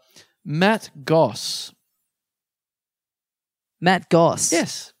subscriber Matt Goss. Matt Goss.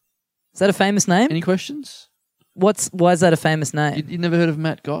 Yes. Is that a famous name? Any questions? Why is that a famous name? You never heard of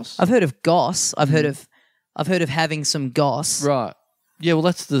Matt Goss? I've heard of Goss. I've heard of having some goss. Right. Yeah, well,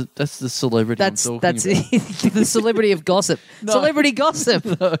 that's the celebrity I'm talking about. The celebrity of gossip. No. Celebrity gossip.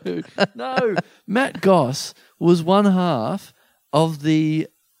 No. Matt Goss was one half of the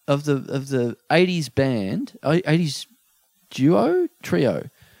 80s band, 80s trio.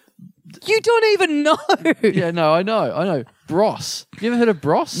 You don't even know. Yeah, no, I know. Bros. You ever heard of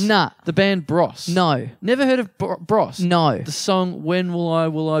Bros? Nah. The band Bros. No. Never heard of Bros? No. The song When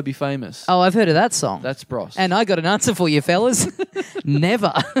Will I Be Famous? Oh, I've heard of that song. That's Bros. And I got an answer for you, fellas.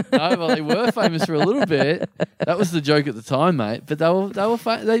 Never. No, well, they were famous for a little bit. That was the joke at the time, mate. But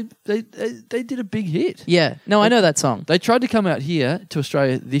they did a big hit. Yeah. No, I know that song. They tried to come out here to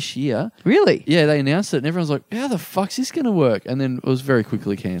Australia this year. Really? Yeah, they announced it, and everyone's like, "How the fuck's this going to work?" And then it was very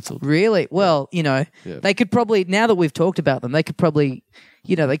quickly cancelled. Really? Well, they could probably, now that we've talked about them, they could probably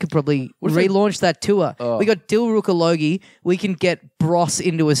relaunch that tour. Oh. We got Dilruka Logie. We can get Bros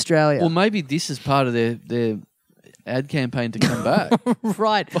into Australia. Well, maybe this is part of their ad campaign to come back.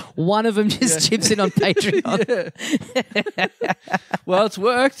 Right. One of them just chips in on Patreon. Well, it's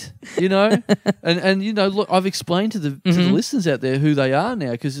worked, and look, I've explained to the listeners out there who they are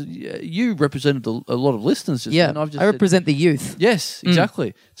now, because you represented a lot of listeners. Just Yeah, and I've just I represent the youth. Yes,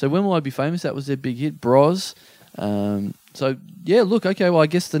 exactly. So When Will I Be Famous? That was their big hit, Bros. So yeah, look, okay. Well, I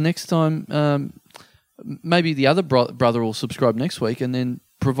guess the next time, maybe the other brother will subscribe next week and then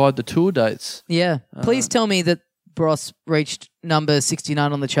provide the tour dates. Yeah. Please tell me that Bros reached number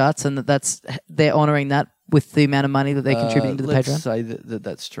 69 on the charts and they're honouring that with the amount of money that they're contributing to the let's Patreon. say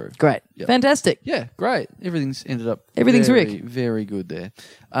that's true. Great. Yep. Fantastic. Yeah, great. Everything's ended up. Everything's very, Rick. Very good there.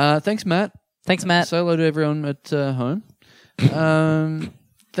 Thanks, Matt. Thanks, Matt. Say hello to everyone at home.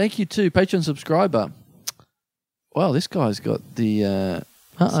 Thank you to Patreon subscriber. Wow, this guy's got the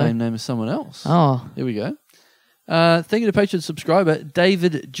same name as someone else. Oh. Here we go. Thank you to Patreon subscriber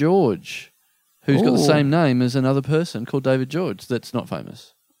David George, who's got the same name as another person called David George that's not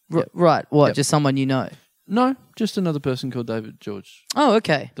famous. Right. What? Yep. Just someone you know? No, just another person called David George Oh,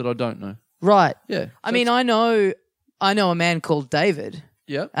 okay. that I don't know. Right. Yeah. I mean, I know a man called David,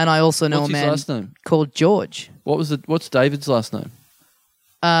 Yeah. and I also know What's a his man last name? called George. What's David's last name?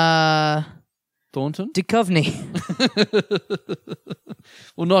 Thornton? Duchovny.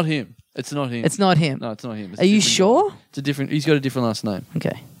 Well, not him. It's not him. It's not him. No, it's not him. It's Are a you different sure? guy. It's a different. He's got a different last name.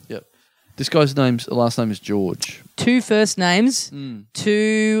 Okay. Yep. This guy's last name is George. Two first names,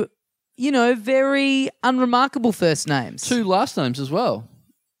 two, very unremarkable first names. Two last names as well.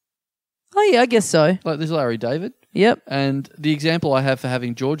 Oh, yeah, I guess so. Like there's Larry David. Yep. And the example I have for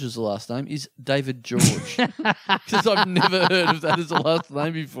having George as the last name is David George. Because I've never heard of that as a last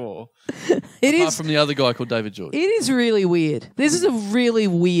name before. Apart from the other guy called David George. It is really weird. This is a really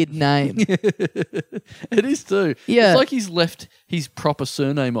weird name. It is too. Yeah. It's like he's left his proper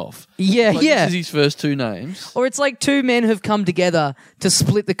surname off. Yeah, Like yeah. This is his first two names. Or it's like two men have come together to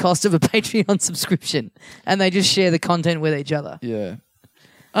split the cost of a Patreon subscription and they just share the content with each other. Yeah.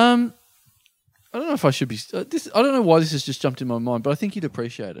 I don't know if I should be. I don't know why this has just jumped in my mind, but I think you'd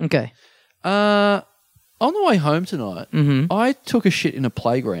appreciate it. Okay. On the way home tonight, I took a shit in a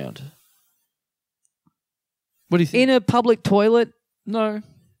playground. What do you think? In a public toilet? No.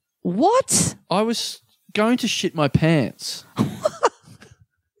 What? I was going to shit my pants.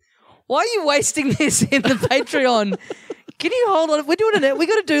 Why are you wasting this in the Patreon? Can you hold on? We're doing it. We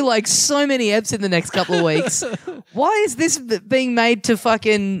got to do like so many eps in the next couple of weeks. Why is this being made to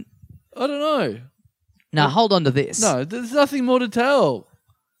fucking... I don't know. Now hold on to this. No, there's nothing more to tell.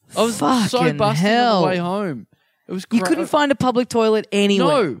 I was so Fucking busted hell. on the way home. It was. You couldn't find a public toilet anywhere.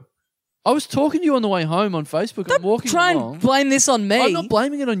 No, I was talking to you on the way home on Facebook. I'm walking Try along. and blame this on me. I'm not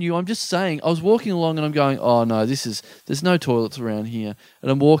blaming it on you. I'm just saying I was walking along and I'm going, oh no, there's no toilets around here.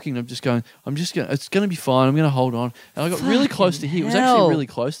 And I'm walking and I'm just going, it's going to be fine. I'm going to hold on. And I got really close to here. It was actually hell. really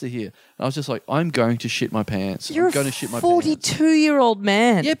close to here. And I was just like, I'm going to shit my pants. You're I'm going to shit my a pants. 42-year-old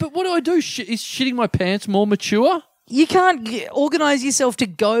man. Yeah, but what do I do? Is shitting my pants more mature? You can't organise yourself to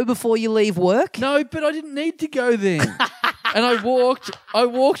go before you leave work? No, but I didn't need to go then. And I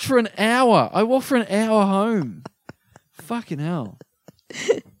walked for an hour. I walked for an hour home. Fucking hell.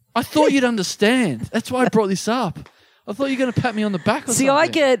 I thought you'd understand. That's why I brought this up. I thought you were going to pat me on the back or See,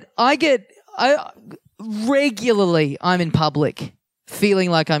 something. I regularly, I'm in public feeling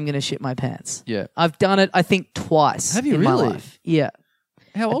like I'm going to shit my pants. Yeah. I've done it, I think, twice. Have you in my really? life. Yeah.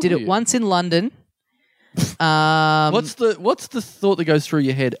 How old I did were it you? once in London. What's the thought that goes through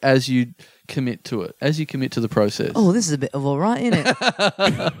your head as you commit to it, as you commit to the process? Oh, this is a bit of all right, isn't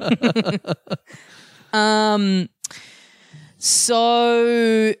it?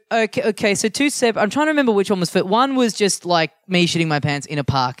 So okay. So two separate. I'm trying to remember which one was first. One was just like me shitting my pants in a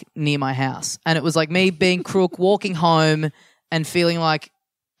park near my house, and it was like me being crook, walking home, and feeling like,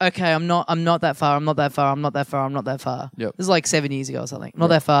 okay, I'm not that far. I'm not that far. Yep. This is like 7 years ago or something. Not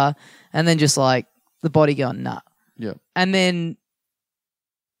that far, and then just like the body going nah. Yeah. And then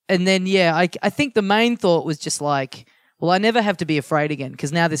yeah, I think the main thought was just like, well, I never have to be afraid again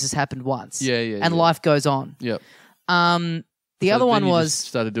because now this has happened once. Yeah, and yeah. life goes on. Yep. The So other one then you was just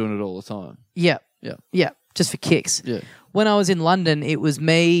started doing it all the time. yeah, Yeah. just for kicks. Yeah. When I was in London, it was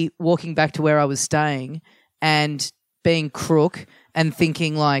me walking back to where I was staying and being crook and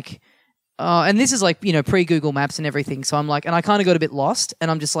thinking like, and this is like, pre-Google Maps and everything. So I'm like, and I kind of got a bit lost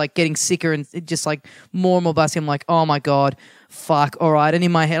and I'm just like getting sicker and just like more and more busty. I'm like, oh my God, fuck, all right. And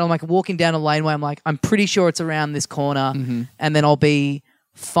in my head, I'm like walking down a laneway. I'm like, I'm pretty sure it's around this corner and then I'll be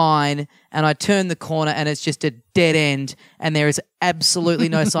fine. And I turn the corner and it's just a dead end and there is absolutely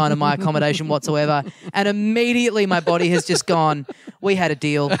no sign of my accommodation whatsoever. And immediately my body has just gone, we had a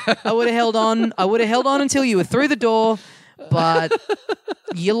deal. I would have held on until you were through the door, but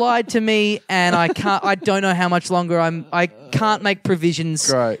you lied to me and I don't know how much longer I can't make provisions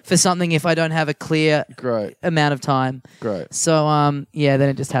for something if I don't have a clear amount of time. Great. So then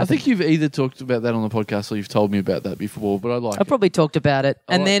it just happened. I think you've either talked about that on the podcast or you've told me about that before, but I probably talked about it.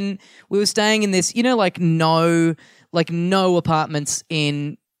 And then we were staying in this, no apartments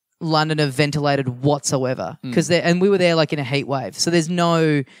in London are ventilated whatsoever and we were there like in a heat wave. So there's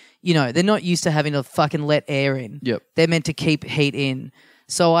no, they're not used to having to fucking let air in. Yep. They're meant to keep heat in.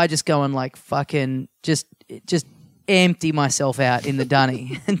 So I just go and like fucking just empty myself out in the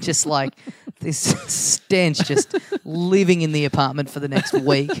dunny and just like this stench just living in the apartment for the next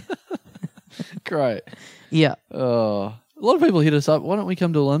week. Great. Yeah. Oh, a lot of people hit us up. Why don't we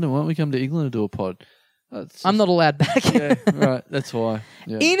come to London? Why don't we come to England and do a pod? I'm not allowed back. Yeah, right. That's why.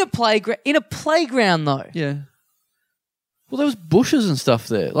 Yeah. In a playground though. Yeah. Well, there was bushes and stuff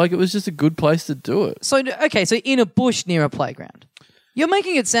there. Like, it was just a good place to do it. So, okay, so in a bush near a playground. You're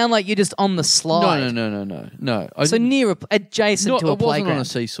making it sound like you're just on the slide. No. So adjacent to a playground. It wasn't on a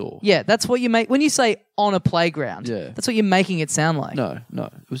seesaw. Yeah, that's what you make. When you say on a playground, Yeah. that's what you're making it sound like. No.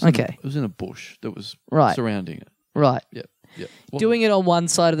 It was Okay. It was in a bush that was Right. surrounding it. Right. Yep. Doing it on one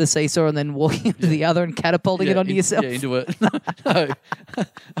side of the seesaw and then walking to the other and catapulting it onto yourself. Yeah, into it. No,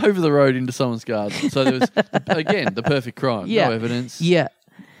 over the road into someone's garden. So there was, again, the perfect crime. Yeah. No evidence. Yeah.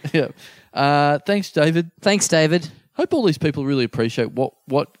 Yeah. Thanks, David. Thanks, David. Hope all these people really appreciate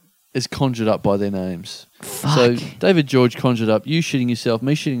what is conjured up by their names. Fuck. So David George conjured up you shitting yourself,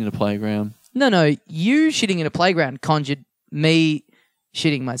 me shitting in a playground. No, you shitting in a playground conjured me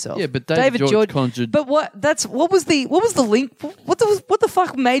shitting myself. Yeah, but David George conjured. But what was the link? What the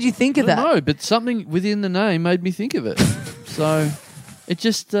fuck made you think of that? No, but something within the name made me think of it. So it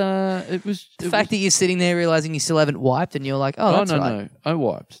just it was the fact that you're sitting there realizing you still haven't wiped and you're like, oh, that's right. No, I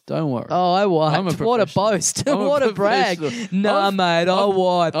wiped. Don't worry. Oh, I wiped. I'm a What a professional. boast. I'm a What a brag. professional. Nah, mate, I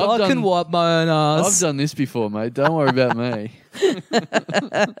wiped. I can wipe my own I've ass. done this before, mate. Don't worry about me.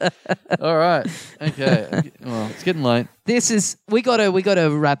 All right. Okay. Well, it's getting late. We gotta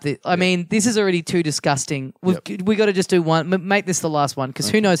wrap this. I mean, this is already too disgusting. We got to just do one. Make this the last one because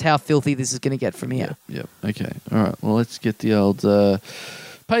who knows how filthy this is going to get from here. Yep. Okay. All right. Well, let's get the old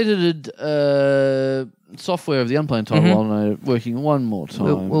patented software of the Unplanned Title working one more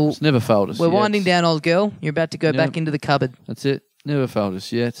time. It's never failed us. We're yet. winding down, old girl. You're about to go back into the cupboard. That's it. Never failed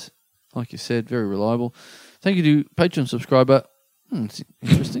us yet. Like you said, very reliable. Thank you to Patreon subscriber. It's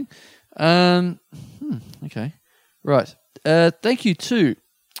interesting. Okay. Right. Thank you to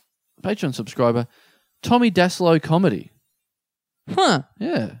Patreon subscriber Tommy Daslow Comedy. Huh.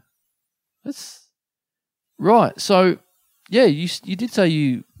 Yeah. That's right. So, yeah, you did say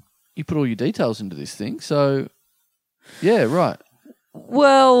you put all your details into this thing. So, yeah, right.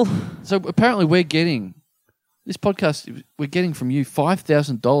 Well, so apparently we're getting this podcast. We're getting from you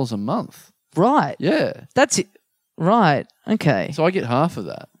 $5,000 a month. Right. Yeah. That's it. Right. Okay. So I get half of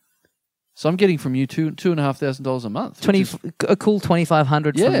that. So I'm getting from you $2,500 a month. A cool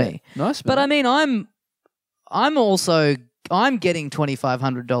 2,500 from me. Nice. But I mean, I'm getting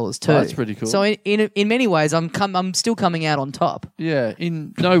 $2,500 too. Oh, that's pretty cool. So in many ways, I'm still coming out on top. Yeah.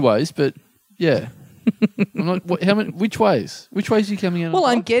 In no ways, but yeah. I'm not, how many? Which ways? Which ways are you coming out? Well,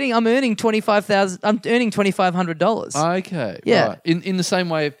 on top? I'm earning $25,000. I'm earning $2,500. Okay. Yeah. Right. In the same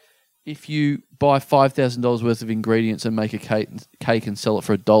way, if you buy $5,000 worth of ingredients and make a cake and sell it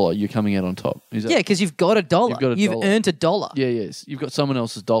for $1, you're coming out on top. Is that, yeah, because you've got $1. You've earned $1. Yeah, yes. You've got someone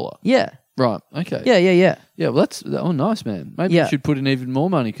else's dollar. Yeah. Right. Okay. Yeah. Yeah. Well, that's nice, man. Maybe you should put in even more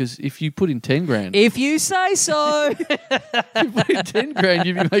money because if you put in 10 grand, if you say so, if you put in 10 grand,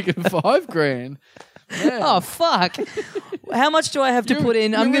 you'd be making 5 grand. Man. Oh fuck! How much do I have to put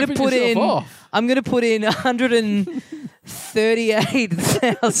in? I'm going to put in. I'm going to put in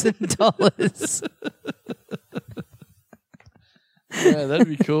 $138,000. Yeah, that'd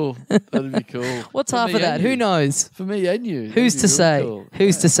be cool. That'd be cool. What's For half me of that? and Who you. knows? For me and you. Who's to say? Cool.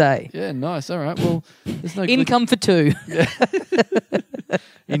 Who's to say? Yeah, nice. All right. Well, there's no Income for two. Yeah.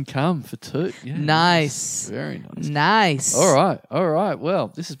 Income for 2. Yeah, Nice. very nice. Nice. All right. Well,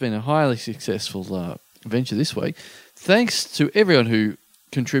 this has been a highly successful venture this week. Thanks to everyone who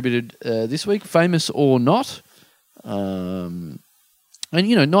contributed this week, famous or not. And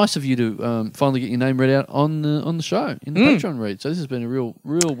nice of you to finally get your name read out on the show in the Patreon read. So this has been a real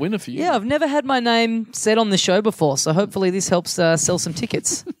winner for you. Yeah, I've never had my name said on the show before, so hopefully this helps sell some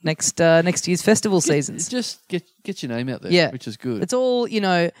tickets next year's festival seasons. Just get your name out there, which is good. It's all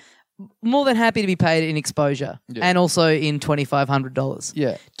more than happy to be paid in exposure and also in $2,500.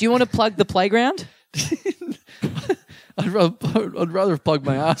 Yeah. Do you want to plug the playground? I'd rather have plugged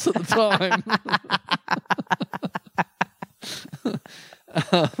my ass at the time.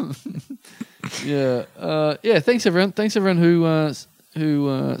 Thanks everyone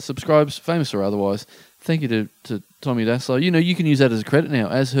who subscribes, famous or otherwise. Thank you to Tommy Dassler. You can use that as a credit now,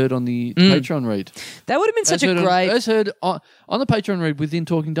 as heard on the Patreon read. That would have been such a great... As heard on the Patreon read within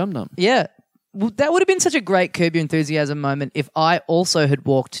Talking Dum Dum. Yeah. Well, that would have been such a great Curb Your Enthusiasm moment if I also had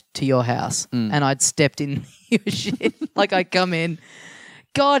walked to your house and I'd stepped in your shit. Like I come in...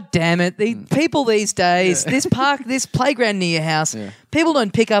 God damn it. The people these days, this playground near your house, people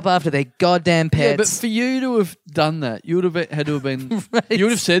don't pick up after their goddamn pets. Yeah, but for you to have done that, you would have had to have been, you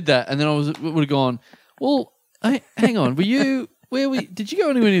would have said that, and then I would have gone, well, hang on, did you go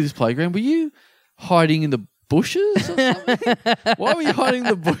anywhere near this playground? Were you hiding in the bushes or something? Why were you hiding in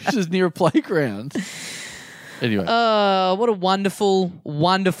the bushes near a playground? Anyway. What a wonderful,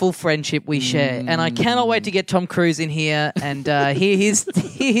 wonderful friendship we share. And I cannot wait to get Tom Cruise in here and hear his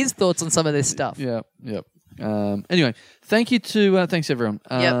thoughts on some of this stuff. Yeah. Anyway, thanks everyone.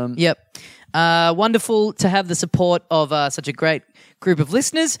 Yep. Wonderful to have the support of such a great group of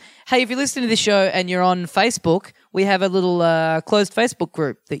listeners. Hey, if you're listening to this show and you're on Facebook, we have a little closed Facebook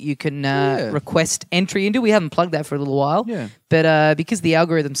group that you can request entry into. We haven't plugged that for a little while. Yeah. But because the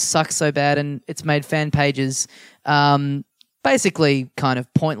algorithm sucks so bad and it's made fan pages basically kind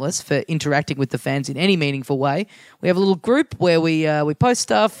of pointless for interacting with the fans in any meaningful way, we have a little group where we post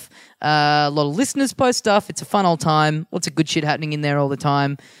stuff. A lot of listeners post stuff. It's a fun old time. Lots of good shit happening in there all the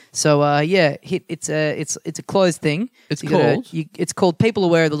time. So it's a closed thing. It's called? It's called People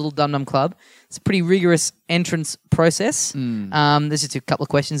Aware of the Little Dum Dum Club. It's a pretty rigorous entrance process. There's just a couple of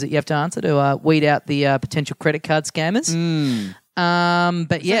questions that you have to answer to weed out the potential credit card scammers.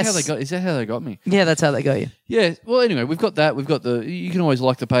 But is that how they got me? Yeah, that's how they got you. Yeah. Well, anyway, we've got that. You can always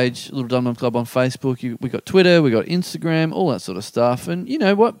like the page, Little Dum Dum Club on Facebook. We've got Twitter, we've got Instagram, all that sort of stuff. And you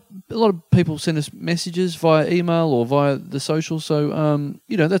know what? A lot of people send us messages via email or via the social. So,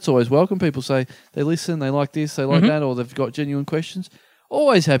 that's always welcome. People say they listen, they like this, they like that, or they've got genuine questions.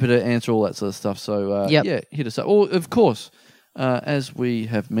 Always happy to answer all that sort of stuff. So, hit us up. Or, of course, as we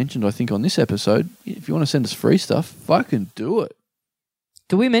have mentioned, I think, on this episode, if you want to send us free stuff, fucking do it.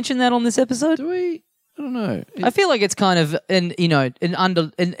 Do we mention that on this episode? Do we? I don't know. I feel like it's kind of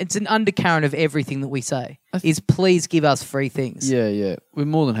it's an undercurrent of everything that we say. Is please give us free things. Yeah. We're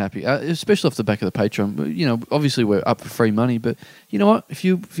more than happy, especially off the back of the Patreon. Obviously we're up for free money, but you know what? If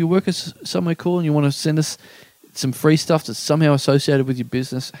you work us somewhere cool and you want to send us some free stuff that's somehow associated with your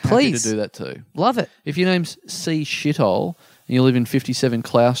business, happy to do that too. Love it. If your name's C Shithole and you live in 57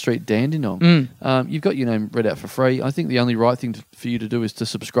 Clough Street, Dandenong, you've got your name read out for free. I think the only right thing for you to do is to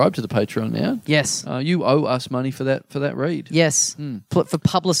subscribe to the Patreon now. Yes. You owe us money for that read. Yes. For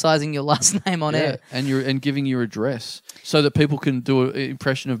publicising your last name on air. And giving your address so that people can do an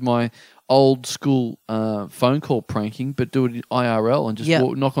impression of my old school phone call pranking, but do it IRL and just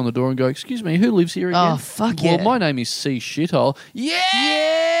knock on the door and go, "Excuse me, who lives here again?" Oh, fuck yeah. Well, my name is C Shithole.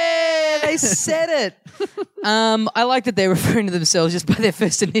 Yeah, they said it. I like that they're referring to themselves just by their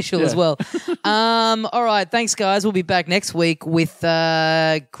first initial as well. All right, thanks, guys. We'll be back next week with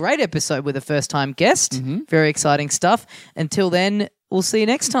a great episode with a first-time guest. Very exciting stuff. Until then, we'll see you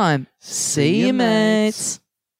next time. See you, mates.